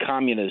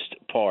Communist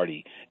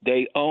Party.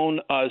 They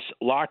own us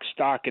lock,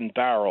 stock, and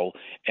barrel.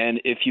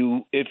 And if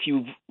you've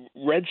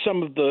read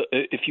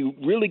if you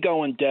really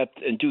go in depth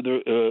and do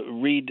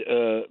read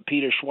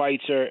Peter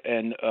Schweitzer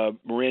and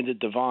Miranda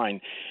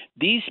Devine,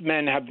 these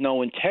men have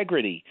no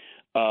integrity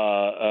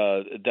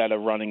that are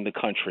running the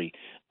country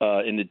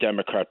in the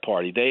Democrat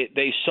Party.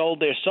 They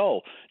sold their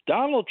soul.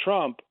 Donald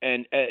Trump,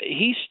 and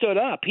he stood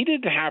up. He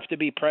didn't have to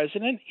be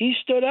president. He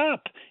stood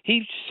up.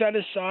 He set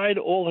aside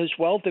all his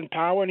wealth and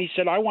power, and he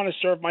said, I want to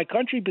serve my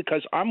country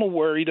because I'm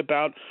worried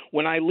about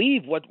when I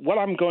leave what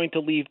I'm going to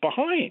leave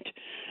behind.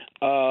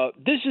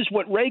 This is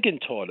what Reagan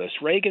taught us.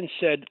 Reagan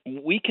said,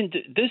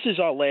 this is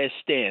our last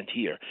stand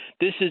here.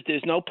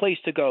 There's no place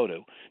to go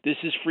to. This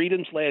is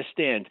freedom's last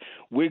stand.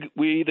 We're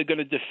either going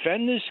to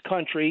defend this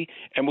country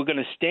and we're going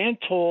to stand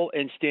tall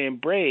and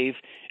stand brave,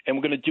 and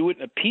we're going to do it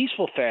in a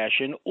peaceful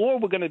fashion, or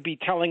we're going to be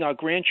telling our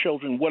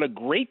grandchildren what a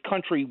great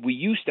country we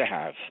used to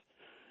have.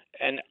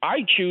 And I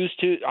choose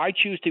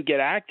to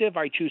get active.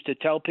 I choose to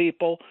tell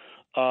people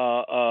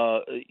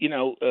about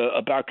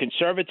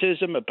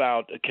conservatism,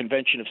 about a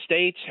convention of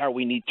states, how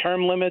we need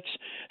term limits,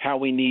 how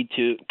we need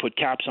to put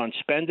caps on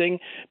spending,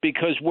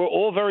 because we're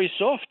all very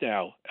soft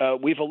now.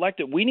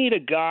 We need a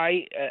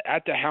guy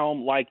at the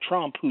helm like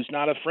Trump who's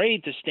not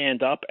afraid to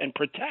stand up and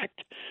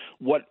protect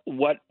what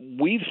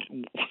we've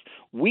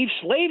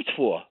slaved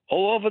for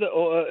all over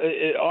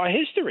our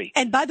history.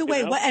 And by the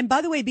way,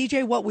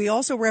 BJ, what we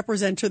also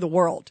represent to the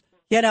world.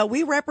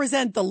 We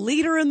represent the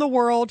leader in the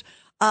world.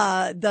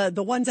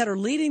 The ones that are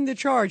leading the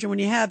charge. And when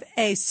you have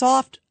a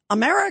soft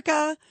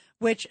America,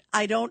 which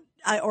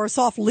or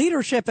soft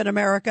leadership in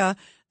America,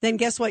 then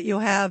guess what? You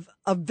have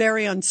a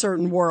very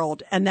uncertain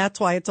world. And that's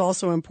why it's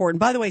also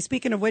important. By the way,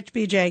 speaking of which,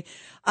 BJ,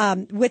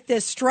 with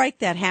this strike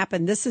that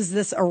happened,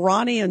 this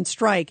Iranian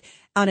strike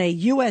on a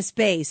U.S.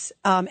 base,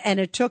 and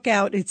it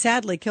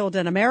sadly killed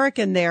an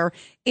American there,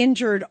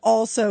 injured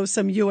also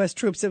some U.S.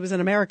 troops. It was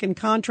an American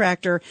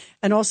contractor,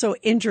 and also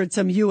injured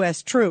some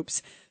U.S.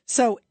 troops.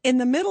 So in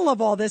the middle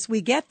of all this,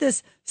 we get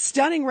this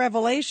stunning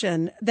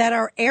revelation that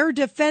our air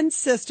defense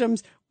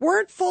systems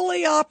weren't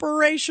fully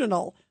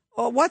operational.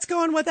 What's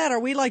going on with that?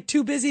 Are we like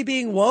too busy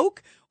being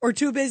woke, or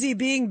too busy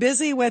being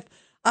busy with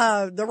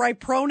the right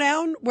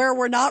pronoun, where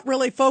we're not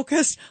really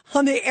focused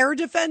on the air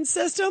defense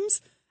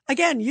systems?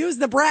 Again, use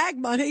the Bragg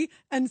money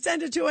and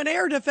send it to an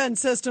air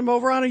defense system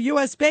over on a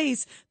U.S.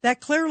 base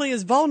that clearly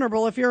is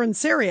vulnerable if you're in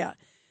Syria.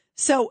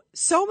 So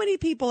many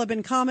people have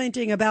been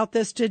commenting about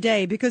this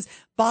today, because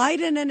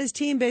Biden and his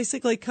team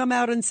basically come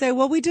out and say,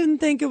 well, we didn't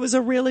think it was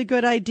a really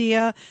good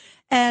idea.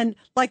 And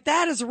like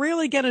that is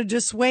really going to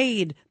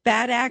dissuade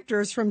bad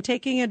actors from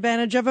taking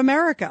advantage of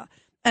America.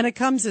 And it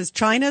comes as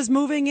China's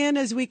moving in,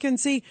 as we can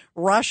see.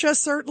 Russia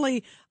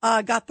certainly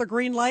got the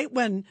green light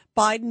when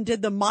Biden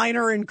did the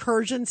minor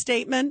incursion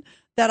statement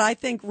that I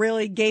think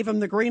really gave him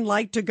the green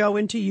light to go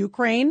into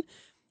Ukraine.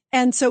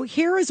 And so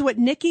here is what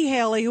Nikki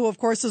Haley, who of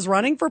course is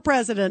running for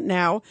president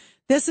now,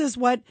 this is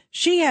what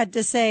she had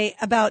to say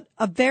about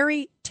a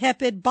very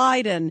tepid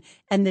Biden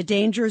and the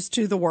dangers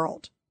to the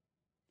world.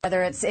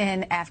 Whether it's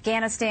in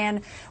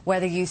Afghanistan,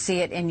 whether you see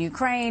it in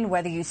Ukraine,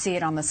 whether you see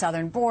it on the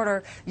southern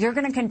border, you're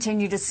going to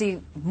continue to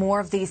see more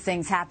of these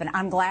things happen.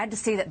 I'm glad to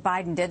see that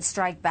Biden did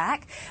strike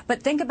back,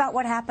 but think about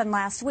what happened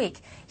last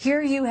week.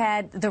 Here you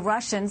had the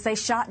Russians, they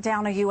shot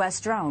down a U.S.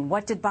 drone.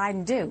 What did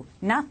Biden do?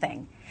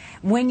 Nothing.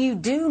 When you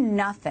do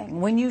nothing,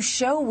 when you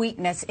show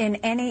weakness in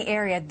any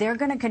area, they're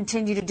going to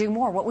continue to do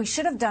more. What we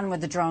should have done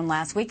with the drone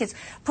last week is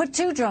put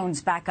 2 drones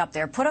back up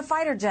there, put a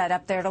fighter jet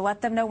up there to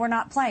let them know we're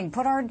not playing,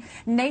 put our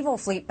naval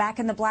fleet back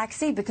in the Black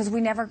Sea, because we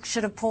never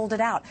should have pulled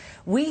it out.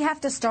 We have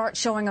to start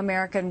showing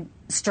American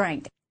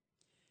strength.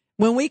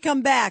 When we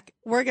come back,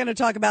 we're going to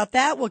talk about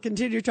that. We'll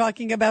continue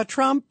talking about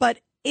Trump, but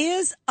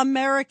is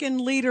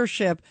American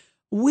leadership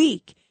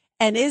weak?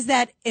 And is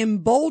that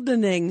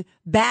emboldening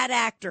bad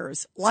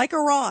actors like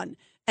Iran?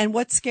 And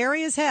what's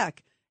scary as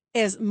heck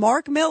is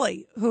Mark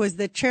Milley, who is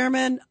the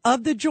chairman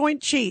of the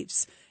Joint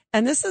Chiefs.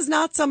 And this is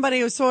not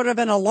somebody who's sort of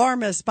an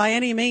alarmist by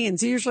any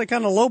means. He usually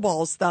kind of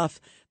lowballs stuff.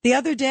 The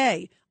other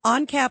day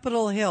on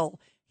Capitol Hill,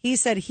 he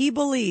said he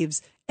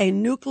believes a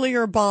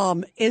nuclear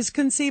bomb is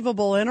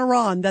conceivable in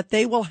Iran, that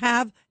they will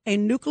have a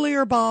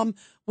nuclear bomb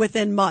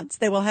within months.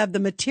 They will have the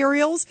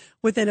materials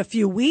within a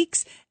few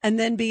weeks and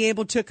then be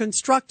able to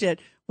construct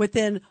it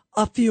within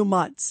a few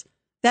months.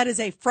 That is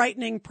a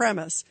frightening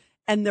premise.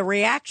 And the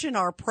reaction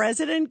our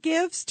president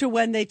gives to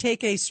when they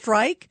take a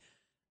strike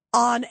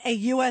on a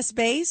U.S.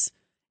 base,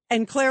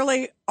 and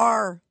clearly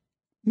our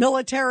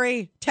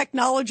military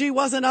technology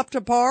wasn't up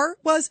to par,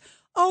 was,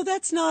 oh,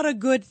 that's not a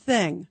good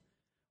thing.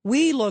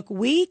 We look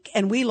weak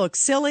and we look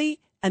silly,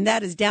 and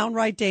that is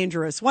downright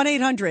dangerous.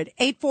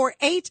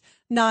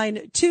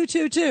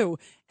 1-800-848-9222.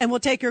 And we'll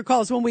take your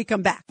calls when we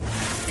come back.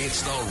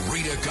 It's the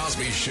Rita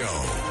Cosby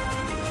Show.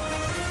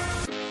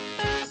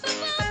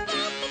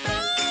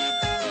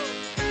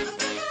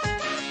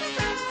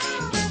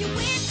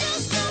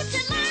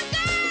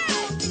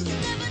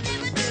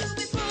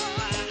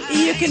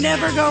 You can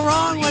never go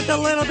wrong with a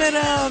little bit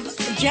of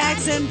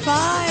Jackson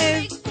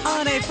 5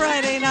 on a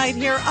Friday night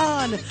here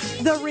on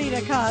the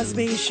Rita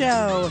Cosby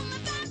Show.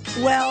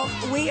 Well,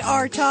 we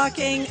are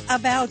talking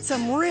about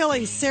some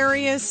really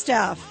serious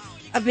stuff,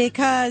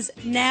 because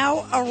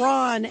now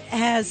Iran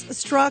has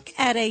struck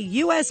at a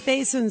U.S.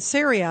 base in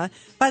Syria.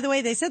 By the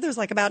way, they said there's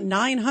like about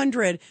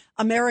 900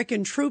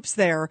 American troops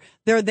there.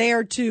 They're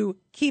there to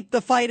keep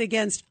the fight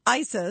against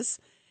ISIS.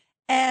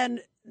 And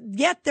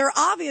yet they're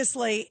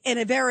obviously in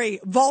a very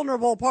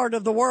vulnerable part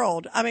of the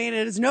world. I mean,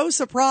 it is no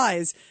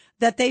surprise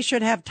that they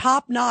should have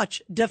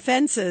top-notch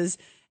defenses.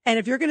 And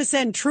if you're going to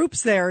send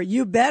troops there,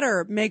 you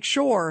better make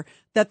sure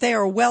that they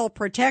are well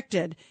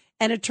protected.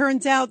 And it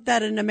turns out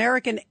that an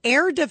American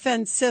air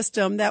defense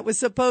system that was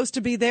supposed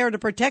to be there to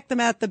protect them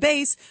at the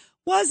base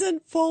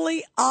wasn't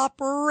fully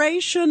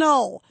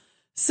operational.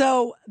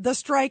 So the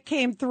strike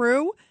came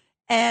through,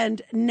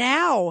 and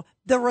now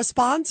the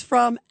response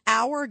from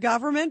our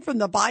government, from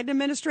the Biden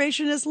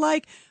administration, is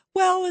like,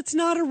 well, it's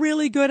not a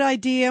really good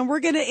idea, and we're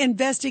going to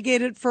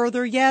investigate it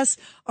further. Yes,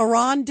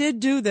 Iran did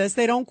do this.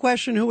 They don't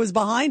question who was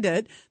behind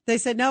it. They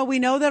said, no, we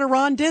know that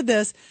Iran did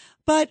this,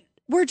 but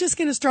we're just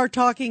going to start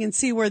talking and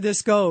see where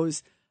this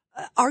goes.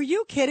 Are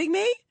you kidding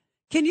me?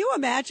 Can you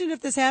imagine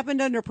if this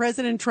happened under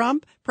President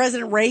Trump,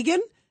 President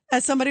Reagan,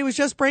 as somebody was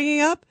just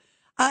bringing up?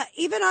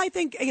 Even I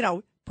think,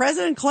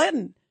 President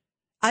Clinton,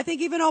 I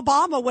think even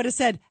Obama would have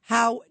said,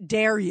 how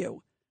dare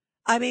you?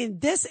 I mean,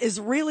 this is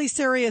really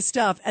serious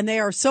stuff, and they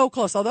are so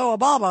close. Although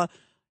Obama,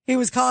 he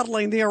was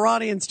coddling the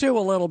Iranians too a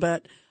little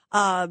bit.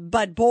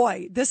 But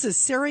boy, this is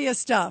serious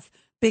stuff,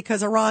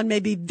 because Iran may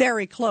be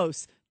very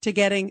close to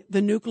getting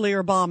the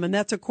nuclear bomb. And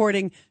that's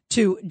according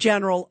to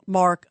General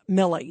Mark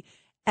Milley.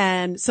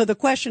 And so the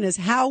question is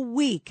how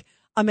weak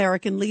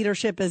American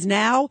leadership is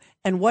now,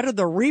 and what are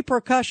the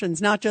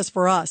repercussions, not just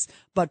for us,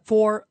 but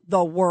for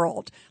the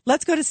world.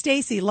 Let's go to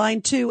Stacy,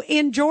 line 2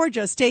 in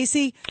Georgia.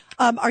 Stacy,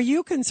 are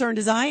you concerned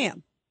as I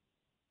am?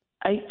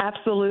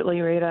 Absolutely,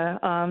 Rita.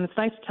 It's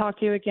nice to talk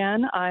to you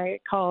again. I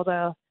called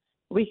a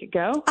week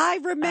ago. I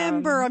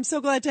remember. I'm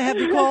so glad to have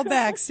you call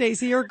back,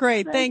 Stacy. You're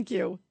great. Thank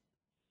you.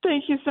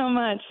 Thank you so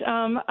much.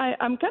 I'm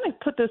going to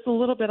put this a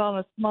little bit on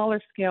a smaller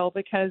scale,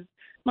 because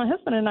my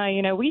husband and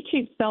I, we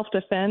teach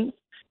self-defense.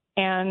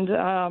 And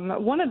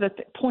one of the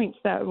points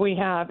that we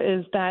have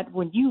is that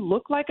when you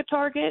look like a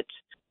target,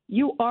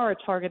 you are a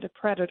target of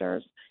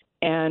predators.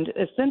 And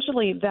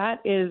essentially that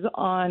is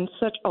on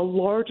such a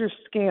larger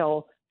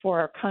scale for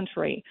our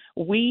country.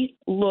 We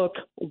look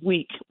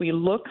weak. We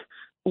look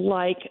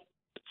like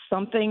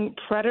something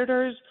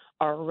predators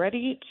are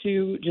ready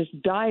to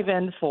just dive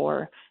in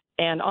for.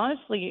 And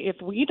honestly, if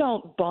we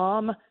don't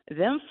bomb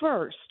them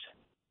first,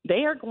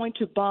 they are going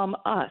to bomb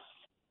us,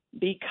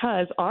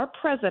 because our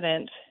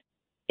president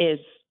is,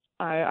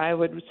 I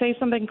would say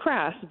something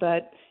crass,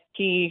 but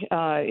he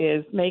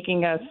is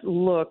making us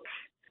look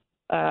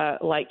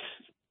like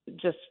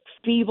just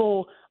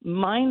feeble,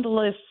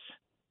 mindless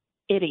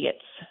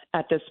idiots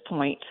at this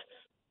point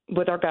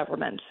with our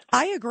government.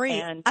 I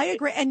agree.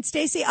 And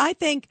Stacey, I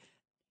think,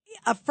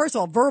 first of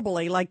all,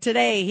 verbally, like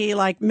today, he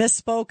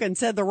misspoke and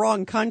said the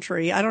wrong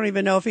country. I don't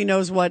even know if he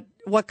knows what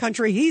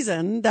country he's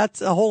in. That's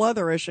a whole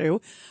other issue.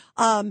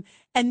 And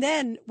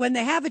then when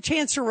they have a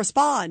chance to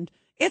respond,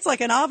 it's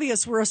like an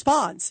obvious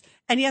response.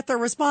 And yet the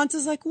response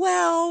is like,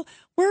 well,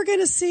 we're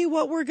going to see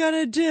what we're going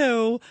to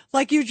do.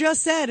 Like you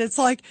just said, it's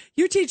like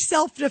you teach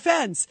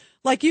self-defense.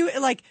 Like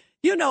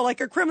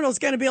a criminal's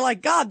going to be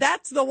like, God,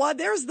 that's the one.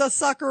 There's the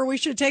sucker we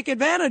should take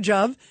advantage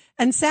of.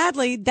 And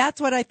sadly,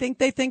 that's what I think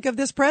they think of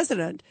this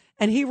president.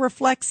 And he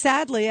reflects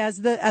sadly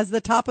as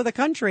the top of the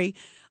country.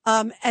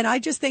 And I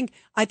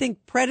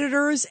think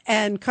predators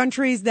and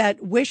countries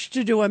that wish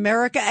to do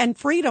America and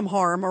freedom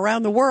harm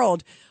around the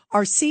world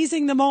are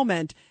seizing the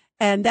moment.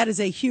 And that is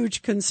a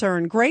huge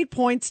concern. Great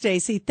point,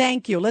 Stacey.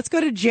 Thank you. Let's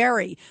go to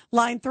Jerry,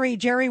 line 3.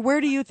 Jerry,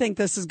 where do you think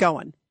this is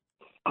going?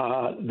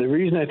 The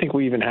reason I think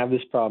we even have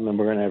this problem, and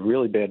we're going to have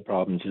really bad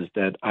problems, is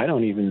that I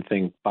don't even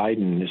think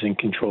Biden is in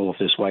control of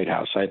this White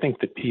House. I think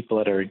the people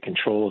that are in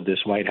control of this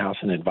White House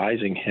and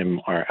advising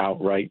him are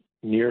outright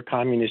near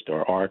communist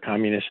or are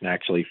communist and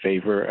actually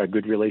favor a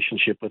good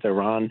relationship with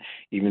Iran,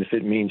 even if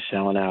it means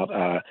selling out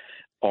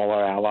all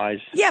our allies.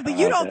 Yeah, but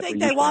you don't think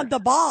they want the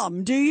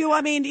bomb, do you?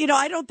 I mean,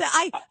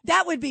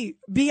 that would be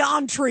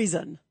beyond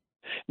treason.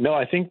 No,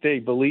 I think they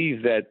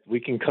believe that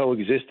we can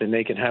coexist and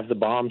they can have the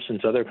bomb.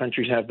 Since other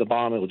countries have the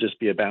bomb, it will just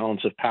be a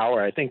balance of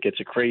power. I think it's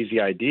a crazy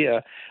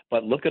idea,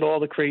 but look at all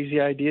the crazy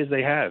ideas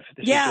they have.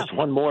 This is just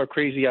one more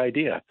crazy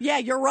idea. Yeah,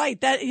 you're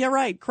right. You're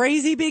right.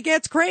 Crazy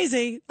begets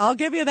crazy. I'll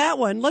give you that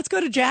one. Let's go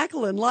to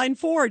Jacqueline, line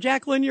 4.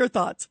 Jacqueline, your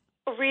thoughts.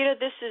 Rita,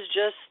 this is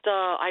just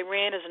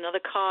Iran is another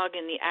cog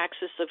in the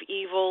axis of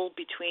evil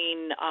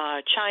between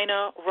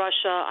China,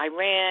 Russia,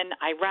 Iran,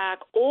 Iraq,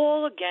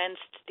 all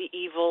against the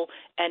evil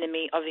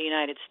enemy of the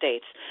United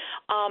States.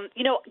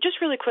 Just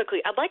really quickly,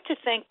 I'd like to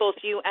thank both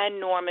you and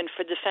Norman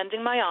for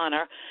defending my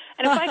honor.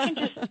 And if I can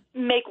just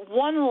make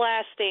one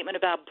last statement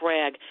about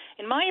Bragg.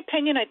 In my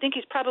opinion, I think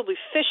he's probably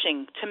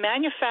fishing to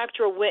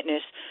manufacture a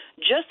witness,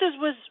 just as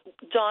was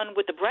done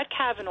with the Brett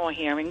Kavanaugh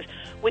hearings,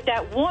 with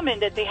that woman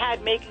that they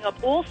had making up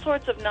all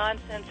sorts of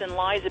nonsense and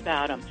lies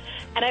about him.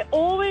 And I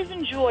always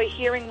enjoy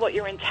hearing what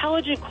your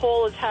intelligent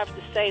callers have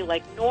to say,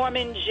 like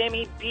Norman,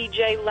 Jimmy,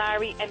 BJ,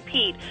 Larry, and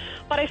Pete.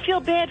 But I feel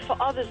bad for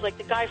others, like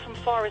the guy from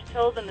Forest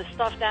Hills and the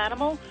stuffed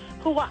animal,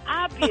 who are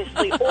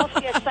obviously off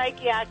their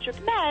psychiatric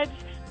meds.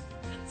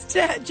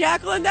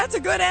 Jacqueline, that's a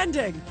good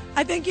ending.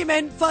 I think you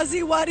meant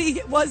Fuzzy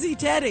Wuzzy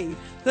Teddy,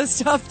 the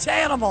stuffed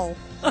animal.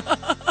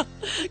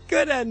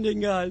 Good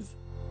ending, guys.